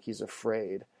seems like he's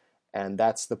afraid. And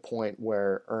that's the point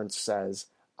where Ernst says,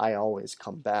 "I always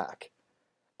come back."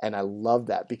 And I love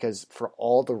that, because for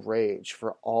all the rage,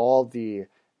 for all the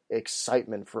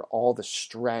excitement, for all the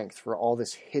strength, for all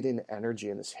this hidden energy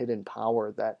and this hidden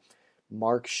power that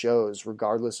Mark shows,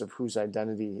 regardless of whose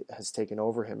identity has taken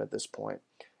over him at this point,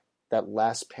 that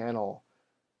last panel,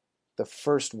 the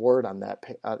first word on that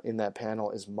in that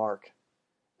panel is Mark.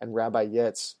 And Rabbi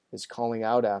Yitz is calling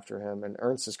out after him, and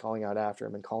Ernst is calling out after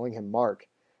him and calling him Mark.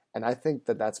 And I think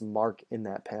that that's Mark in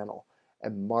that panel.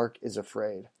 And Mark is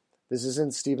afraid. This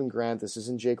isn't Stephen Grant. This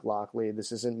isn't Jake Lockley.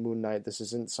 This isn't Moon Knight. This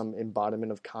isn't some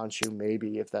embodiment of Khonshu,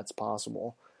 maybe, if that's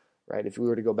possible. Right? If we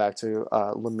were to go back to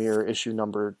Lemire issue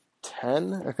number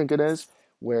 10, I think it is,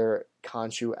 where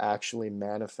Khonshu actually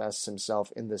manifests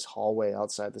himself in this hallway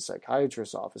outside the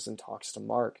psychiatrist's office and talks to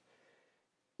Mark.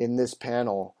 In this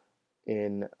panel,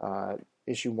 in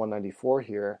issue 194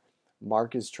 here,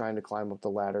 Mark is trying to climb up the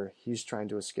ladder. He's trying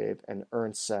to escape, and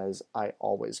Ernst says, "I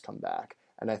always come back."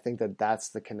 And I think that that's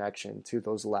the connection to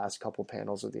those last couple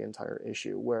panels of the entire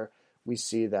issue, where we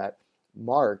see that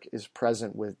Mark is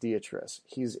present with Beatrice.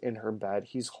 He's in her bed.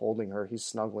 He's holding her. He's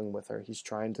snuggling with her. He's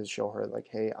trying to show her, like,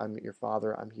 "Hey, I'm your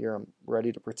father. I'm here. I'm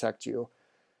ready to protect you."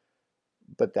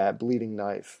 But that bleeding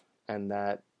knife and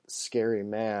that scary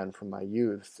man from my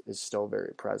youth is still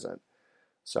very present.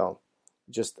 So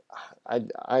just,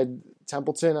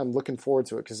 Templeton, I'm looking forward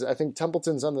to it, because I think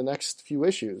Templeton's on the next few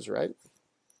issues, right?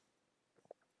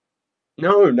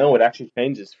 No, it actually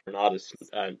changes for an artist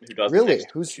who does. Really?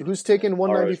 Who's taking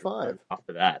 195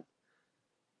 after that?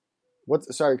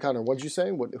 Sorry, Connor. What'd you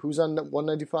say? Who's on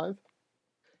 195?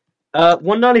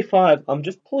 195. I'm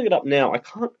just pulling it up now. I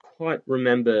can't quite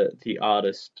remember the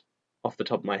artist off the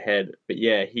top of my head, but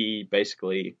yeah, he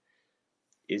basically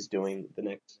is doing the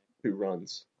next two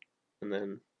runs, and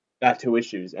then two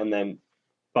issues, and then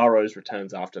Burroughs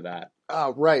returns after that.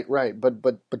 Right.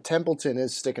 But Templeton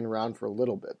is sticking around for a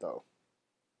little bit, though.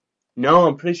 No,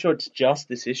 I'm pretty sure it's just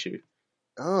this issue.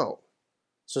 Oh.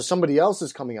 So somebody else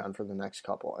is coming on for the next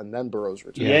couple, and then Burroughs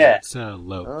returns. Yeah. It's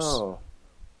Lopes. Oh.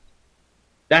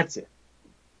 That's it.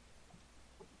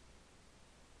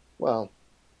 Well,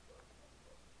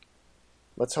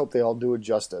 let's hope they all do it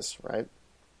justice, right?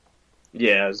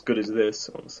 Yeah, as good as this,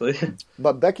 honestly.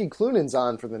 But Becky Cloonan's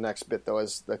on for the next bit, though,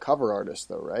 as the cover artist,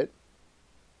 though, right?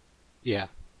 Yeah.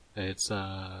 It's,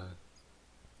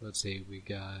 let's see, we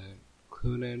got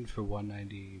Cloonan for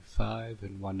 195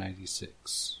 and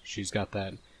 196. She's got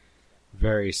that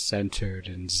very centered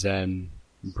and zen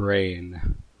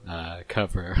brain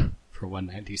cover for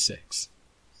 196.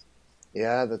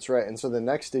 Yeah, that's right. And so the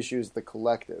next issue is The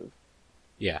Collective.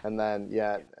 Yeah. And then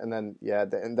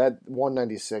that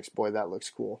 196, boy, that looks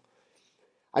cool.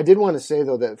 I did want to say,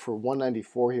 though, that for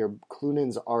 194 here,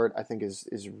 Cloonan's art, I think,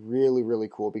 is really, really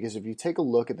cool, because if you take a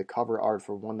look at the cover art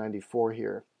for 194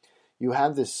 here, you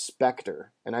have this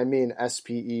specter, and I mean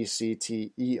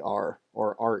S-P-E-C-T-E-R,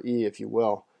 or R-E, if you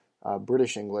will,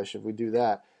 British English, if we do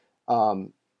that,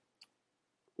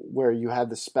 where you have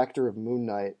the specter of Moon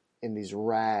Knight in these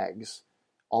rags,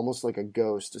 almost like a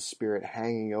ghost, a spirit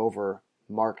hanging over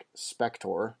Mark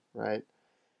Spector, right?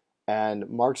 And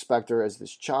Mark Spector, as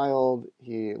this child,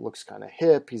 he looks kind of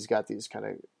hip. He's got these kind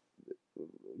of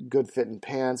good-fitting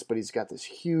pants, but he's got this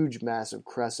huge, massive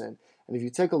crescent. And if you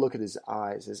take a look at his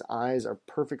eyes are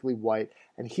perfectly white,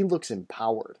 and he looks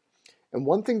empowered. And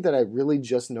one thing that I really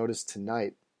just noticed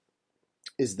tonight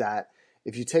is that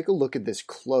if you take a look at this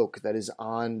cloak that is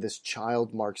on this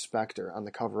child Mark Spector on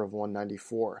the cover of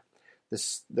 194,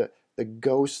 the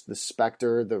ghost, the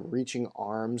specter, the reaching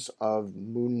arms of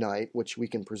Moon Knight, which we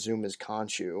can presume is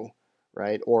Khonshu,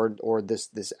 right? Or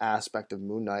this aspect of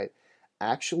Moon Knight,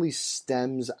 actually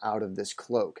stems out of this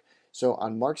cloak. So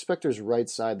on Mark Spector's right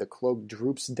side, the cloak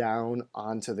droops down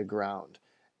onto the ground,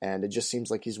 and it just seems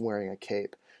like he's wearing a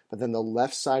cape. But then the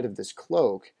left side of this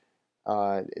cloak,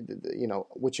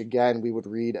 which again we would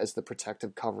read as the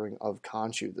protective covering of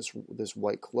Khonshu, this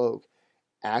white cloak,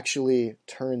 actually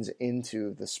turns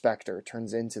into the specter,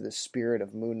 turns into the spirit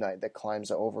of Moon Knight that climbs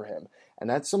over him. And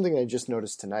that's something I just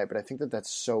noticed tonight, but I think that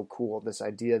that's so cool, this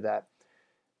idea that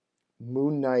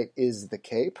Moon Knight is the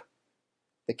cape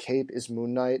is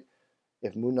Moon Knight.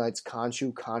 If Moon Knight's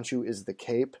Khonshu, Khonshu is the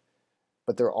cape,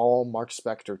 but they're all Mark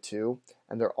Spector too,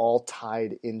 and they're all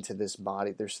tied into this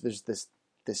body. There's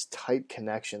this tight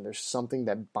connection. There's something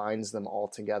that binds them all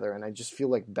together, and I just feel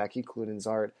like Becky Cloonan's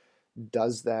art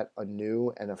does that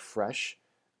anew and afresh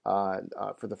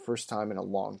for the first time in a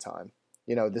long time.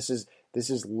 You know, this is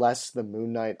less the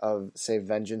Moon Knight of, say,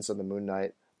 Vengeance of the Moon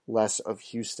Knight, less of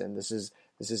Houston. This is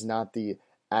not the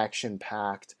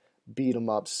action-packed, beat 'em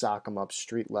up, sock 'em up,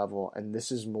 street level, and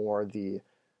this is more the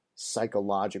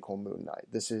psychological Moon Knight.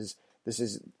 This is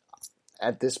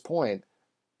at this point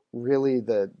really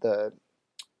the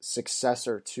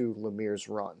successor to Lemire's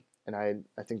run, and I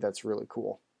think that's really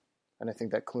cool. And I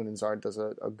think that Cloonan's art does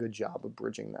a good job of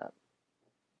bridging that.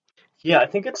 Yeah, I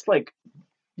think it's like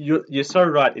you're so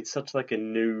right. It's such like a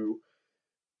new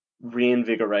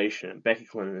reinvigoration. Becky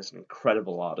Cloonan is an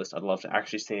incredible artist. I'd love to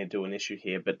actually see her do an issue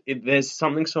here, but there's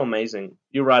something so amazing.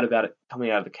 You're right about it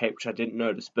coming out of the cape, which I didn't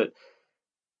notice, but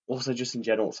also just in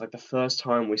general, it's like the first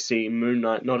time we see Moon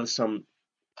Knight not as some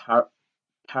like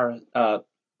a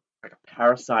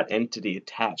parasite entity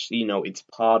attached. You know, it's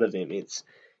part of him. It's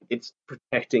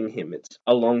protecting him. It's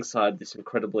alongside this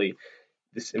empowered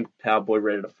boy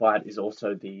ready to fight is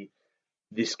also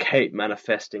this cape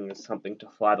manifesting as something to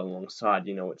fight alongside.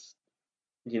 It's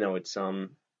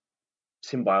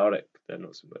symbiotic. They're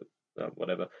not symbiotic,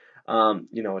 whatever.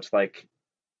 It's like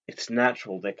it's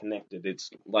natural. They're connected. It's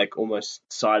like almost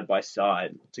side by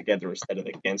side together instead of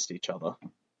against each other.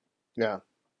 Yeah.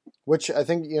 Which I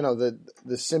think,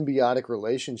 the symbiotic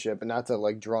relationship, and not to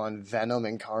like draw on Venom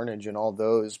and Carnage and all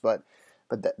those, but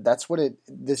that's what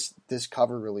this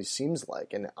cover really seems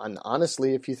like. And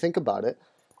honestly, if you think about it,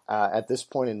 at this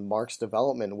point in Mark's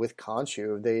development with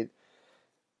Khonshu,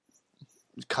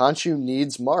 Khonshu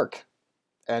needs Mark,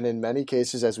 and in many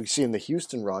cases, as we see in the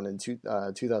Houston run in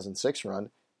 2006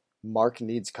 run, Mark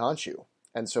needs Khonshu,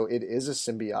 and so it is a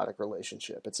symbiotic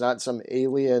relationship. It's not some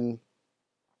alien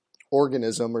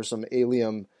organism or some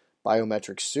alien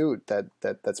biometric suit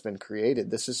that's been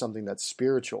created. This is something that's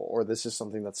spiritual, or this is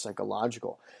something that's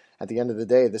psychological. At the end of the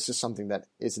day, this is something that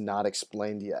is not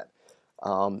explained yet.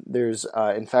 There's,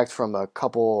 in fact, from a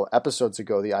couple episodes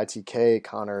ago, the ITK,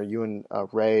 Connor, you and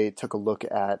Ray took a look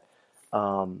at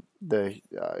the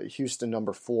Houston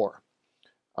number 4,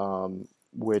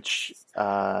 which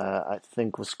I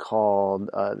think was called,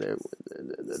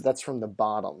 that's from the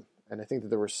bottom. And I think that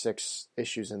there were 6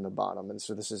 issues in the bottom. And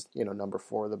so this is, number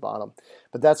 4 of the bottom.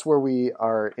 But that's where we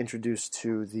are introduced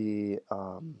to the,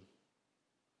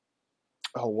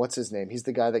 what's his name? He's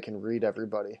the guy that can read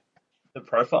everybody. The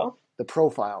profile? The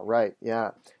profile, right,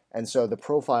 yeah. And so the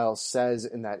profile says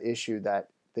in that issue that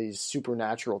these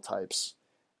supernatural types,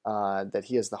 that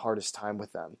he has the hardest time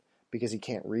with them because he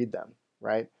can't read them,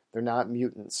 right? They're not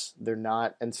mutants. They're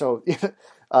not. And so,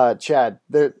 Chad,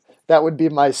 that would be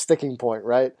my sticking point,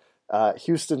 right?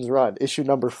 Houston's Run, issue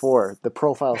number 4. The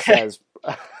profile says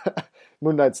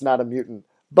Moon Knight's not a mutant.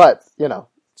 But,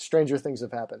 stranger things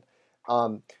have happened.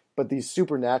 But these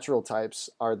supernatural types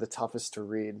are the toughest to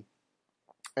read.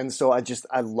 And so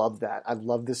I love that. I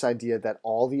love this idea that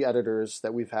all the editors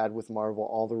that we've had with Marvel,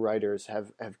 all the writers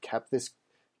have kept this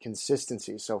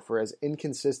consistency. So for as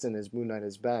inconsistent as Moon Knight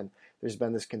has been, there's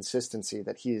been this consistency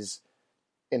that he's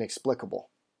inexplicable.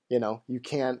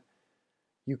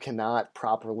 You cannot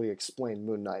properly explain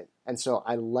Moon Knight. And so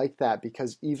I like that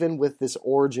because even with this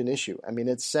origin issue,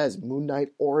 it says Moon Knight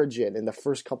origin in the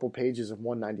first couple pages of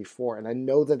 194. And I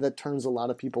know that turns a lot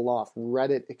of people off.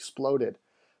 Reddit exploded.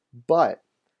 But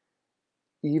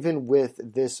even with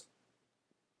this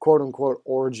quote-unquote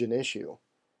origin issue,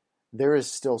 there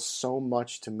is still so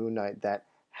much to Moon Knight that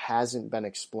hasn't been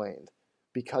explained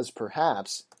because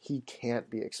perhaps he can't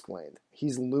be explained.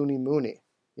 He's loony moony,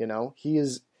 he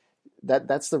is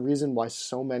that's the reason why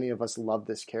so many of us love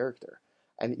this character.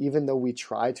 And even though we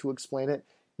try to explain it,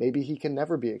 maybe he can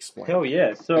never be explained. Hell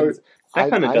yeah. So I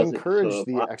encourage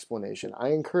the explanation. I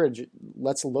encourage,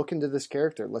 let's look into this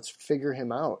character. Let's figure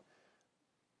him out.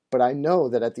 But I know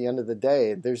that at the end of the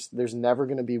day, there's never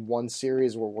going to be one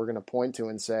series where we're going to point to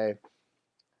and say,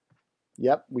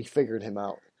 yep, we figured him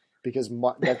out. Because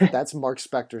that's Mark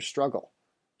Spector's struggle.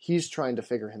 He's trying to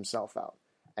figure himself out.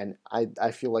 And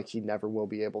I feel like he never will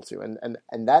be able to.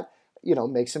 And that,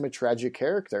 makes him a tragic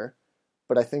character.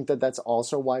 But I think that that's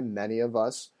also why many of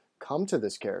us come to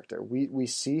this character. We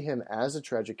see him as a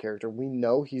tragic character. We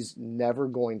know he's never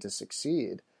going to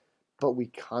succeed. But we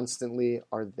constantly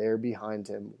are there behind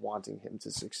him, wanting him to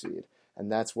succeed.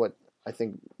 And that's what I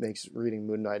think makes reading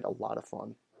Moon Knight a lot of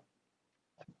fun.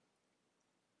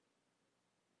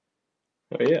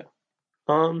 Oh, yeah.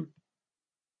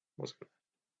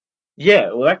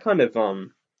 Yeah, well, that kind of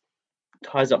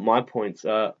ties up my points.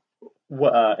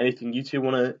 Anything you two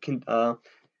want to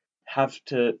have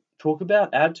to talk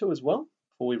about, add to as well,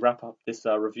 before we wrap up this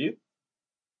review?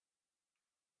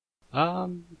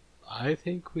 I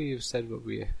think we've said what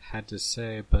we had to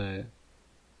say, but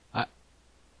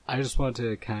I just want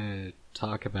to kind of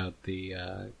talk about the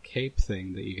cape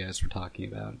thing that you guys were talking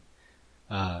about.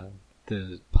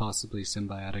 The possibly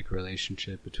symbiotic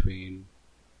relationship between,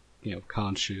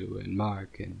 Khonshu and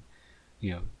Mark, and,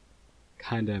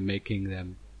 kind of making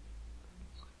them,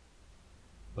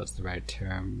 what's the right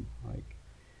term? Like,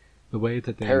 the way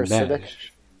that they parasitic?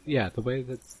 mesh. Yeah, the way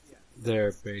that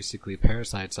they're basically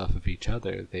parasites off of each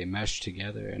other. They mesh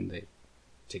together, and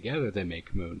together they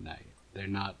make Moon Knight. They're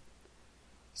not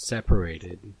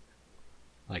separated.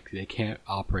 Like, they can't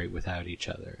operate without each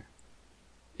other.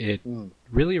 It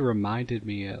really reminded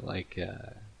me of,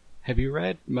 have you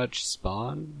read much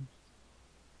Spawn?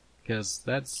 Because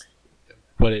that's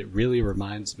what it really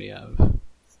reminds me of.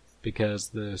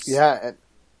 Because Yeah,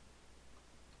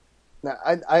 now,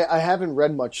 I haven't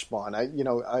read much Spawn.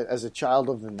 As a child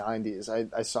of the 90s,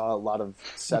 I saw a lot of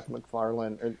Seth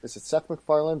MacFarlane. Is it Seth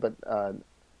MacFarlane? But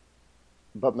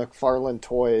McFarlane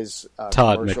Toys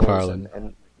Todd commercials McFarlane.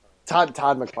 and Todd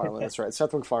McFarlane. That's right.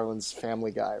 Seth MacFarlane's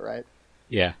Family Guy, right?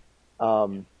 Yeah.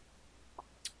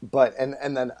 But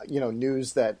and then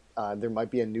news that there might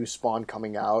be a new Spawn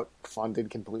coming out, funded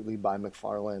completely by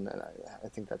McFarlane, and I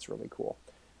think that's really cool.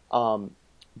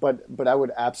 But I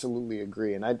would absolutely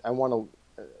agree, and I want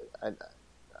to.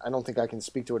 I don't think I can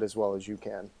speak to it as well as you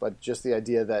can, but just the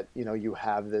idea that you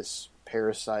have this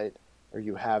parasite or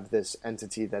you have this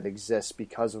entity that exists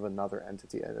because of another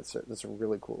entity, and that's a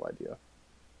really cool idea.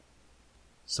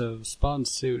 So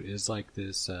Spawn's suit is like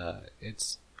this.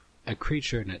 It's a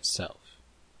creature in itself,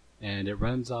 and it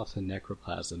runs off the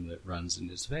necroplasm that runs in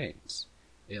his veins.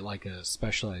 It like a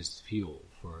specialized fuel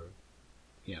for,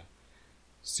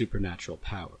 supernatural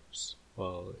powers.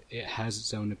 Well, it has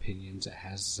its own opinions, it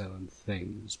has its own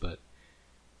things, but,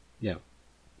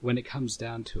 when it comes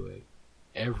down to it,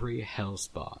 every hell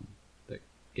spawn that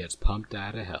gets pumped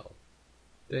out of hell,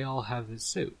 they all have this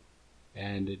suit.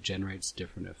 and it generates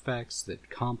different effects that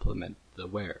complement the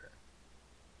wearer.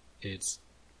 It's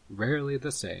rarely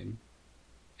the same,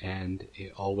 and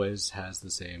it always has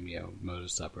the same,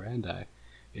 modus operandi.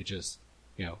 It just,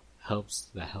 helps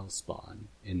the Hellspawn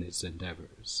in its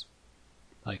endeavors.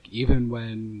 Like, even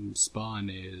when Spawn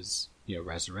is,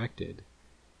 resurrected,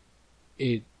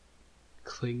 it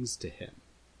clings to him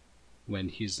when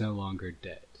he's no longer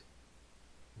dead.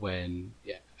 When,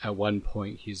 at one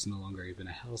point, he's no longer even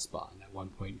a Hellspawn. At one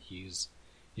point, he's,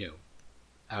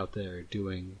 out there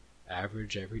doing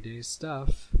average, everyday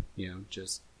stuff,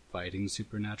 just fighting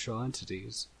supernatural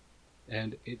entities,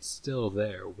 and it's still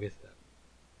there with him.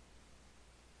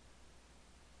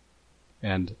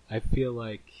 And I feel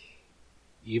like,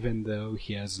 even though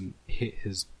he hasn't hit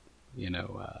his,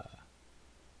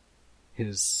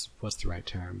 what's the right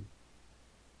term?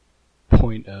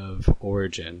 Point of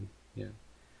origin,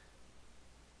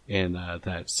 in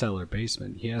that cellar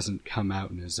basement, he hasn't come out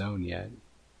in his own yet,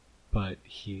 but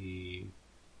he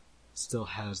still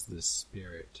has this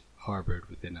spirit harbored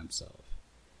within himself.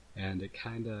 And it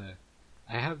I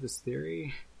have this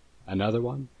theory, another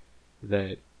one,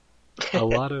 that a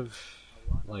lot of,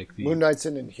 like, the... Moon Knight's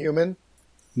an Inhuman?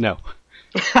 No.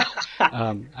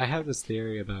 I have this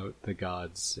theory about the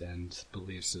gods and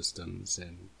belief systems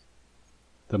in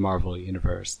the Marvel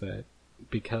Universe, that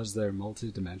because they're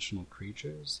multidimensional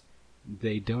creatures,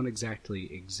 they don't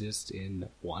exactly exist in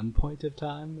one point of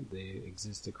time, they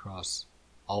exist across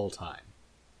all time.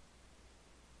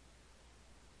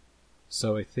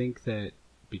 So I think that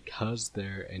because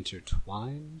they're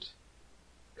intertwined,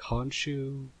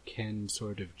 Khonshu can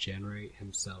sort of generate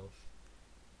himself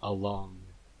along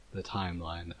the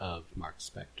timeline of Mark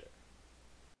Spector.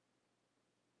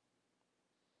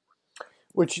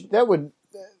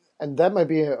 That might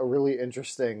be a really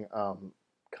interesting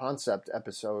concept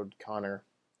episode, Connor,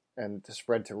 and to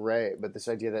spread to Ray, but this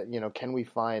idea that, can we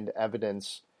find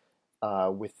evidence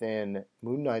within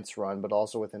Moon Knight's run, but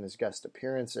also within his guest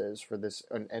appearances for this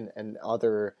and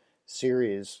other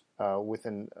series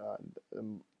within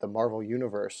the Marvel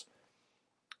Universe,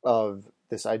 of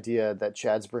this idea that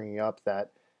Chad's bringing up, that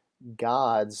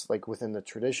gods, like within the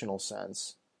traditional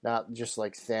sense, not just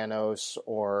like Thanos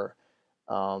or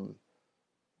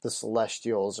the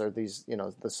Celestials or these,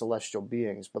 the celestial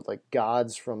beings, but like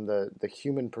gods from the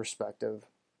human perspective,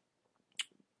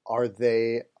 are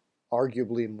they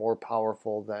arguably more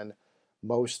powerful than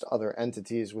most other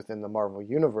entities within the Marvel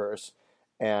Universe?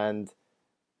 And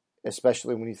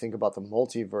especially when you think about the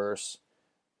multiverse,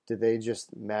 do they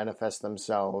just manifest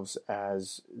themselves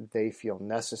as they feel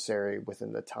necessary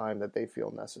within the time that they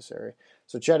feel necessary?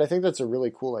 So, Chad, I think that's a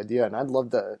really cool idea, and I'd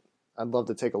love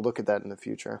to take a look at that in the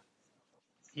future.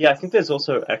 Yeah, I think there's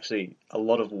also actually a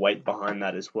lot of weight behind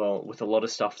that as well, with a lot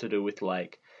of stuff to do with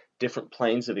like different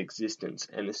planes of existence,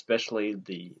 and especially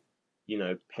the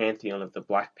pantheon of the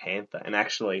Black Panther, and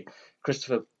actually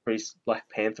Christopher Priest's Black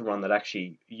Panther run that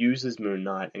actually uses Moon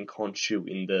Knight and Khonshu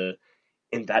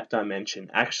in that dimension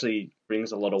actually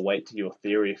brings a lot of weight to your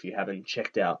theory if you haven't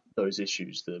checked out those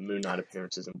issues, the Moon Knight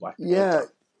appearances in Black Panther.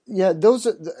 Yeah, those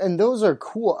are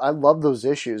cool. I love those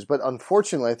issues, but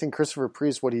unfortunately, I think Christopher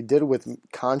Priest, what he did with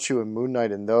Khonshu and Moon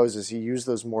Knight in those is he used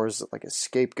those more as like a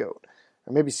scapegoat,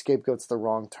 or maybe scapegoat's the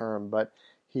wrong term, but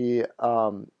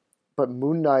but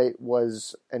Moon Knight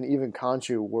was, and even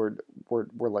Khonshu were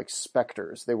like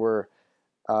specters. They were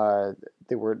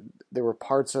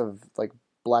parts of like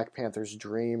Black Panther's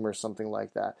dream or something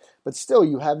like that. But still,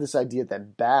 you have this idea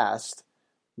that Bast,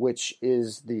 which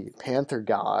is the Panther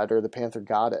god or the Panther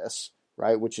goddess,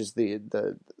 right? Which is the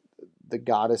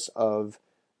goddess of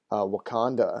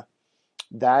Wakanda.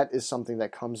 That is something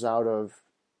that comes out of,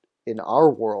 in our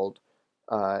world,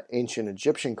 ancient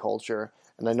Egyptian culture.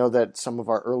 And I know that some of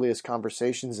our earliest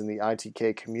conversations in the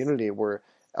ITK community were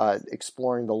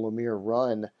exploring the Lemire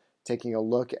run, taking a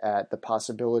look at the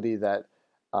possibility that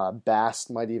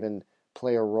Bast might even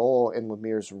play a role in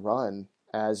Lemire's run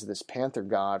as this panther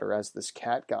god or as this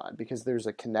cat god, because there's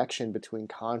a connection between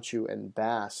Khonshu and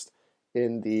Bast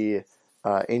in the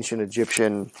ancient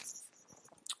Egyptian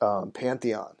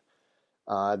pantheon.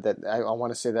 That I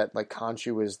want to say that like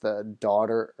Khonshu is the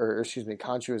daughter, or excuse me,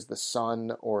 Khonshu is the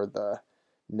son or the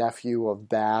nephew of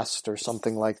Bast or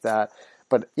something like that.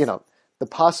 But the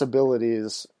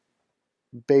possibilities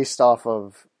based off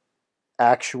of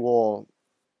actual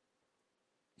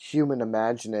human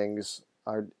imaginings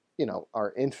are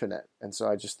infinite, and so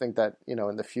I just think that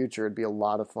in the future it'd be a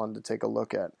lot of fun to take a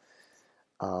look at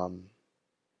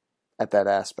that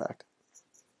aspect.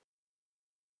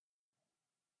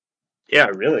 Yeah, I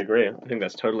really agree. I think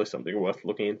that's totally something worth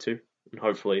looking into, and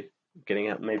hopefully getting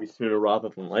out maybe sooner rather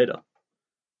than later.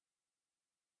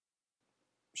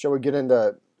 shall we get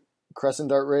into Crescent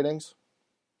Dart ratings?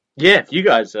 Yeah, if you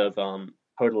guys have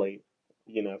totally,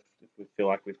 if we feel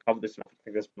like we've covered this, and I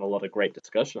think there's been a lot of great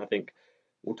discussion. I think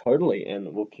we'll totally,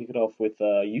 and we'll kick it off with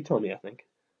you, Tommy. I think.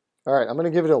 All right, I'm going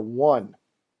to give it a 1.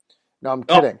 No, I'm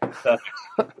Oh, kidding. perfect.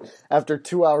 After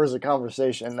 2 hours of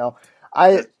conversation, no,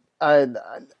 I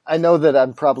know that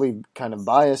I'm probably kind of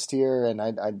biased here, and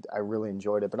I really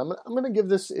enjoyed it, but I'm going to give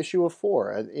this issue a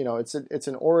 4. It's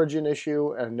an origin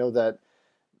issue, and I know that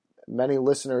many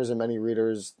listeners and many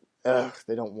readers,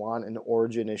 they don't want an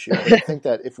origin issue. But I think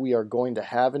that if we are going to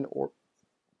have an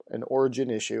origin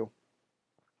issue,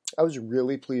 I was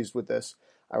really pleased with this.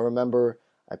 I remember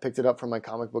I picked it up from my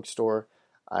comic book store.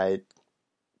 I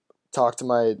talked to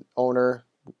my owner,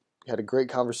 had a great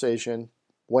conversation,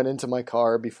 went into my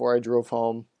car before I drove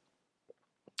home.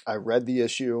 I read the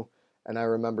issue, and I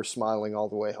remember smiling all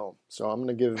the way home. So I'm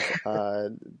going to give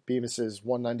Bemis's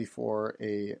 194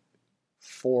 a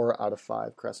 4 out of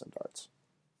 5 Crescent Darts.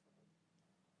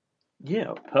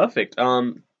 Yeah, perfect.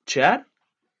 Chad?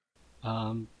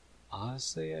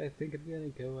 Honestly, I think I'm gonna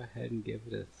go ahead and give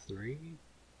it a 3,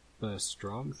 but a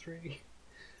strong 3.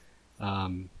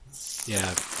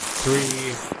 Yeah,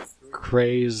 3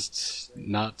 crazed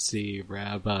Nazi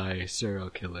rabbi serial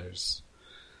killers.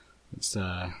 It's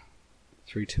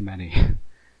 3 too many.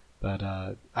 But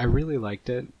I really liked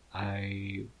it.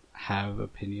 I have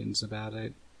opinions about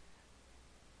it.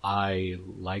 I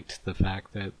liked the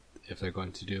fact that if they're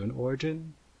going to do an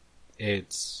origin,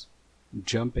 it's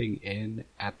jumping in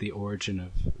at the origin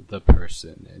of the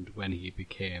person and when he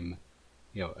became,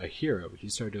 a hero. He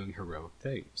started doing heroic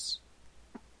things.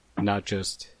 Not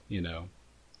just,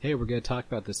 hey, we're going to talk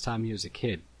about this time he was a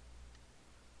kid.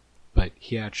 But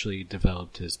he actually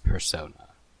developed his persona.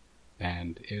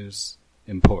 And it was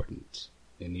important.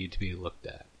 It needed to be looked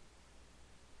at.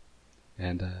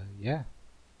 And, yeah.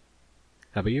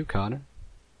 How about you, Connor?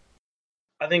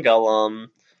 I think I'm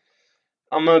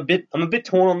a bit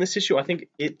torn on this issue. I think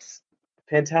it's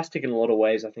fantastic in a lot of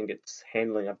ways. I think it's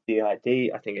handling of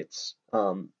DID. I think it's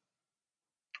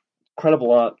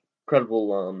credible art,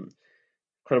 credible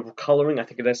coloring. I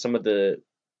think it has some of the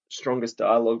strongest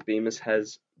dialogue Bemis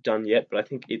has done yet. But I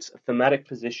think its thematic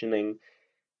positioning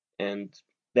and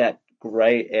that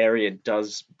grey area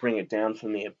does bring it down for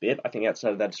me a bit. I think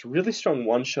outside of that, it's a really strong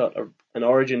one shot of an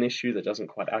origin issue that doesn't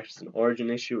quite act as an origin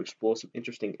issue. Explores some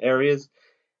interesting areas.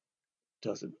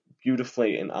 Does it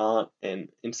beautifully in art and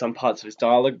in some parts of his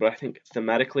dialogue, but I think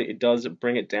thematically it does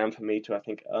bring it down for me to, I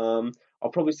think, I'll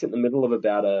probably sit in the middle of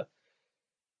about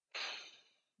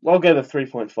I'll go to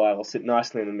 3.5. I'll sit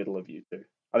nicely in the middle of you two.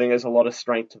 I think there's a lot of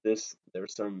strength to this. There are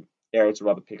some areas I'd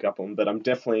rather pick up on, but I'm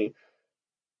definitely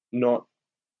not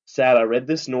sad I read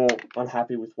this, nor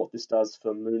unhappy with what this does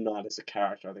for Moon Knight as a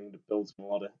character. I think it builds in a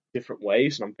lot of different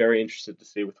ways, and I'm very interested to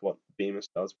see with what Bemis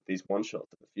does with these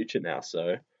one-shots in the future now,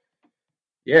 so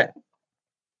yeah.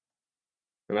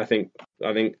 And I think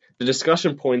the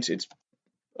discussion points it's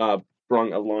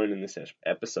brung alone in this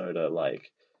episode are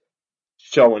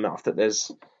show enough that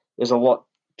there's a lot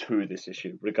to this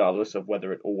issue, regardless of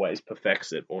whether it always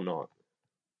perfects it or not.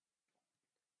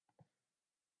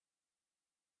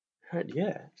 Right,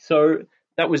 yeah. So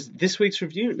that was this week's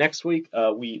review. Next week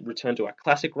we return to our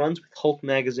classic runs with Hulk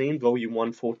Magazine Volume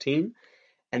 114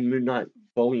 and Moon Knight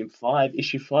Volume 5,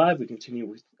 Issue 5. We continue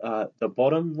with the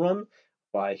bottom run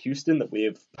by Houston that we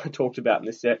have talked about in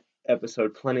this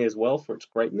episode plenty as well for its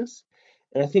greatness.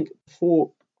 And I think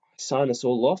before I sign us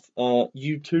all off,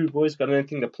 you two boys got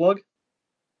anything to plug?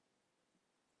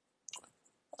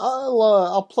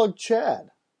 I'll plug Chad.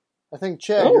 I think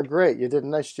Chad, You're great. You did a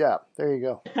nice job. There you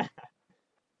go.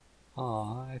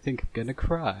 Aw, I think I'm gonna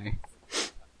cry.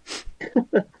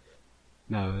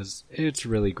 No, it's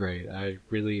really great. I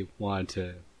really want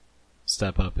to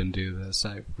step up and do this.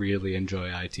 I really enjoy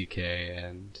ITK,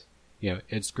 and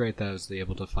it's great that I was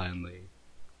able to finally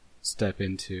step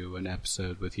into an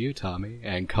episode with you, Tommy,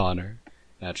 and Connor.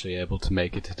 Actually able to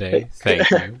make it today.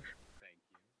 Thank you.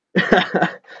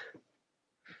 That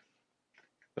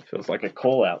feels like a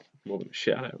call out more than a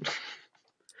shout out.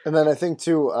 And then I think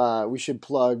too, we should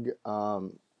plug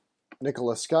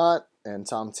Nicola Scott and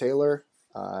Tom Taylor.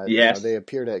 Yes. They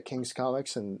appeared at King's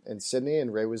Comics in Sydney,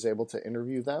 and Ray was able to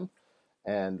interview them.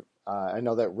 And I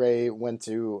know that Ray went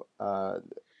to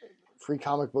Free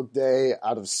Comic Book Day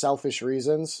out of selfish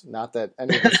reasons. Not that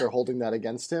any of us are holding that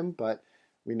against him, but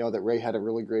we know that Ray had a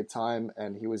really great time,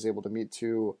 and he was able to meet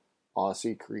 2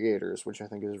 Aussie creators, which I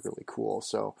think is really cool.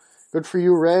 So good for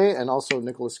you, Ray, and also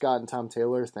Nicola Scott and Tom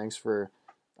Taylor. Thanks for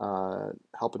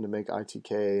helping to make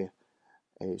ITK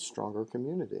a stronger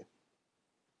community.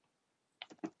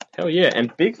 Hell yeah,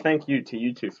 and big thank you to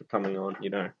you two for coming on. You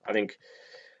know, I think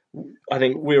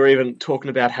we were even talking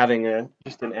about having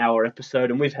just an hour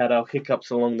episode, and we've had our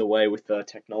hiccups along the way with the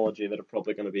technology that are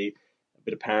probably going to be a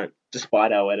bit apparent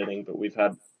despite our editing. But we've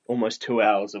had almost 2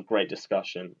 hours of great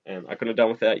discussion, and I couldn't have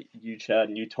done without you, Chad,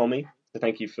 and you, Tommy. So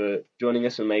thank you for joining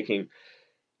us and making,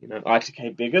 you know,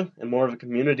 ITK bigger and more of a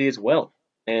community as well.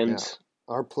 And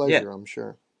our pleasure, I'm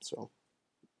sure. So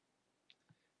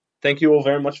thank you all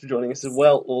very much for joining us as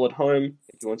well, all at home.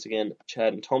 Thank you once again,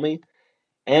 Chad and Tommy.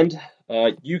 And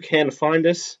you can find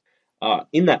us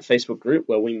in that Facebook group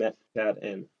where we met Chad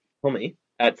and Tommy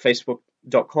at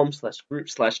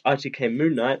facebook.com/group/ITK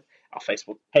Moon Knight. Our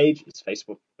Facebook page is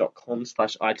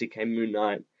facebook.com/ITK Moon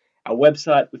Knight. Our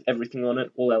website with everything on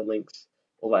it, all our links,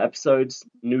 all our episodes,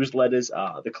 newsletters,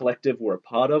 the collective we're a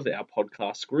part of, our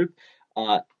podcast group,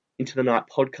 Into the Night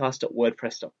Podcast at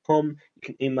wordpress.com. You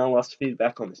can email us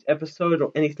feedback on this episode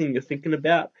or anything you're thinking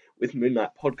about with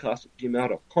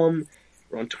moonnightpodcast@gmail.com.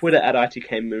 We're on Twitter at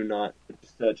ITK Moon Knight.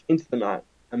 Just search Into the Night,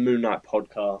 a Moon Knight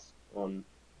podcast on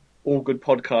all good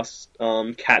podcast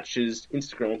catches,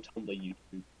 Instagram, Tumblr,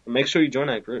 YouTube. And make sure you join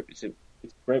our group. It's a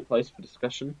great place for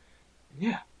discussion. And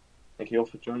yeah, thank you all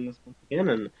for joining us once again.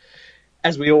 And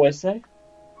as we always say,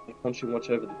 may country watch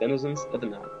over the denizens of the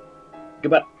night.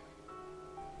 Goodbye.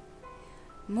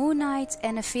 Moon Knight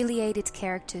and affiliated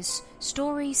characters,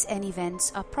 stories and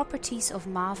events are properties of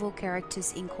Marvel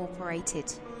Characters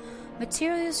Incorporated.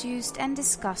 Materials used and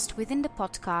discussed within the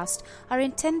podcast are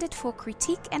intended for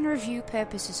critique and review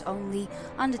purposes only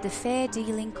under the fair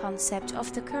dealing concept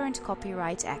of the current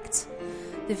Copyright Act.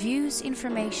 The views,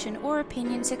 information or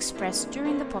opinions expressed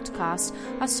during the podcast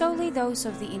are solely those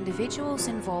of the individuals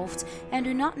involved and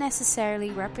do not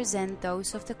necessarily represent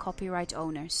those of the copyright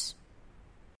owners.